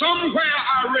 Somewhere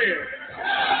I read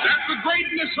that the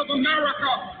greatness of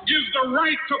America is the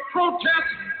right to protest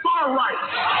for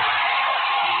rights.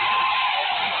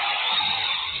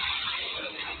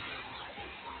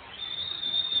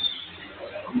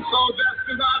 So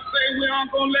just as I say, we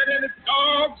aren't going to let any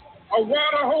dogs or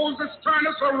water hoses turn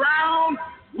us around,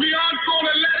 we aren't going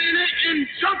to let any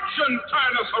injunction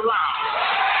turn us around.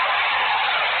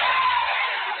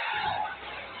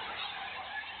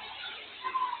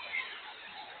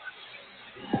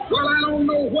 Well, I don't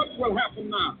know what will happen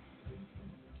now.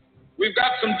 We've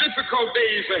got some difficult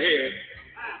days ahead.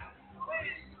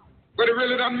 But it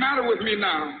really doesn't matter with me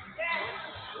now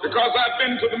because I've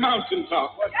been to the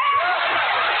mountaintop.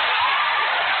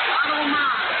 I don't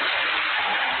mind.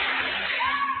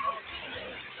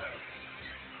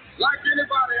 Like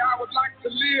anybody, I would like to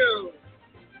live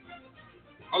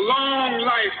a long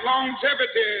life.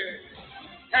 Longevity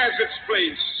has its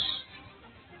place.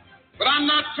 But I'm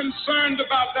not concerned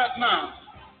about that now.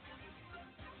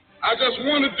 I just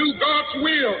want to do God's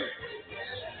will.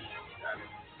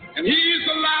 And He's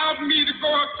allowed me to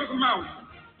go up to the mountain.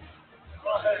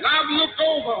 And I've looked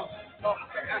over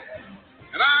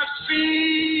and I've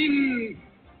seen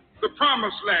the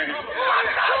promised land.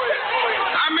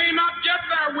 I may not get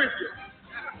there with you,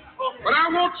 but I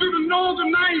want you to know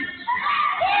tonight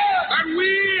that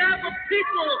we as a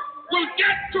people will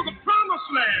get to the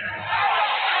promised land.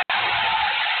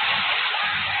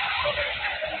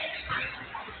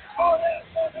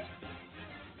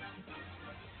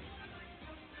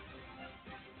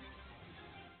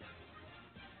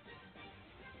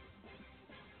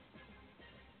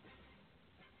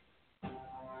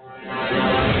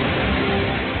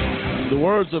 The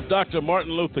words of Dr.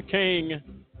 Martin Luther King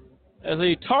as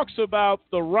he talks about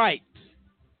the right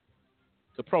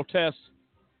to protest,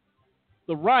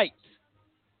 the right.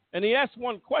 And he asked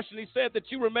one question. He said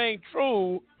that you remain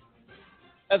true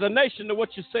as a nation to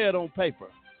what you said on paper.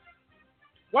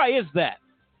 Why is that?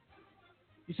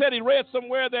 He said he read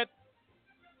somewhere that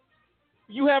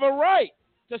you have a right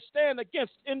to stand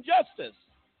against injustice.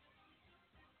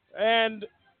 And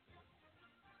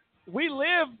we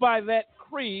live by that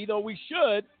creed, or we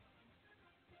should,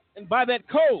 and by that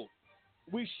code,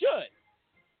 we should.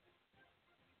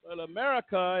 But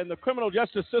America and the criminal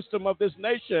justice system of this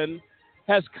nation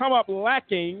has come up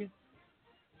lacking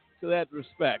to that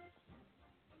respect.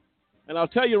 And I'll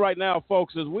tell you right now,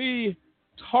 folks, as we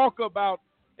talk about,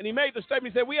 and he made the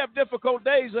statement, he said, we have difficult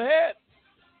days ahead.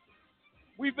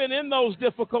 We've been in those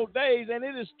difficult days, and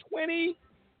it is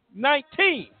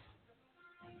 2019.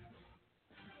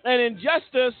 And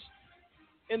injustice,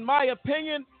 in my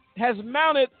opinion, has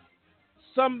mounted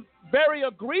some very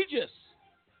egregious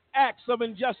acts of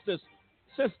injustice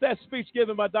since that speech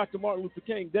given by Dr. Martin Luther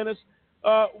King. Dennis,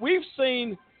 we've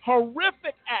seen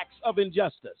horrific acts of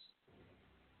injustice.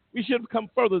 We should come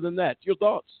further than that. Your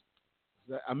thoughts?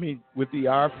 I mean, with the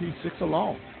IRP6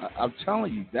 alone, I'm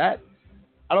telling you that,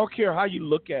 I don't care how you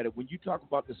look at it. When you talk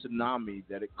about the tsunami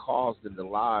that it caused in the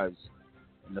lives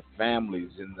and the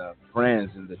families and the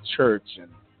friends and the church, and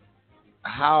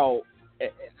how,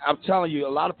 I'm telling you, a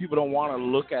lot of people don't want to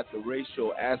look at the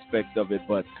racial aspect of it,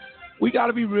 but we got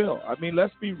to be real. I mean,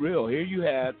 let's be real. Here you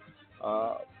had,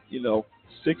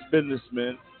 6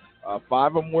 businessmen, 5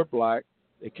 of them were black.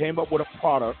 They came up with a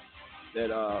product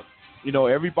that,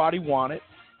 everybody wanted,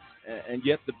 and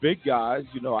yet the big guys,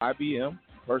 IBM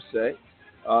per se,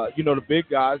 the big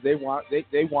guys, they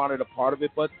wanted a part of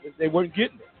it, but they weren't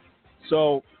getting it.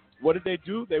 So what did they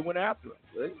do? They went after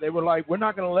it. They were like, we're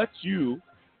not going to let you,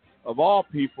 of all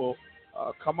people,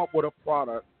 come up with a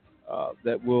product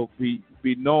that will be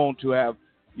known to have,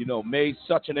 made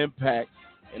such an impact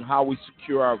in how we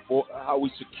secure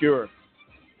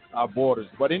our borders.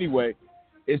 But anyway,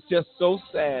 it's just so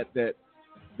sad that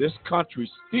this country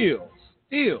still,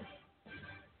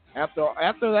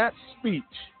 after that speech,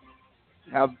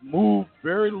 have moved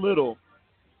very little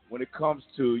when it comes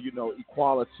to,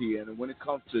 equality, and when it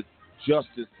comes to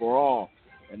justice for all,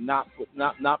 and not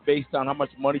based on how much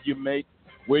money you make,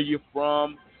 where you're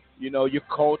from, your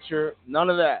culture, none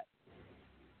of that.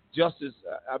 Justice,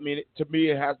 to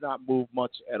me, it has not moved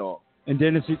much at all. And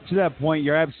Dennis, to that point,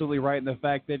 you're absolutely right in the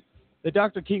fact that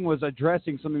Dr. King was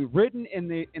addressing something written in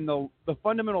the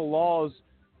fundamental laws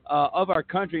of our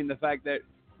country, and the fact that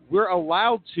we're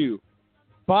allowed to,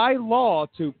 by law,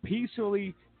 to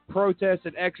peacefully protest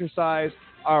and exercise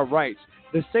our rights.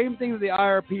 The same thing that the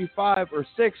IRP 5 or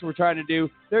 6 were trying to do.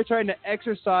 They're trying to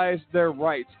exercise their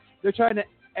rights. They're trying to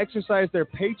exercise their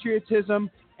patriotism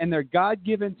and their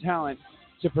God-given talent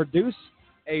to produce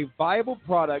a viable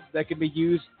product that can be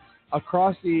used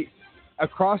across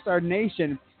our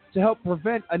nation to help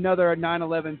prevent another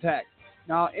 9/11 attack.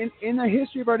 Now, in the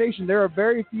history of our nation, there are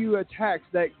very few attacks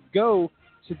that go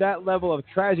to that level of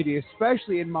tragedy,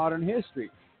 especially in modern history.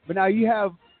 But now you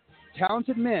have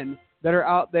talented men that are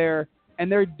out there,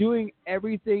 and they're doing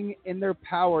everything in their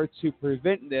power to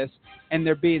prevent this, and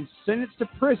they're being sentenced to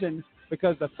prison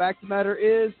because the fact of the matter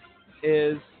is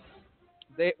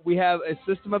we have a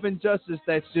system of injustice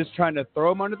that's just trying to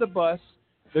throw them under the bus.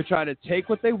 They're trying to take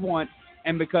what they want,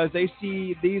 and because they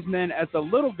see these men as the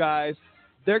little guys,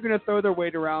 they're going to throw their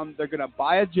weight around. They're going to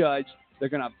buy a judge. They're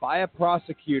going to buy a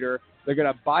prosecutor. They're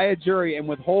going to buy a jury and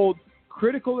withhold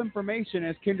critical information,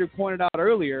 as Kendrick pointed out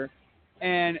earlier,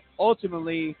 and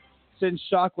ultimately send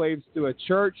shockwaves through a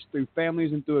church, through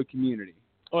families, and through a community.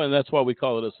 Oh, and that's why we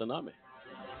call it a tsunami.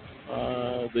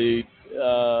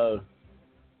 The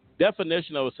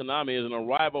definition of a tsunami is an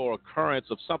arrival or occurrence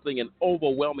of something in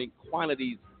overwhelming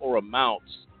quantities or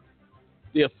amounts.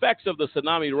 The effects of the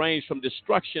tsunami range from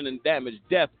destruction and damage,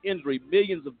 death, injury,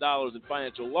 millions of dollars in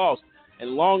financial loss,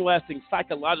 and long-lasting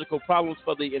psychological problems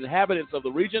for the inhabitants of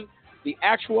the region. The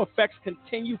actual effects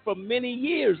continue for many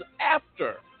years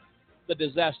after the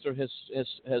disaster has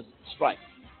struck.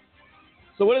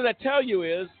 So what does that tell you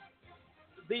is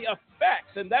the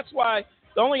effects, and that's why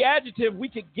the only adjective we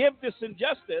could give this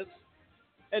injustice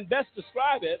and best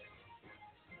describe it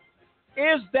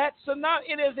is that tsunami.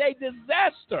 It is a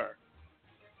disaster.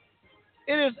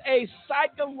 It is a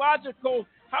psychological.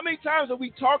 How many times have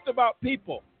we talked about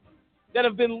people that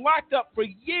have been locked up for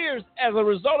years as a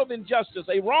result of injustice,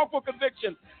 a wrongful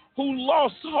conviction, who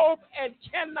lost hope and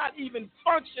cannot even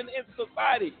function in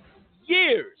society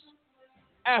years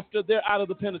after they're out of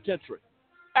the penitentiary,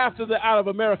 after they're out of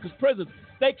America's prisons?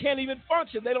 They can't even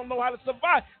function. They don't know how to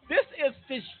survive. This is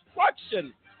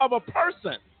destruction of a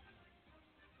person.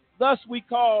 Thus, we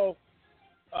call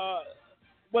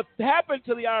what happened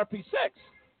to the IRP6.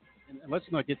 And let's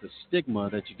not get the stigma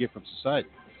that you get from society.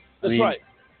 That's right.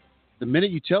 The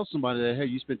minute you tell somebody that, hey,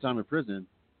 you spent time in prison,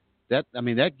 that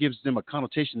gives them a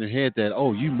connotation in their head that,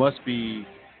 oh, you must be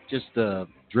just the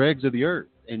dregs of the earth.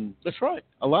 And that's right.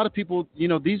 A lot of people,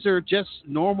 these are just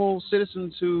normal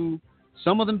citizens who,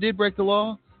 some of them did break the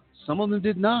law, some of them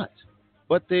did not.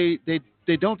 But they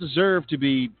don't deserve to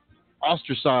be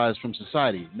ostracized from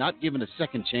society, not given a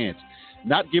second chance,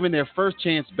 not given their first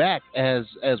chance back as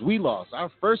we lost. Our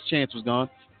first chance was gone.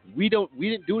 We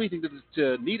didn't do anything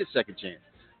to need a second chance.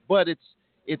 But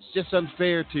it's just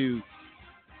unfair to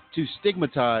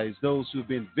stigmatize those who have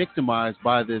been victimized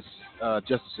by this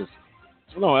justice system.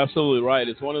 No, absolutely right.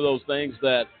 It's one of those things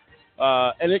that,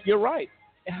 you're right.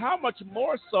 How much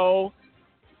more so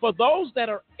for those that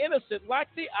are innocent, like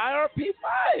the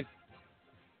IRP5?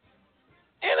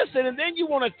 Innocent, and then you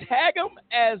want to tag them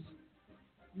as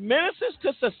menaces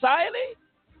to society?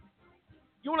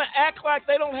 You want to act like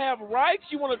they don't have rights?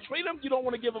 You want to treat them? You don't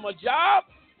want to give them a job?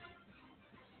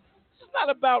 It's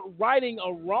not about righting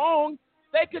a wrong.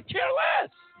 They could care less.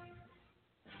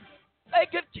 They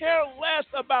could care less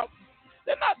about.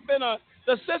 They're not finna.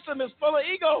 The system is full of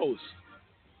egos.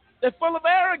 They're full of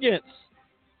arrogance.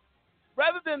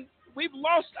 Rather than we've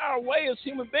lost our way as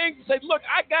human beings to say, look,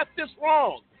 I got this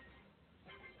wrong.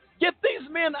 Get these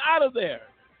men out of there.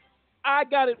 I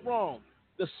got it wrong.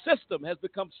 The system has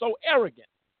become so arrogant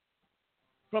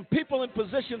from people in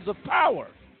positions of power,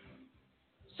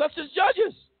 such as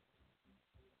judges.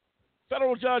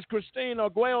 Federal Judge Christine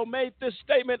Arguello made this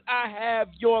statement: I have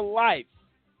your life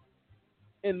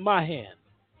in my hand.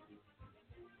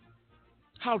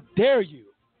 How dare you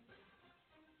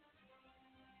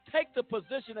take the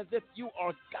position as if you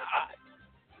are God?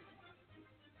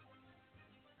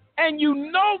 And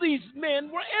you know these men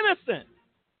were innocent.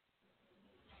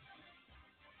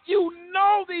 You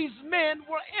know these men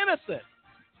were innocent.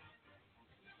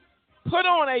 Put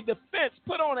on a defense,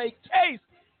 put on a case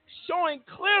showing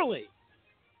clearly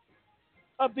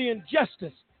of the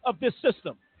injustice of this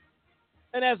system.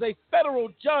 And as a federal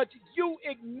judge, you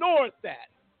ignored that.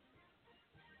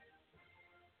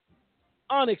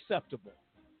 Unacceptable.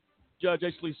 Judge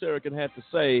H. Lee Saracen had to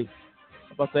say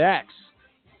about the acts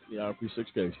in the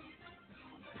IRP6 case.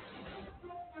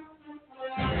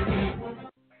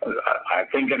 I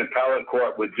think an appellate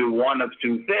court would do one of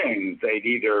two things. They'd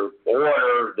either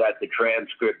order that the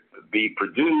transcript be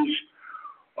produced,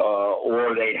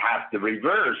 or they'd have to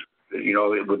reverse. You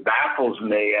know, it baffles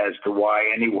me as to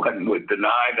why anyone would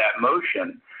deny that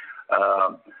motion.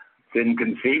 It's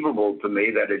inconceivable to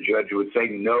me that a judge would say,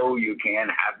 no, you can't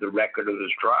have the record of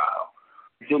this trial.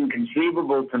 It's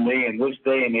inconceivable to me in this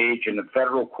day and age in the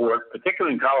federal court,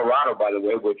 particularly in Colorado, by the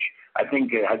way, which I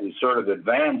think has sort of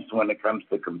advanced when it comes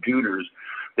to computers,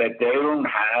 that they don't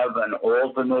have an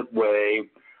alternate way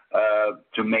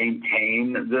to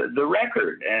maintain the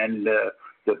record. And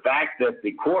the fact that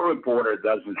the court reporter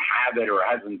doesn't have it or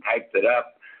hasn't typed it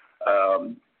up,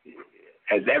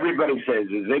 as everybody says,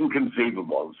 is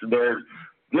inconceivable. So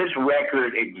this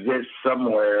record exists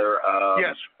somewhere,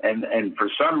 yes. And for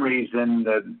some reason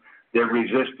they're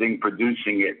resisting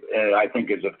producing it. I think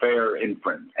is a fair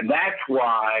inference, and that's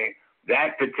why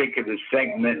that particular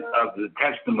segment of the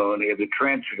testimony of the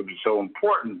transcript is so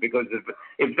important. Because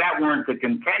if that weren't the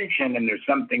contention and there's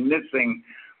something missing,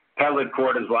 appellate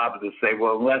court is liable to say,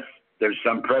 well, unless there's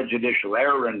some prejudicial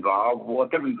error involved,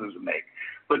 what difference does it make?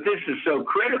 But this is so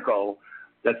critical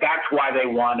that's why they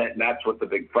want it, and that's what the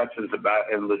big fuss is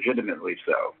about, and legitimately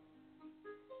so.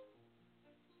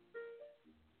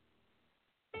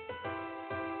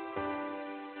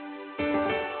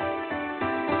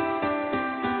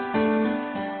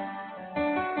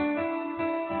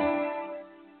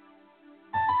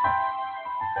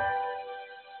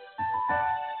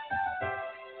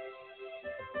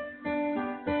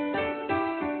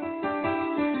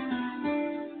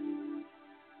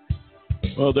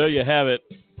 Well, there you have it.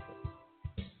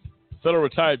 Federal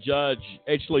retired Judge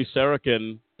H. Lee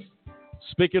Saracen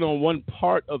speaking on one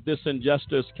part of this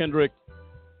injustice. Kendrick,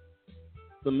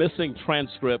 the missing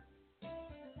transcript.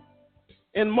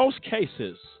 In most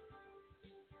cases,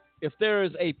 if there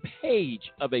is a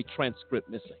page of a transcript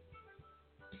missing,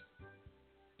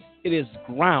 it is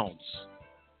grounds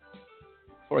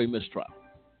for a mistrial.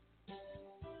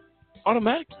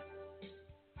 Automatically.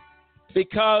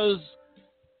 Because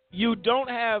you don't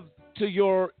have to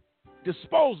your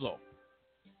disposal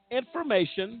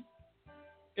information,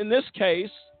 in this case,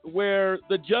 where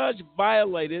the judge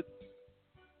violated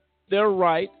their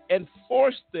right and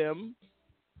forced them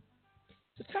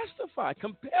to testify,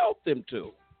 compelled them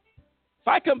to. If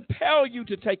I compel you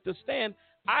to take the stand,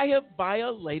 I have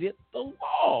violated the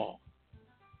law.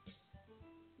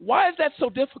 Why is that so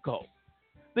difficult?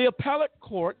 The appellate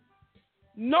court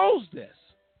knows this.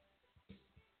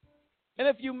 And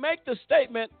if you make the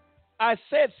statement, I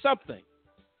said something,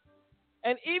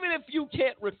 and even if you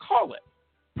can't recall it,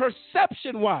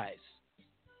 perception-wise,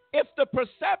 if the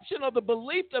perception or the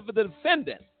belief of the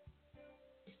defendant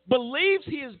believes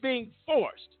he is being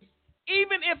forced,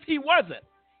 even if he wasn't,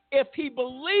 if he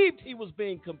believed he was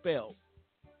being compelled,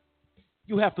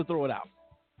 you have to throw it out.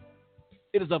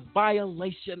 It is a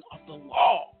violation of the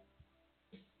law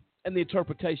and the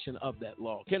interpretation of that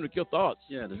law. Kendrick, your thoughts?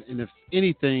 Yeah, and if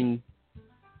anything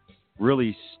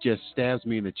really just stabs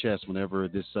me in the chest whenever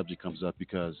this subject comes up,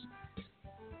 because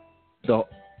to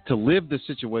live the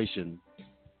situation,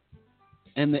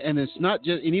 and it's not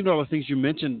just, and even all the things you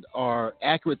mentioned are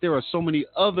accurate, there are so many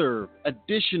other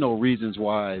additional reasons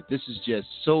why this is just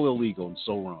so illegal and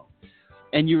so wrong.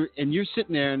 And you're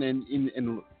sitting there,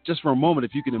 and just for a moment,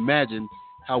 if you can imagine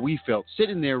how we felt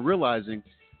sitting there realizing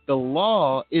the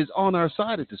law is on our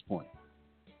side at this point.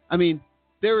 I mean,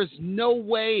 there is no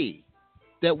way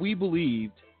that we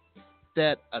believed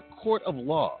that a court of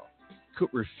law could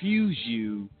refuse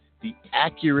you the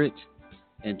accurate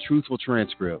and truthful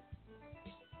transcript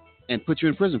and put you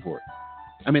in prison for it.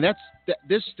 I mean,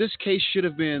 this case should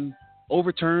have been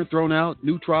overturned, thrown out,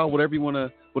 new trial, whatever you want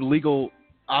to, what legal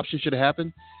option should have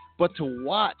happened. But to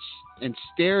watch and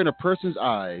stare in a person's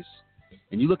eyes,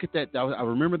 and you look at that, I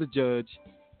remember the judge,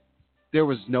 there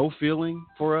was no feeling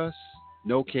for us,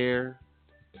 no care,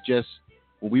 just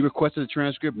when we requested a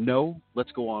transcript, no,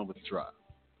 let's go on with the trial.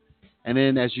 And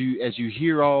then as you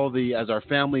hear as our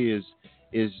family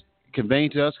is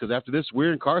conveying to us, because after this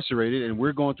we're incarcerated and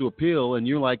we're going to appeal, and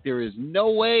you're like, there is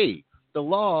no way the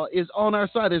law is on our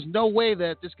side. There's no way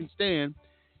that this can stand.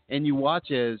 And you watch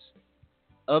as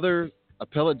other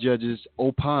appellate judges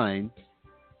opine,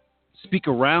 speak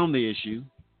around the issue,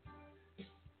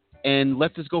 and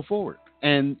let this go forward.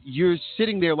 And you're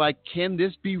sitting there like, can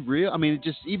this be real? I mean, it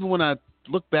just, even when I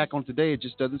look back on today, it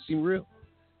just doesn't seem real.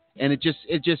 And it just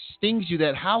stings you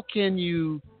that how can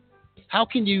you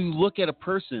look at a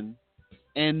person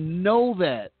and know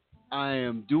that I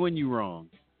am doing you wrong,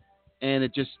 and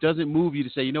it just doesn't move you to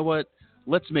say, you know what,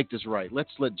 let's make this right.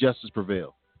 Let's let justice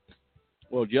prevail.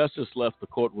 Well, justice left the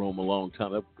courtroom a long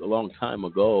time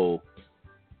ago.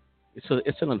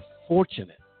 It's an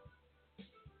unfortunate,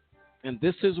 and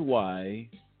this is why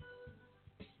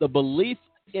the belief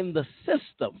in the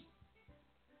system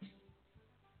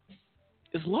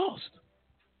is lost.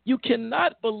 You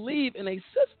cannot believe in a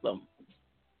system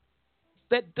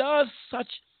that does such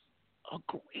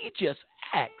egregious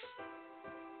acts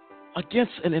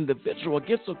against an individual,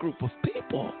 against a group of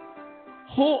people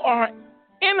who are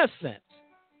innocent.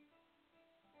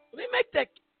 They make that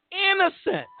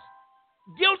innocent,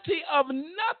 guilty of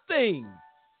nothing.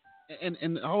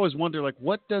 And I always wonder, like,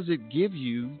 what does it give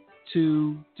you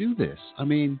to do this? I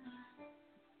mean,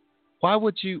 why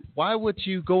would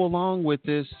you go along with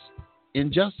this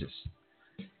injustice?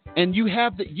 And you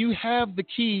have the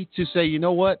key to say, you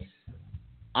know what,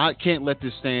 I can't let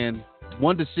this stand.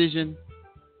 One decision,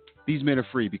 these men are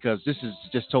free because this is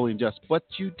just totally unjust. But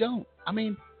you don't. I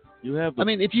mean,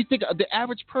 if you think of the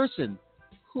average person,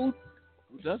 who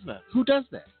does that? Who does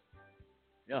that?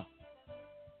 Yeah.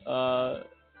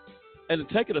 And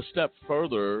to take it a step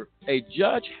further, a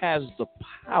judge has the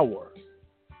power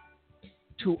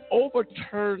to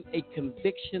overturn a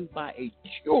conviction by a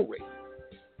jury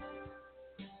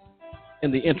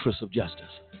in the interest of justice.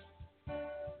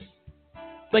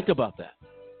 Think about that.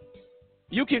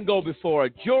 You can go before a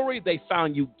jury. They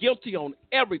found you guilty on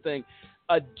everything.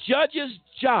 A judge's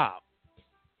job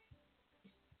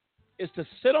is to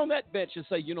sit on that bench and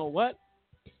say, you know what?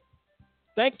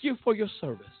 Thank you for your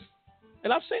service.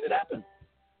 And I've seen it happen.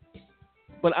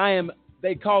 But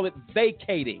they call it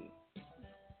vacating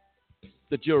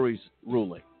the jury's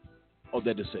ruling or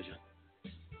their decision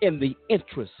in the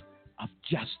interest of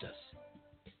justice.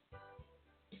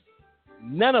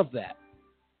 None of that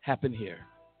happened here.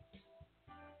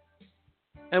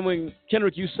 And when,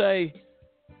 Kendrick, you say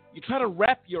you try to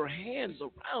wrap your hands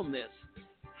around this,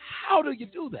 how do you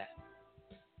do that?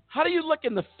 How do you look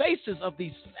in the faces of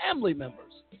these family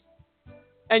members?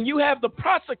 And you have the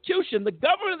prosecution, the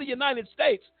government of the United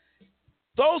States,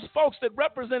 those folks that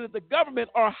represented the government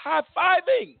are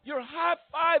high-fiving. You're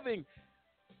high-fiving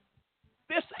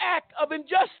this act of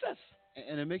injustice.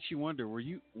 And it makes you wonder,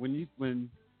 when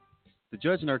the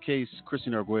judge in our case,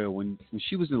 Christine Arguello, when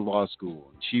she was in law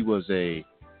school, she was a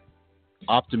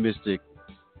optimistic,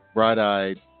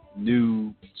 bright-eyed,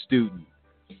 new student.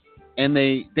 And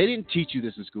they didn't teach you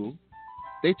this in school.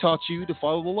 They taught you to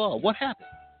follow the law. What happened?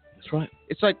 That's right.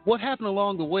 It's like, what happened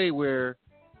along the way where,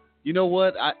 you know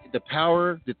what, did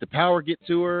the power get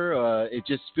to her? It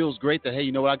just feels great that, hey,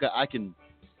 you know what, I can,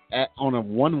 on a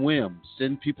one whim,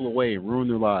 send people away and ruin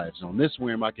their lives. On this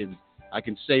whim, I can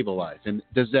save a life. And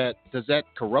does that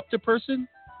corrupt a person?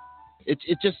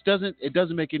 It just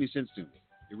doesn't make any sense to me.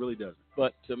 It really doesn't.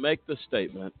 But to make the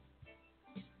statement,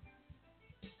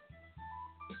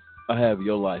 I have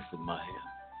your life in my hand.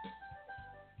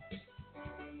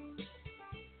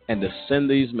 And to send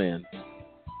these men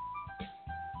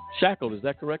shackled, is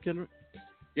that correct, Henry?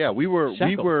 Yeah, we were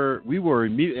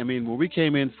immediately. I mean, when we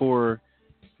came in for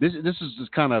this is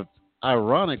just kind of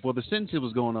ironic. Well, the sentence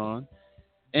was going on,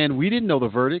 and we didn't know the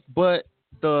verdict, but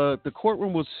the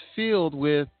courtroom was filled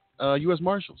with U.S.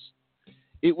 Marshals.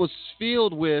 It was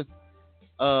filled with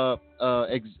higher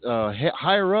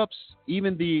ups.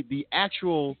 Even the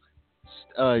actual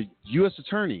U.S.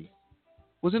 attorney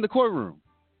was in the courtroom.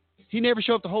 He never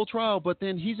showed up the whole trial, but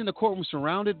then he's in the courtroom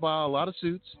surrounded by a lot of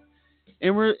suits,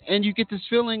 and you get this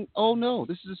feeling, oh no,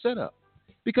 this is a setup.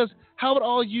 Because how would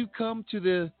all you come to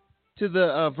the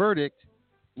verdict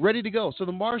ready to go? So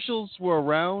the marshals were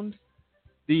around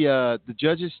the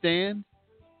judge's stand.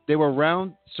 They were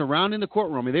surrounding the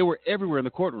courtroom. I mean, they were everywhere in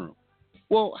the courtroom.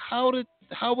 Well, how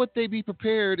would they be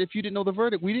prepared if you didn't know the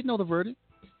verdict? We didn't know the verdict.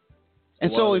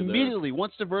 And so immediately,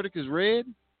 once the verdict is read,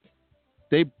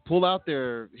 they pull out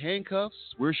their handcuffs.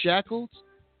 We're shackled.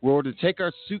 We're ordered to take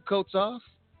our suit coats off,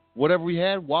 whatever we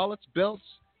had, wallets, belts,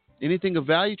 anything of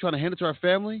value, trying to hand it to our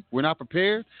family. We're not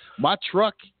prepared. My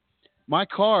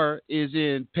car is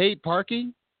in paid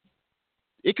parking.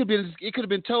 It could have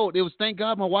been told. It was, thank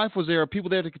God my wife was there, or people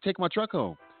there that could take my truck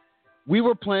home. We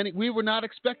were planning. We were not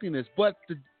expecting this, but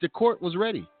the court was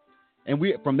ready. And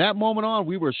from that moment on,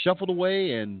 we were shuffled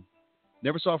away and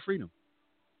never saw freedom.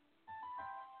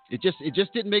 It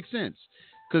just didn't make sense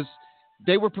because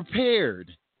they were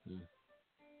prepared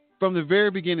from the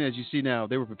very beginning. As you see now,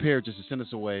 they were prepared just to send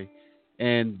us away,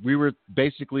 and we were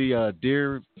basically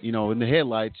deer, in the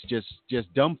headlights,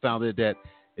 just dumbfounded that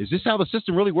Is this how the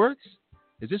system really works?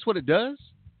 Is this what it does?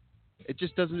 It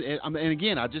just doesn't. And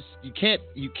again,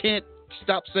 you can't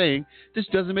stop saying this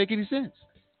doesn't make any sense.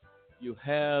 You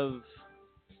have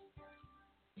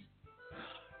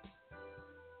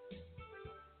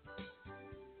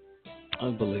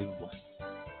unbelievable.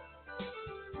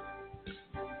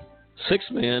 6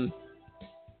 men,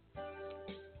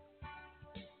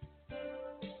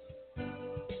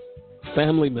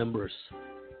 family members,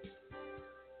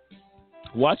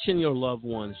 watching your loved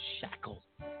ones shackled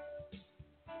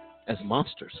as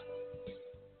monsters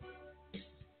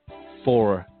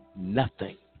for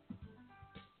nothing.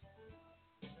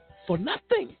 For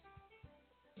nothing.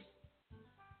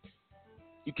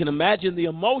 You can imagine the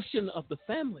emotion of the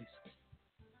families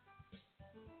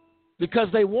because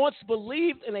they once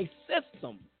believed in a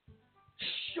system.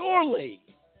 Surely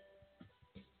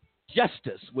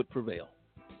justice would prevail.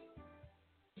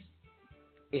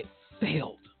 It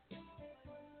failed.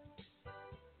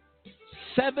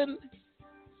 7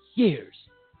 years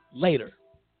later,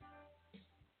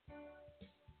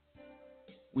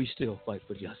 we still fight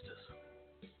for justice.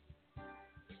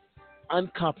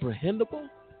 Uncomprehendable,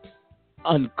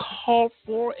 uncalled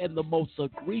for, and the most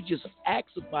egregious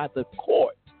acts by the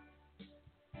court.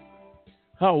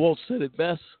 Howard Waltz said it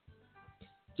best.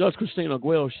 Judge Christine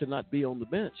Arguello should not be on the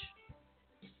bench.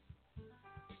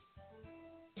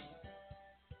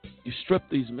 You stripped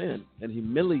these men and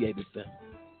humiliated them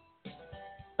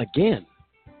again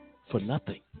for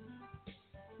nothing,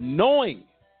 knowing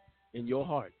in your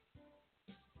heart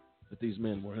that these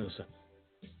men were innocent.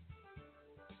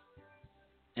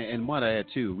 And might I add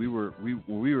too, we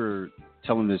were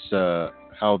telling this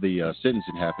how the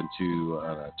sentencing happened to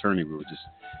an attorney. We were just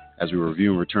as we were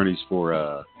reviewing attorneys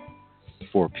for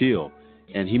appeal,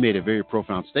 and he made a very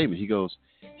profound statement. He goes,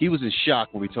 he was in shock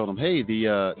when we told him, hey,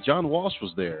 the John Walsh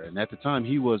was there, and at the time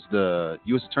he was the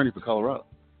U.S. attorney for Colorado.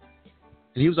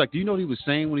 And he was like, do you know what he was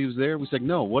saying when he was there? We said,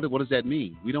 no, what does that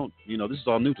mean? We don't, this is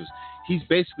all new to us. He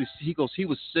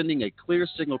was sending a clear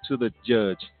signal to the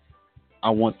judge, I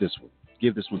want this one.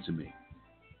 Give this one to me.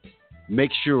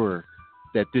 Make sure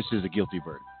that this is a guilty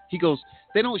verdict. He goes,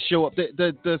 they don't show up.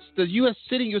 The U.S.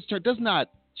 sitting U.S. attorney does not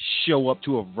show up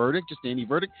to a verdict, just any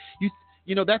verdict.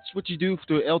 You know, that's what you do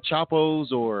to El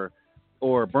Chapo's or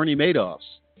Bernie Madoff's.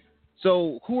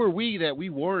 So who are we that we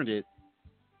warranted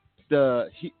to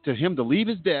him to leave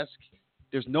his desk?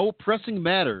 There's no pressing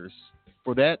matters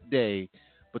for that day,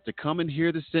 but to come and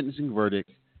hear the sentencing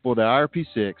verdict for the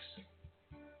IRP6,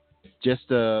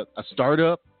 just a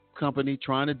startup company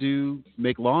trying to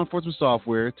make law enforcement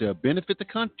software to benefit the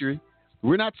country.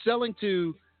 We're not selling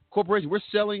to corporations.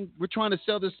 We're trying to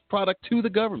sell this product to the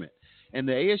government. And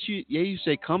the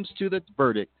AUSA comes to the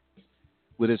verdict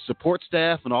with his support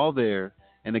staff and all there,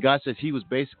 and the guy says he was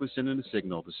basically sending a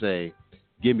signal to say,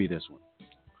 give me this one.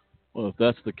 Well, if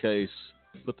that's the case,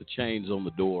 put the chains on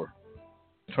the door.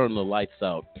 Turn the lights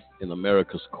out in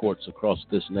America's courts across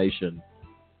this nation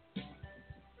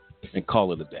and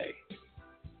call it a day.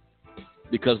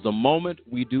 Because the moment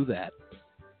we do that,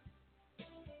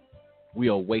 we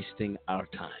are wasting our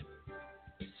time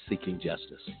seeking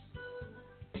justice.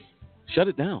 Shut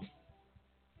it down.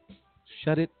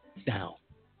 Shut it down.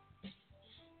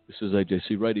 This is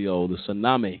AJC Radio, the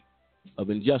tsunami of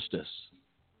injustice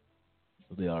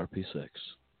of the IRP6.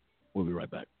 We'll be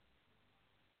right back.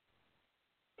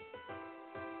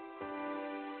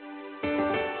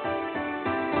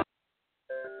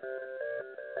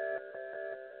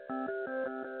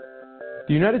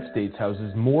 The United States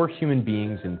houses more human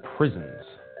beings in prisons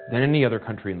than any other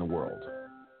country in the world.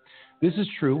 This is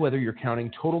true whether you're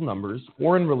counting total numbers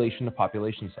or in relation to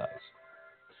population size.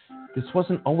 This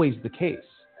wasn't always the case.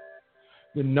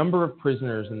 The number of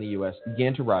prisoners in the U.S.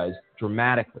 began to rise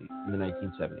dramatically in the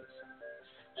 1970s.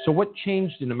 So what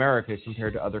changed in America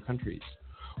compared to other countries?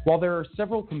 While there are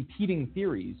several competing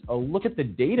theories, a look at the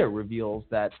data reveals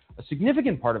that a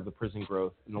significant part of the prison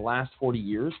growth in the last 40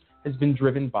 years has been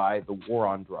driven by the war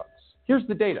on drugs. Here's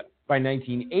the data. By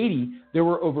 1980, there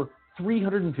were over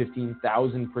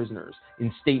 315,000 prisoners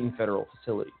in state and federal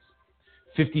facilities.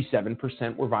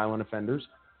 57% were violent offenders.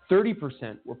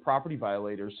 30% were property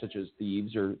violators, such as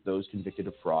thieves or those convicted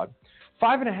of fraud.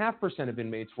 5.5% of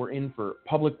inmates were in for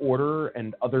public order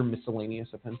and other miscellaneous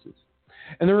offenses.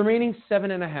 And the remaining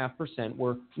 7.5%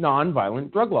 were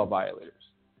nonviolent drug law violators.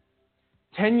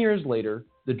 10 years later,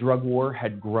 the drug war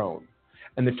had grown,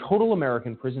 and the total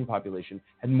American prison population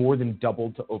had more than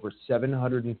doubled to over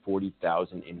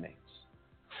 740,000 inmates.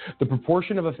 The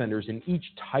proportion of offenders in each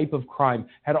type of crime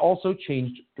had also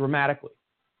changed dramatically.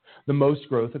 The most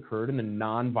growth occurred in the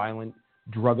nonviolent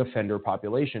drug offender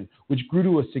population, which grew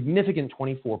to a significant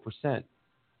 24%.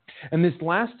 And this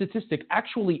last statistic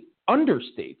actually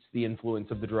understates the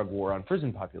influence of the drug war on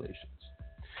prison populations.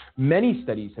 Many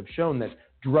studies have shown that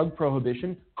drug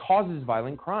prohibition causes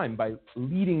violent crime by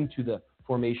leading to the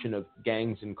formation of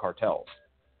gangs and cartels.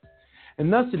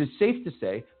 And thus it is safe to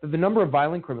say that the number of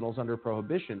violent criminals under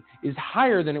prohibition is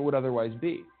higher than it would otherwise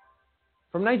be.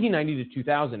 From 1990 to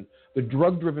 2000, the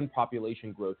drug-driven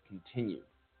population growth continued.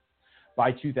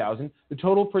 By 2000, the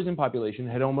total prison population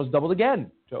had almost doubled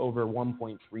again to over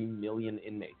 1.3 million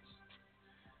inmates.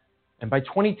 And by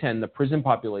 2010, the prison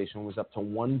population was up to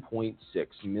 1.6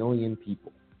 million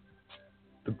people.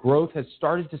 The growth has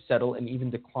started to settle and even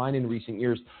decline in recent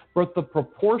years, but the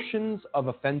proportions of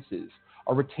offenses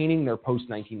are retaining their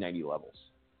post-1990 levels.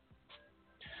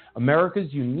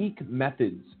 America's unique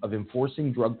methods of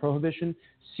enforcing drug prohibition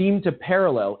seem to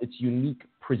parallel its unique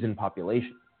prison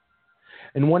population.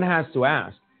 And one has to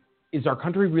ask, is our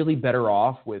country really better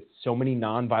off with so many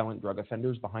nonviolent drug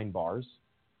offenders behind bars?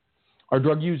 Are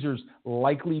drug users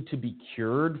likely to be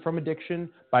cured from addiction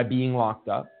by being locked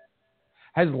up?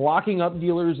 Has locking up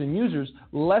dealers and users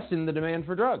lessened the demand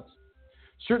for drugs?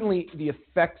 Certainly, the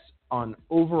effects on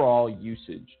overall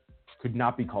usage could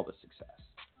not be called a success.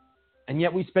 And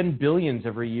yet we spend billions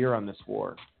every year on this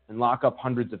war and lock up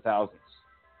hundreds of thousands.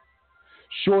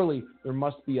 Surely there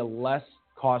must be a less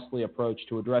costly approach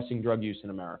to addressing drug use in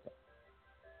America.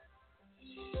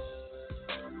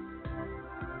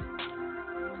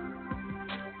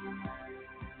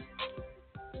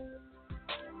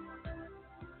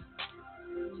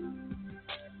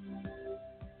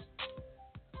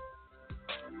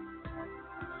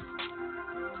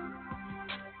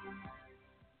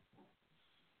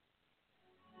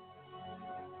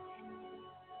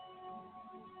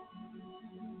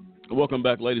 Welcome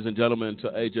back, ladies and gentlemen, to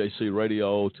AJC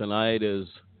Radio. Tonight is,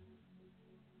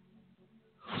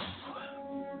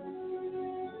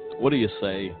 what do you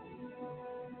say?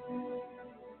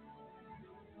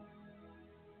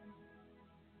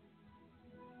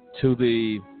 To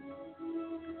the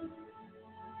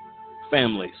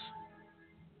families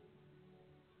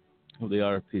of the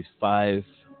IRP5,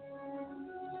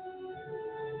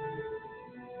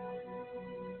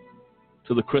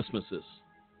 to the Christmases,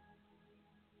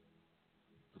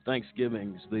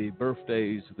 Thanksgivings, the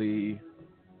birthdays, the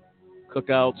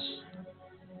cookouts,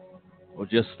 or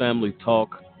just family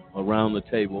talk around the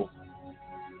table.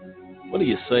 What do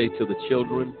you say to the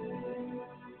children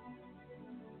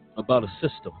about a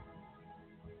system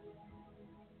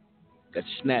that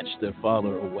snatched their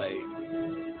father away,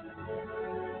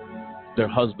 their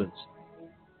husbands?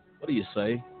 What do you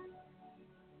say?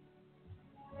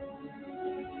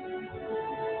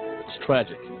 It's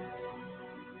tragic.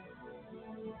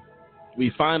 We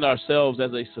find ourselves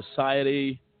as a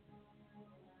society,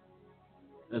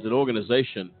 as an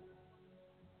organization,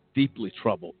 deeply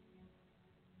troubled.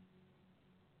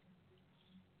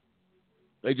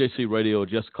 AJC Radio,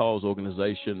 Just Cause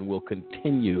organization, will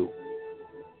continue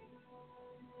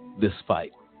this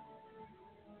fight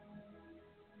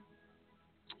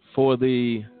for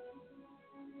the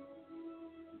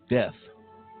death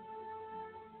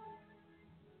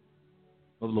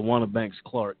of LaWanna Banks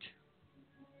Clark,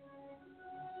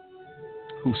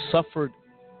 who suffered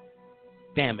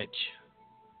damage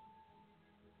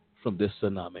from this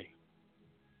tsunami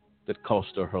that cost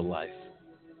her her life.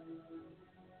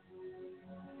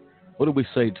 What do we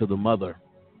say to the mother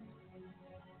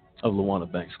of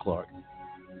LaWanna Banks Clark,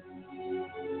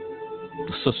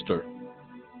 the sister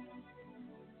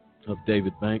of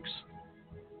David Banks,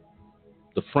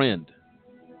 the friend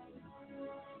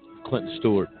of Clinton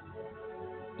Stewart,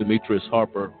 Demetrius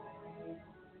Harper,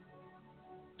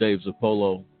 Dave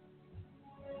Zappolo?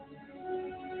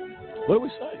 What do we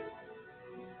say?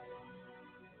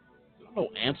 There are no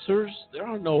answers. There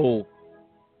are no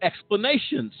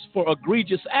explanations for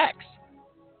egregious acts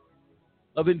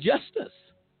of injustice,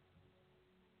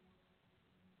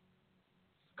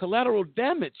 collateral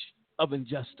damage of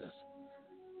injustice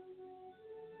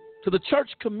to the church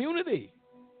community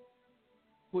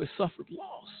who has suffered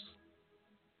loss.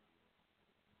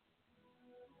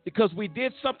 Because we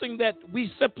did something that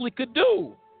we simply could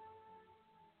do.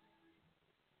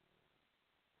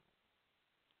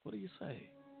 What do you say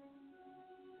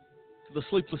to the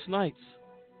sleepless nights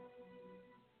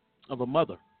of a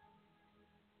mother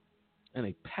and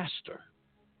a pastor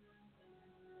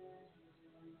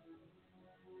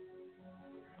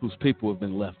whose people have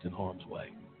been left in harm's way?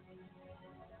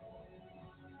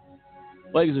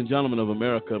 Ladies and gentlemen of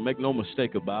America, make no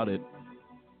mistake about it.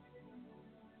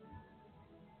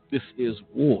 This is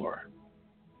war.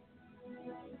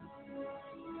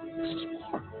 This is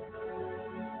war.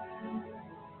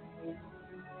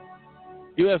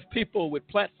 You have people with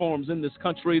platforms in this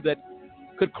country that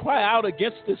could cry out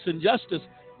against this injustice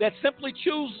that simply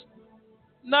choose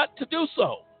not to do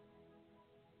so.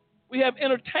 We have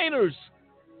entertainers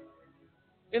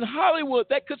in Hollywood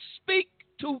that could speak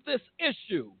to this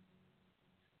issue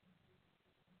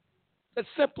that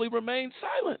simply remain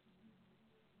silent.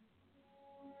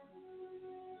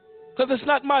 Because it's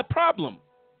not my problem.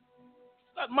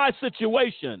 It's not my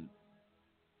situation.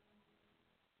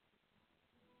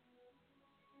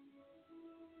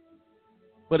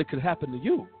 But it could happen to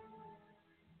you.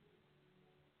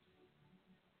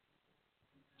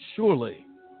 Surely,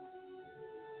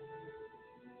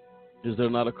 is there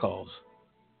not a cause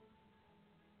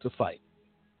to fight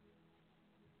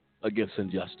against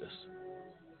injustice,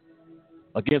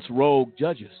 against rogue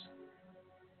judges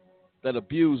that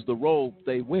abuse the robe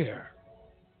they wear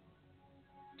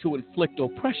to inflict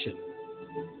oppression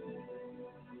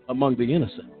among the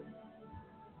innocent?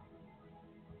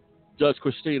 Judge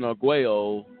Christine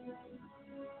Arguello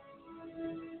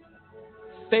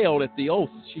failed at the oath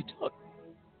she took.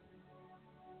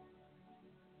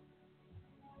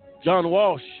 John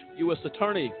Walsh, U.S.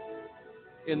 Attorney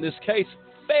in this case,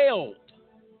 failed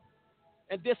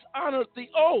and dishonored the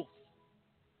oath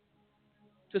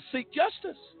to seek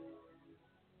justice.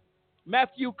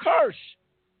 Matthew Kirsch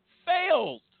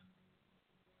failed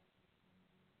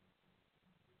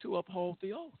to uphold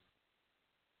the oath.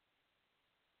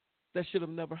 That should have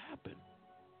never happened.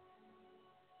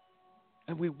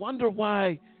 And we wonder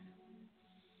why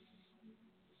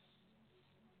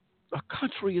our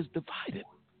country is divided.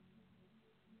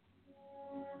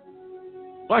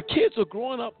 Why kids are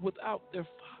growing up without their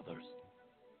fathers.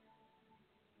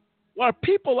 Why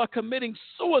people are committing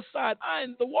suicide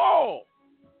behind the wall.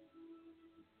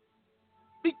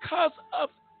 Because of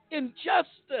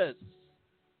injustice.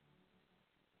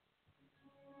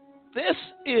 This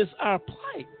is our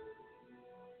plight.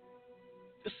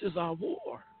 This is our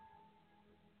war.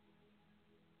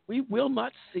 We will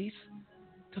not cease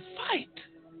to fight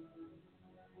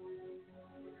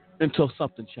until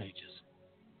something changes.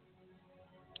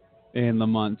 And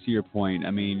Lamont, to your point,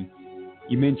 I mean,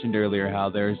 you mentioned earlier how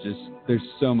there's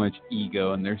so much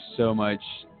ego and there's so much,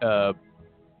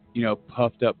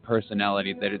 puffed up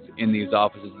personality that is in these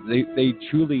offices. They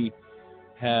truly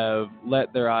have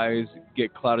let their eyes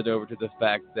get clouded over to the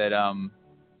fact that,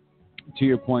 to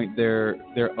your point, their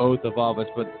oath of office,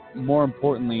 but more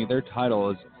importantly, their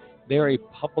title is they're a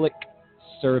public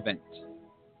servant.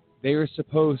 They are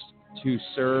supposed to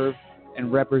serve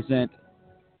and represent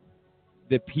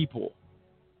the people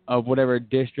of whatever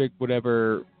district,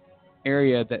 whatever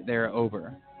area that they're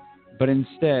over. But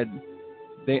instead,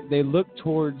 they look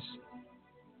towards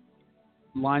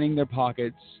lining their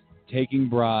pockets, taking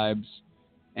bribes,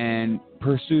 and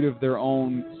pursuit of their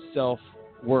own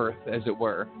self-worth, as it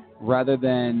were, rather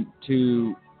than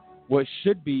to what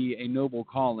should be a noble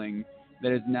calling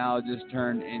that is now just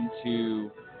turned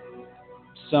into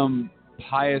some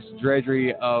pious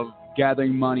drudgery of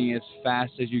gathering money as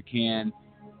fast as you can,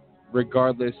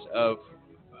 regardless of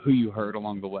who you hurt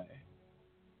along the way.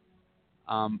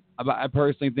 I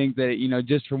personally think that,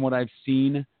 just from what I've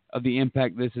seen of the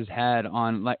impact this has had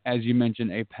on, like as you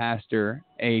mentioned, a pastor,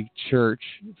 a church,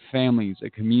 families, a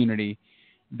community,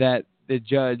 that the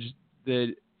judge,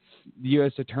 the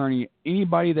U.S. attorney,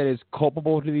 anybody that is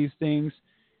culpable to these things,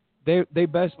 they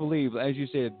best believe, as you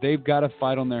said, they've got a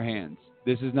fight on their hands.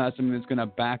 This is not something that's going to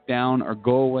back down or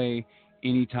go away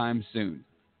anytime soon.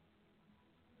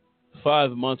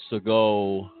 5 months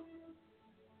ago,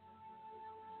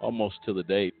 almost to the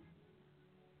date,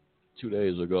 2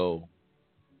 days ago,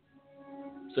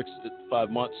 5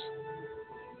 months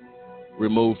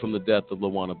removed from the death of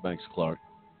LaWanna Banks Clark.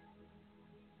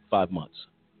 5 months.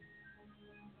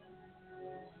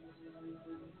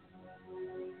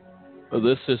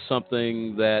 This is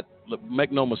something that,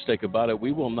 make no mistake about it,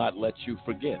 we will not let you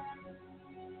forget.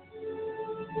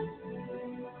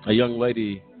 A young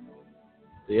lady,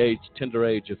 the tender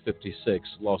age of 56,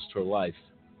 lost her life.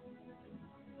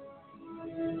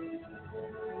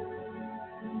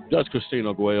 Judge Christine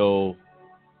Arguello,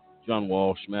 John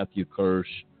Walsh, Matthew Kirsch,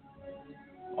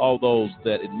 all those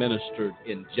that administered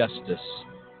injustice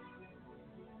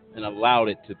and allowed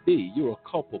it to be, you are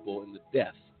culpable in the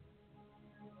death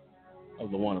of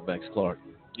LaWanna Banks Clark.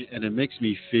 And it makes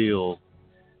me feel,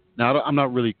 now I'm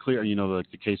not really clear,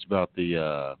 the case about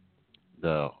the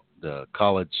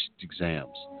college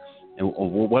exams. And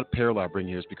what parallel I bring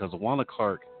here is because LaWanna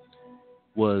Clark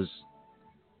was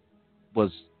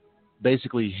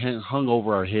basically hung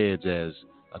over our heads as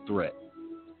a threat.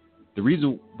 The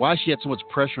reason why she had so much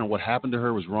pressure on what happened to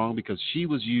her was wrong, because she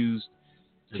was used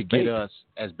to get us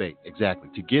as bait. Exactly.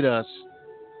 To get us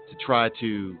to try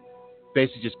to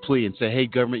basically just plea and say, hey,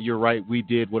 government, you're right. We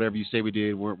did whatever you say we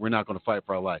did. We're not going to fight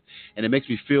for our life. And it makes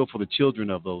me feel for the children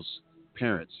of those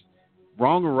parents.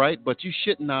 Wrong or right, but you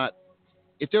should not.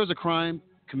 If there was a crime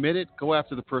committed, go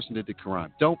after the person that did the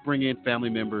crime. Don't bring in family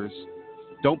members.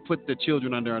 Don't put the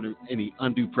children under any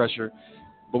undue pressure.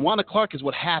 LaWanna Clark is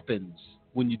what happens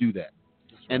when you do that.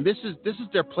 And this is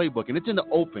their playbook, and it's in the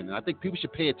open. And I think people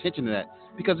should pay attention to that,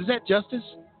 because is that justice?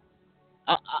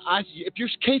 If your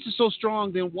case is so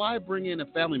strong, then why bring in a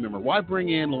family member? Why bring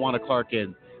in LaWanna Clark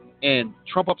and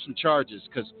trump up some charges?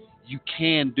 Because you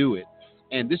can do it,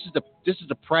 and this is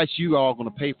the price you all are going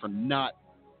to pay for not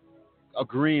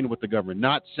agreeing with the government,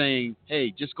 not saying,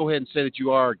 hey, just go ahead and say that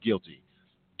you are guilty.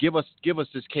 Give us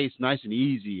this case nice and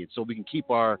easy, and so we can keep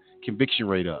our conviction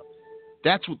rate up.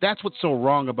 That's what's so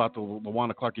wrong about the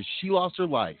LaWanna Clark is she lost her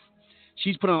life.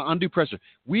 She's put on undue pressure.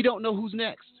 We don't know who's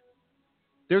next.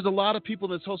 There's a lot of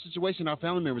people in this whole situation, our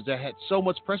family members, that had so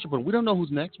much pressure, but we don't know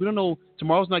who's next. We don't know.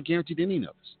 Tomorrow's not guaranteed to any of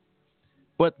us.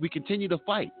 But we continue to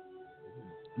fight,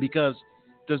 because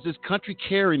does this country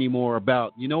care anymore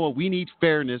about, you know what, we need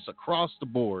fairness across the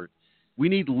board. We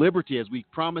need liberty, as we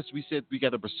promised. We said we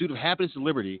got a pursuit of happiness and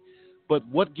liberty, but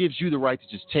what gives you the right to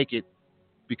just take it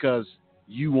because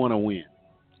you want to win?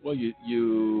 Well, these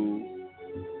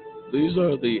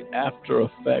are the after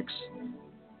effects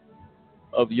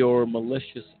of your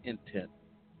malicious intent.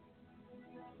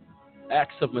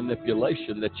 Acts of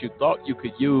manipulation that you thought you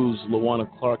could use LaWanna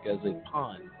Clark as a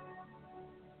pawn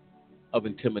of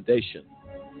intimidation.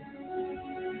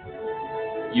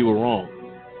 You were wrong.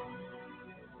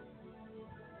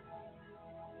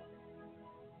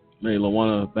 May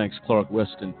LaWanna Banks Clark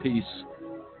rest in peace,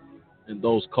 and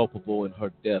those culpable in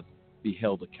her death be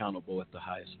held accountable at the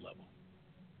highest level.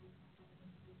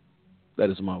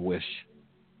 That is my wish.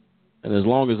 And as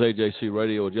long as AJC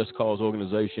Radio, a Just Cause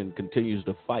organization, continues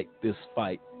to fight this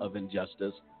fight of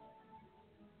injustice,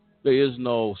 there is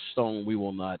no stone we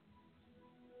will not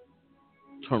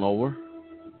turn over.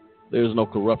 There is no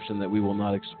corruption that we will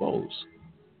not expose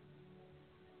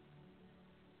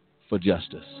for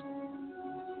justice.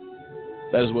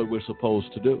 That is what we're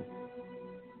supposed to do.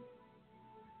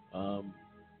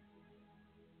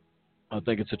 I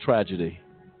think it's a tragedy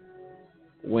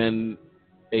when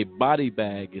a body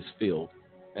bag is filled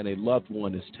and a loved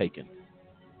one is taken.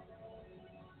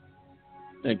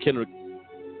 And Kendrick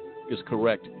is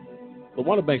correct.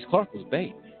 LaWanna Banks Clark was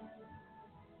bait.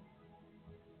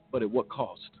 But at what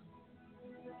cost?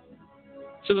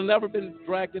 Should have never been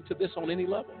dragged into this on any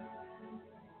level.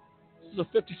 This is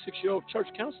a 56-year-old church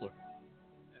counselor.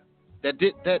 That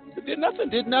did nothing.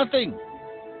 Did nothing.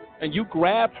 And you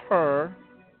grab her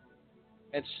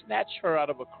and snatch her out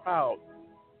of a crowd,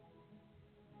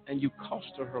 and you cost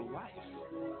her life.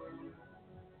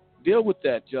 Deal with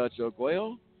that, Judge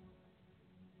Arguello.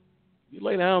 You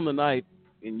lay down tonight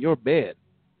in your bed.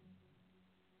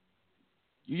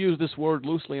 You use this word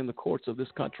loosely in the courts of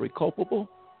this country. Culpable?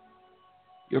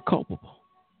 You're culpable.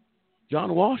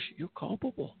 John Walsh, you're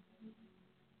culpable.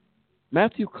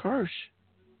 Matthew Kirsch,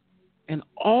 and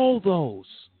all those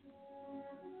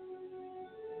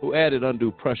who added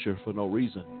undue pressure for no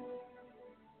reason,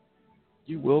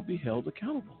 you will be held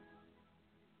accountable.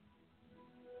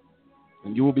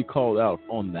 And you will be called out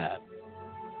on that.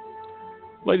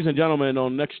 Ladies and gentlemen,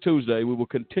 on next Tuesday, we will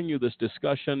continue this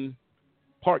discussion.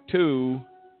 Part 2,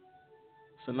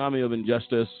 Tsunami of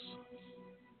Injustice.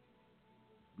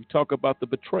 We talk about the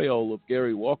betrayal of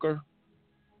Gary Walker,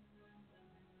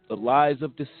 the lies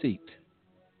of deceit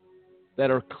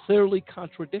that are clearly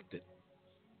contradicted,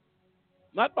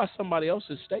 not by somebody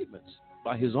else's statements,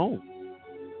 by his own.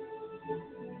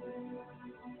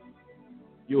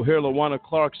 You'll hear LaWanna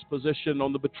Clark's position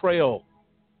on the betrayal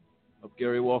of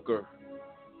Gary Walker.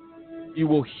 You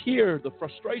will hear the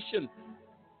frustration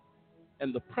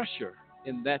and the pressure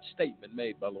in that statement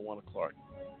made by LaWanna Clark.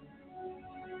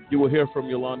 You will hear from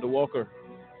Yolanda Walker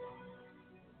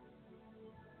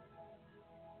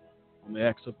on the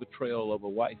acts of betrayal of a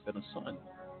wife and a son.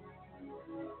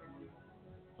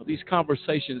 Are these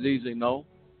conversations easy? No.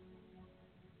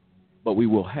 But we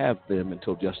will have them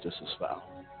until justice is found.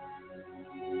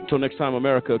 Until next time,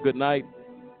 America, good night,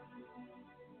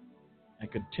 and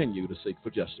continue to seek for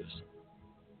justice.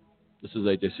 This is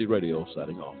AJC Radio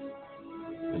signing off.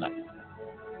 Good night.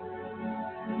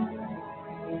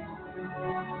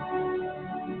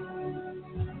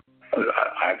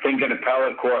 I think an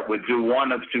appellate court would do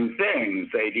one of two things.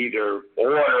 They'd either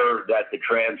order that the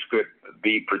transcript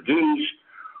be produced,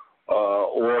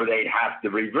 or they'd have to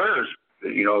reverse.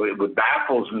 You know, it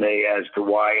baffles me as to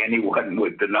why anyone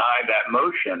would deny that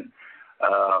motion.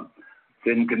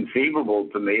 It's inconceivable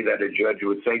to me that a judge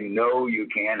would say, no, you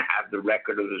can't have the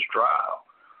record of this trial.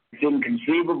 It's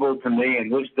inconceivable to me in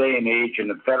this day and age in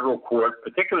the federal court,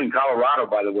 particularly in Colorado,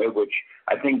 by the way, which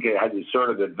I think has sort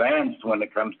of advanced when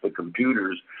it comes to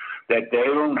computers, that they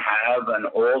don't have an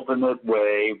alternate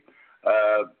way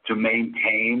to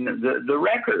maintain the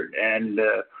record. And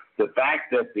the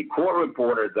fact that the court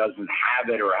reporter doesn't have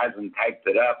it or hasn't typed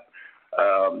it up,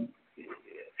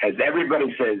 as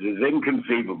everybody says, is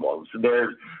inconceivable. So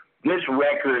this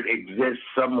record exists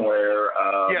somewhere,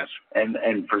 yes.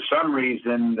 And for some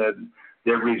reason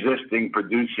they're resisting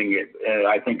producing it,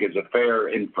 I think is a fair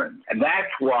inference. And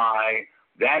that's why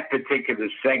that particular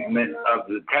segment of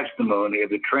the testimony, of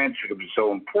the transcript, is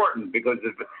so important, because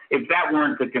if that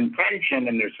weren't the contention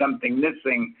and there's something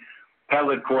missing,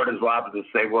 appellate court is liable to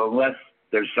say, well, unless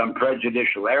there's some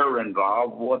prejudicial error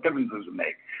involved, what difference does it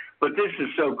make? But this is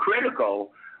so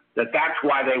critical that's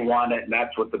why they want it, and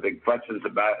that's what the big fuss is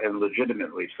about, and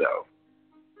legitimately so.